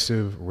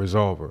aggressive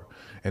resolver.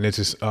 And it's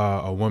just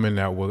a woman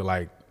that would,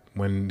 like,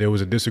 when there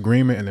was a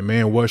disagreement and the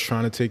man was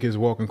trying to take his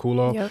walk and cool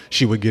off, Yep.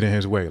 she would get in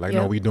his way. Like,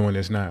 no, Yep. we doing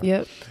this now.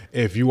 Yep.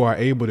 If you are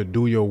able to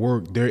do your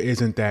work, there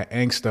isn't that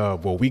angst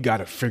of, well, we got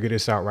to figure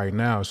this out right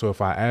now. So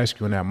if I ask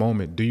you in that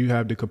moment, do you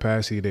have the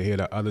capacity to hear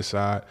the other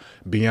side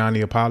beyond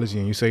the apology?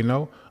 And you say,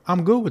 no,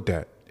 I'm good with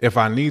that. If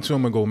I need to,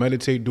 I'm going to go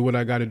meditate, do what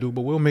I got to do,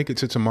 but we'll make it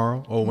to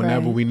tomorrow or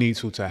whenever Right. we need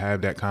to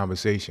have that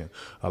conversation.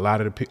 A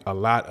lot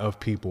of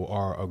people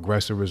are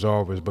aggressive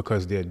resolvers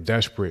because they're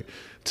desperate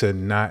to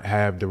not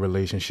have the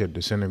relationship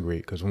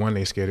disintegrate. Because one,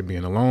 they're scared of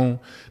being alone.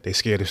 They're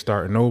scared of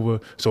starting over.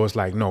 So it's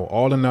like, no,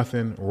 all or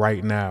nothing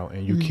right now.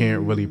 And you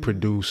can't really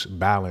produce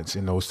balance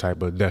in those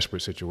type of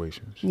desperate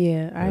situations.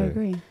 Yeah, I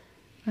agree.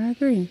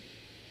 Okay.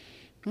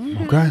 You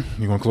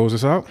going to close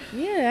this out?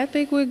 Yeah, I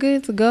think we're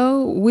good to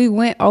go. We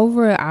went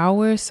over an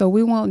hour, so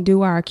we won't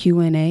do our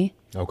Q&A.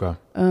 Okay.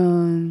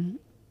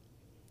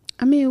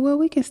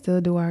 We can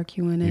still do our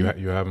Q&A.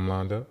 You have them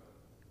lined up?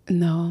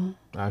 No.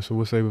 All right, so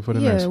we'll save it for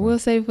the next one. We'll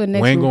save it for the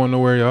next We ain't one. going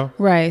nowhere, y'all.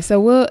 Right.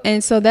 So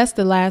that's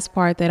the last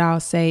part that I'll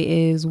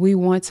say is we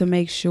want to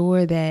make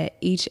sure that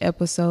each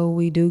episode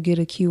we do get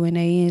a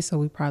Q&A in. So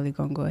we probably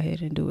going to go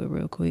ahead and do it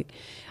real quick.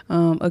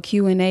 A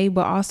Q&A,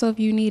 but also if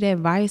you need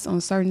advice on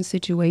certain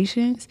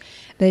situations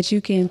that you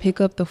can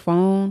pick up the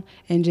phone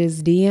and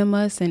just DM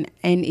us. And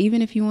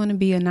even if you want to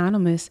be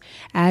anonymous,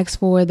 ask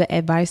for the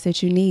advice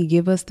that you need.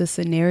 Give us the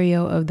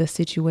scenario of the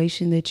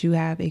situation that you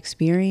have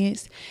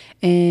experienced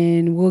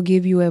and we'll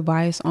give you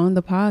advice on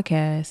the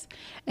podcast.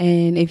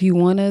 And if you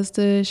want us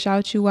to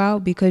shout you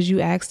out because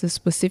you asked a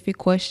specific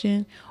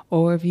question,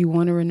 or if you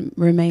want to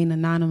remain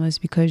anonymous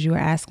because you're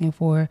asking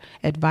for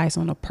advice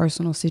on a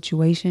personal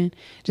situation,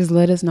 just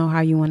let us know how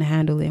you want to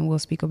handle it and we'll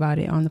speak about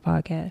it on the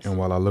podcast. And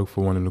while I look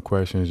for one of the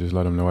questions, just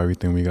let them know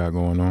everything we got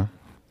going on.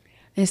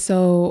 And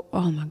so,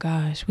 oh my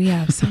gosh, we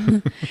have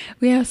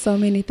so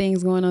many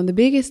things going on. The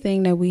biggest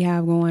thing that we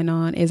have going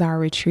on is our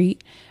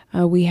retreat.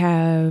 We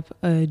have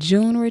a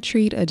June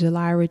retreat, a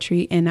July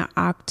retreat, and an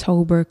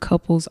October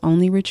couples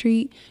only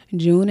retreat.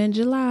 June and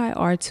July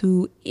are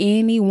to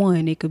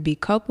anyone. It could be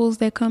couples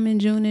that come in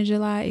June and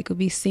July. It could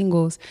be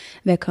singles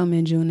that come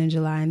in June and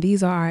July. And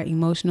these are our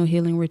emotional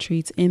healing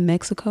retreats in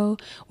Mexico.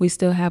 We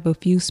still have a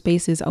few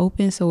spaces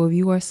open. So if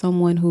you are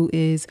someone who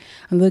is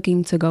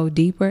looking to go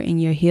deeper in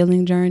your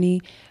healing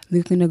journey,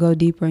 looking to go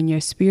deeper in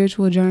your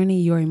spiritual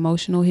journey, your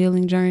emotional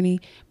healing journey,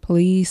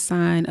 please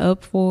sign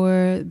up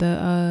for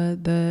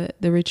the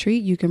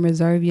retreat. You can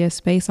reserve your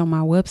space on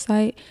my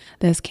website.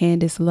 That's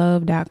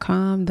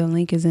CandiceLove.com. The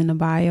link is in the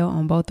bio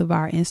on both of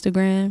our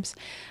Instagrams.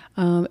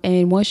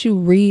 And once you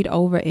read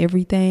over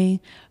everything,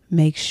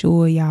 make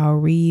sure y'all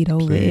read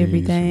over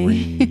everything.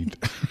 Read.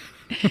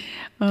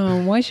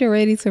 Once you're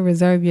ready to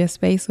reserve your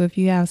space, so if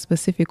you have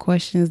specific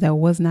questions that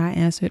was not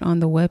answered on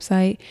the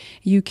website,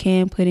 you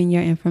can put in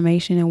your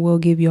information and we'll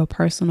give you a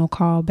personal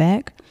call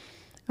back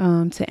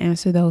to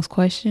answer those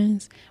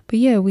questions. But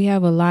yeah, we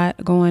have a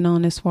lot going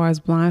on as far as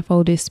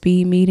blindfolded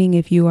speed meeting.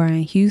 If you are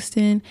in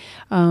Houston,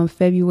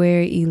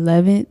 February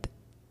 11th,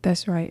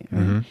 that's right.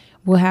 Mm-hmm.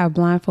 We'll have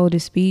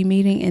blindfolded speed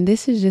meeting. And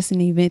this is just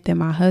an event that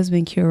my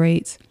husband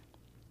curates.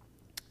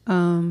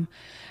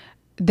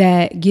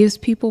 That gives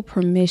people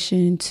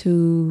permission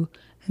to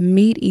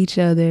meet each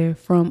other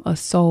from a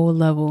soul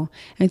level.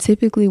 And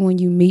typically when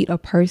you meet a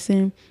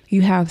person,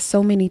 you have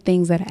so many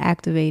things that are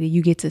activated.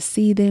 You get to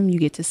see them, you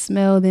get to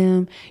smell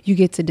them, you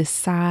get to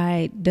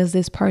decide, does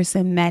this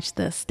person match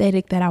the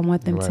aesthetic that I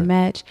want them to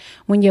match?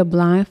 When you're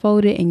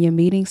blindfolded and you're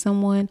meeting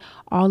someone,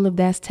 all of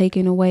that's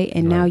taken away.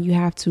 And now you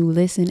have to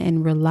listen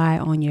and rely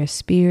on your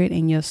spirit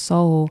and your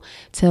soul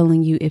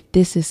telling you if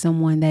this is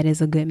someone that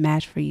is a good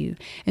match for you.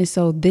 And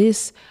so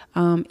this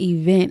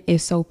event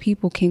is so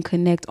people can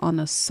connect on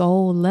a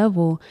soul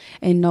level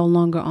and no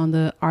longer on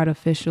the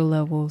artificial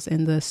levels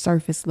and the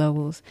surface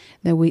levels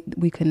that we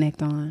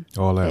connect on.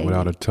 All that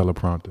without a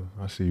teleprompter.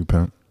 I see you,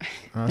 Pimp.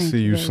 I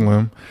see you, baby.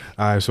 Slim.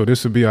 All right, so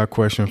this will be our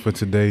question for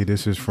today.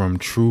 This is from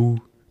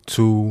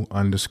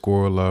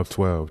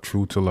True2_Love12.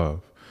 True to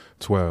Love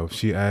 12.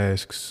 She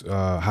asks,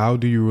 how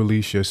do you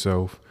release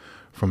yourself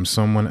from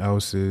someone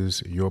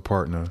else's, your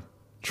partner,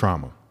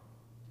 trauma?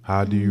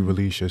 How do you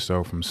release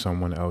yourself from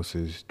someone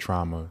else's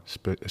trauma,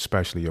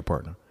 especially your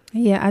partner?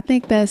 Yeah, I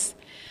think that's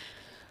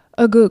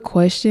a good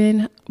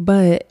question.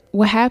 But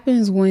what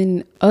happens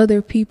when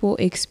other people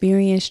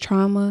experience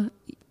trauma,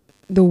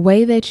 the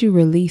way that you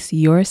release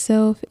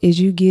yourself is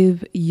you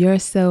give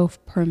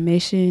yourself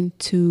permission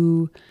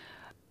to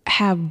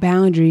have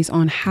boundaries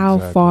on how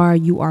far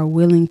you are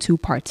willing to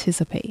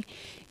participate.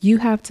 You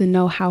have to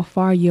know how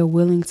far you're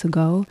willing to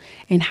go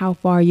and how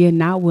far you're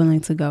not willing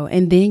to go.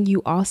 And then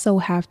you also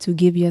have to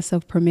give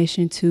yourself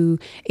permission to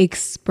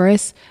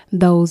express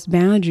those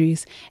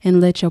boundaries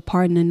and let your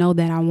partner know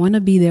that I want to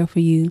be there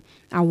for you.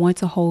 I want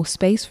to hold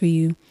space for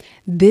you.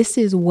 This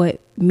is what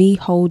me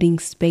holding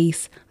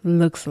space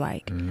looks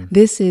like. Mm-hmm.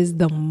 This is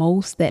the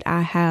most that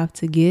I have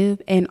to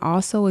give, and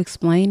also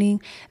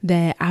explaining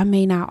that I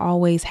may not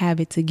always have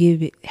it to give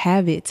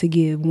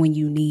when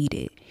you need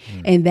it.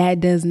 Mm-hmm. And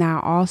that does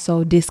not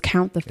also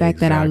discount the fact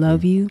that I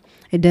love you.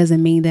 It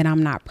doesn't mean that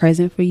I'm not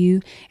present for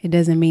you. It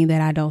doesn't mean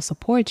that I don't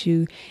support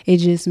you. It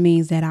just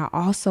means that I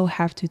also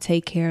have to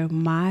take care of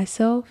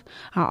myself.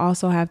 I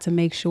also have to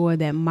make sure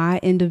that my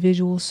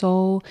individual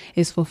soul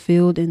is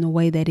fulfilled in the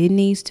way that it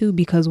needs to,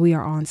 because we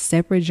are on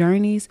separate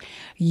journeys.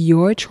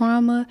 Your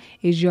trauma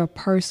is your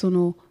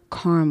personal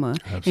karma.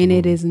 Absolutely. And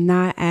it is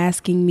not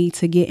asking me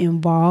to get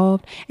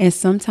involved. And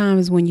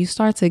sometimes when you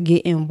start to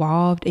get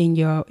involved in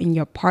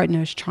your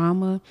partner's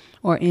trauma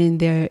or in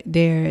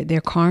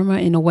their karma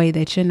in a way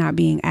that you're not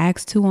being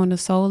asked to on the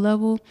soul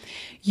level,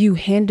 you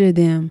hinder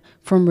them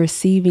from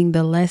receiving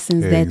the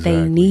lessons that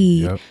they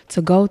need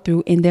to go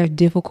through in their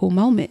difficult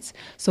moments.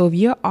 So if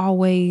you're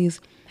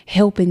always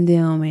helping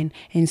them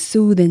and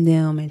soothing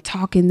them and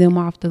talking them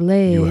off the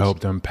ledge, you help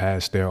them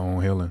pass their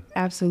own healing.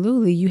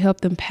 Absolutely. You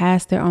help them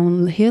pass their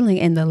own healing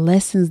and the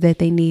lessons that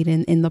they need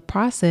in the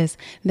process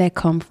that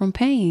come from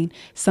pain.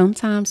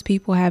 Sometimes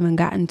people haven't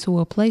gotten to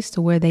a place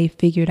to where they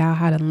figured out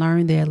how to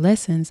learn their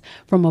lessons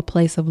from a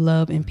place of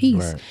love and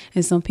peace. Right.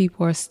 And some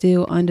people are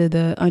still under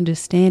the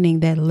understanding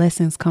that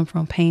lessons come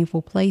from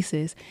painful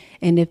places.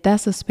 And if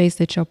that's a space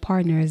that your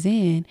partner is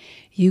in,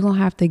 you're going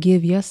to have to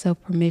give yourself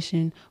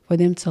permission for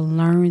them to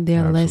learn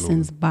their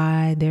lessons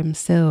by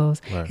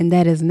themselves. Right. And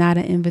that is not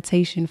an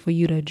invitation for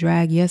you to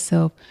drag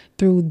yourself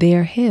through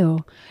their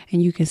hell.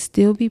 And you can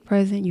still be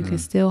present. You can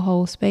still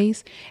hold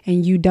space,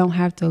 and you don't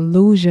have to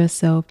lose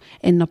yourself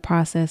in the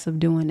process of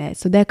doing that.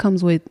 So that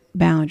comes with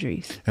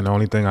boundaries. And the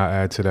only thing I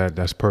add to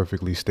that's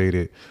perfectly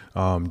stated.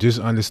 Just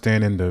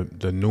understanding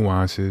the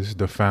nuances,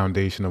 the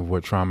foundation of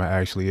what trauma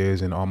actually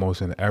is. And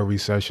almost in every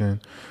session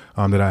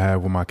that I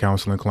have with my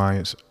counseling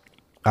clients,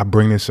 I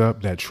bring this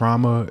up, that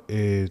trauma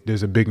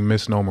there's a big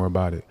misnomer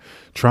about it.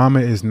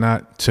 Trauma is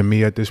not, to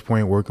me at this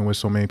point, working with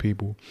so many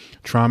people,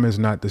 trauma is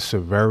not the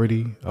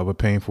severity of a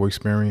painful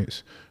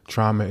experience.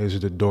 Trauma is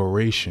the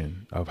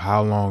duration of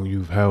how long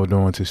you've held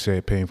on to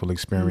said painful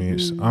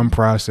experience,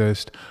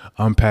 unprocessed,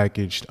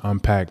 unpackaged,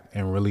 unpacked,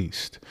 and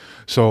released.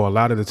 So a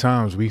lot of the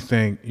times we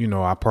think,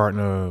 our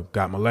partner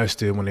got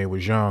molested when they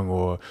was young,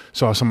 or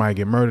saw somebody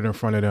get murdered in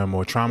front of them,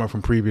 or trauma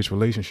from previous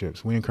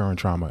relationships. We incur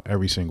trauma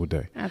every single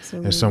day.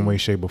 Absolutely. In some way,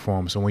 shape, or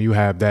form. So when you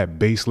have that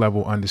base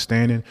level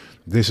understanding,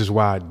 this is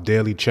why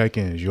daily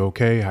check-ins, you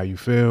okay? How you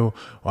feel?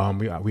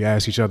 We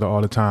ask each other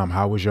all the time,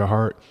 how was your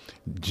heart?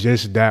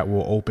 Just that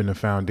will open the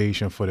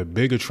foundation for the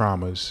bigger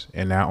traumas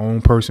in that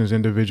own person's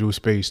individual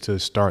space to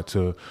start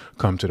to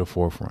come to the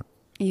forefront.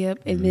 Yep.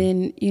 And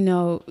then,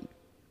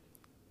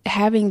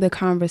 having the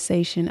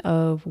conversation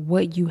of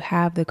what you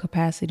have the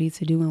capacity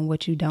to do and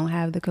what you don't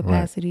have the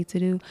capacity to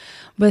do.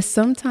 But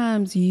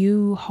sometimes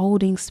you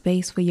holding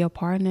space for your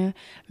partner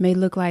may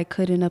look like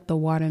cutting up the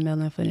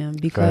watermelon for them,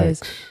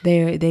 because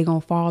they're going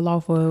to fall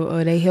off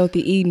or they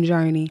healthy eating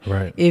journey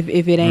if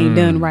it ain't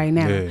done right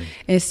now. Yeah.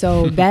 And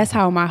so that's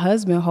how my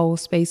husband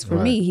holds space for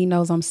me. He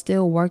knows I'm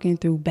still working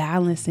through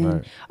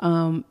balancing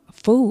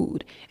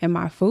food and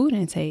my food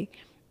intake.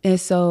 And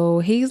so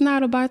he's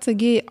not about to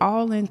get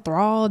all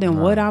enthralled in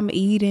what I'm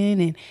eating,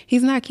 and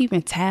he's not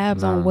keeping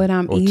tabs on what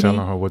I'm eating. Or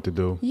telling her what to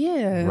do.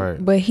 Yeah.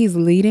 Right. But he's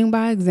leading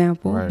by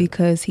example Right.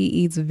 because he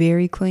eats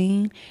very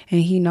clean,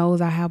 and he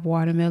knows I have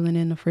watermelon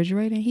in the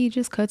refrigerator, and he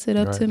just cuts it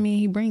up to me and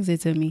he brings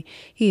it to me.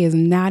 He is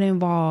not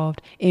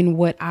involved in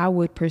what I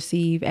would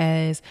perceive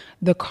as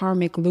the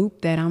karmic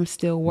loop that I'm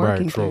still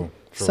working through.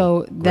 True.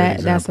 So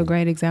that's a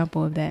great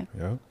example of that.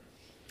 Yeah.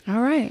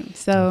 All right.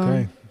 So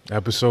okay.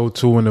 Episode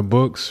 2 in the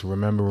books.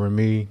 Remembering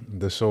Me,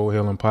 the Soul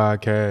Healing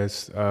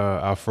Podcast.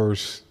 Our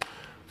first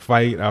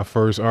fight, our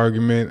first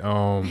argument.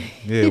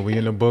 We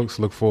in the books.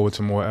 Look forward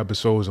to more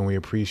episodes, and we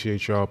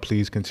appreciate y'all.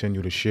 Please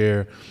continue to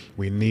share.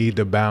 We need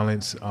the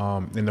balance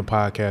in the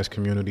podcast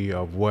community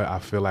of what I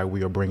feel like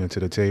we are bringing to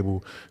the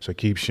table. So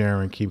keep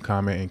sharing, keep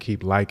commenting,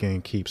 keep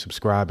liking, keep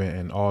subscribing,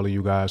 and all of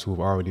you guys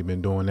who've already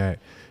been doing that.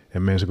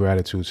 Immense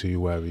gratitude to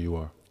you wherever you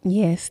are.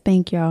 Yes,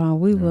 thank y'all.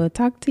 We will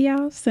talk to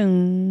y'all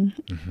soon.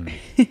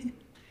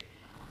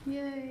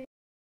 Yay.